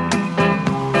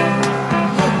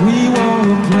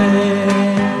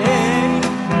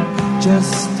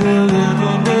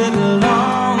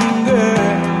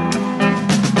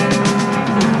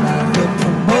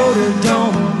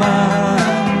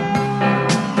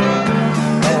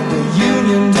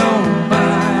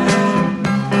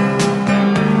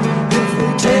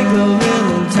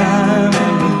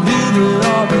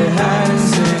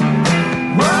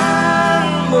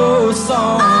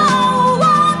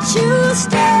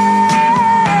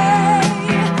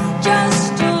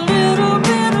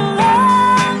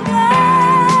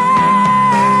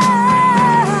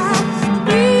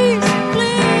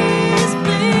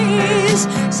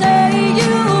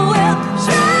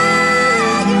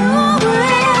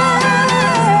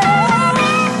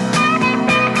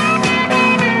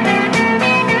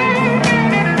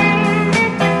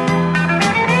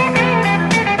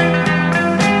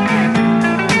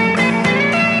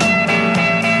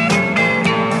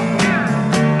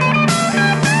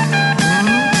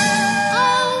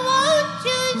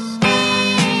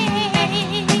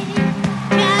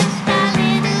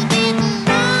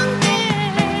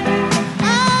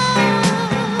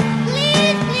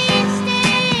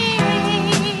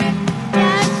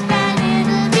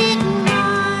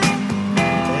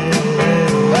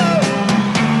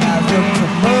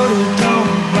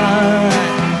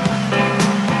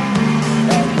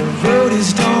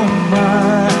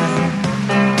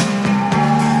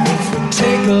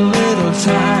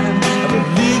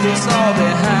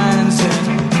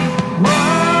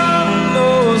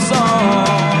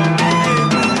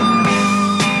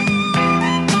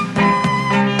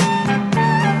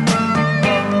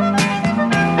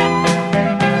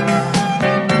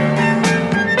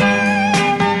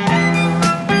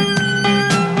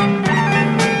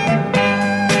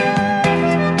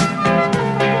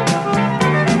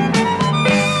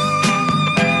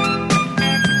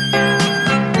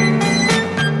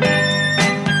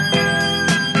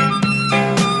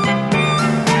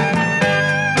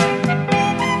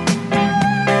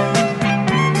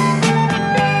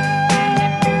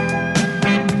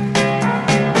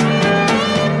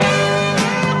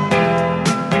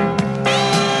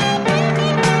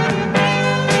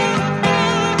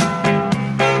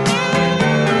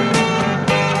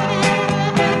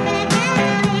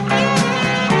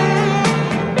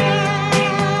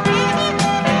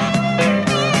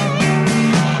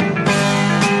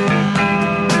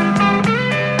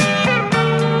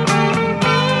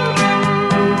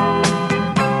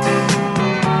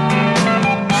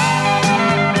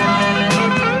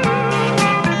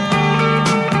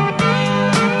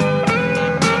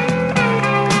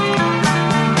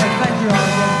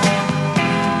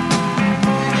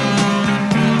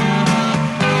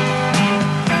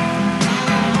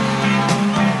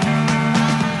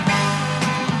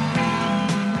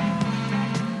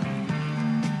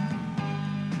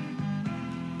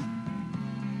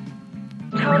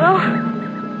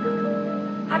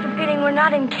 we're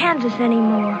not in Kansas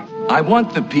anymore. I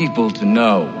want the people to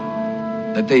know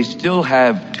that they still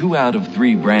have 2 out of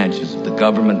 3 branches of the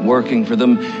government working for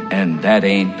them, and that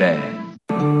ain't bad.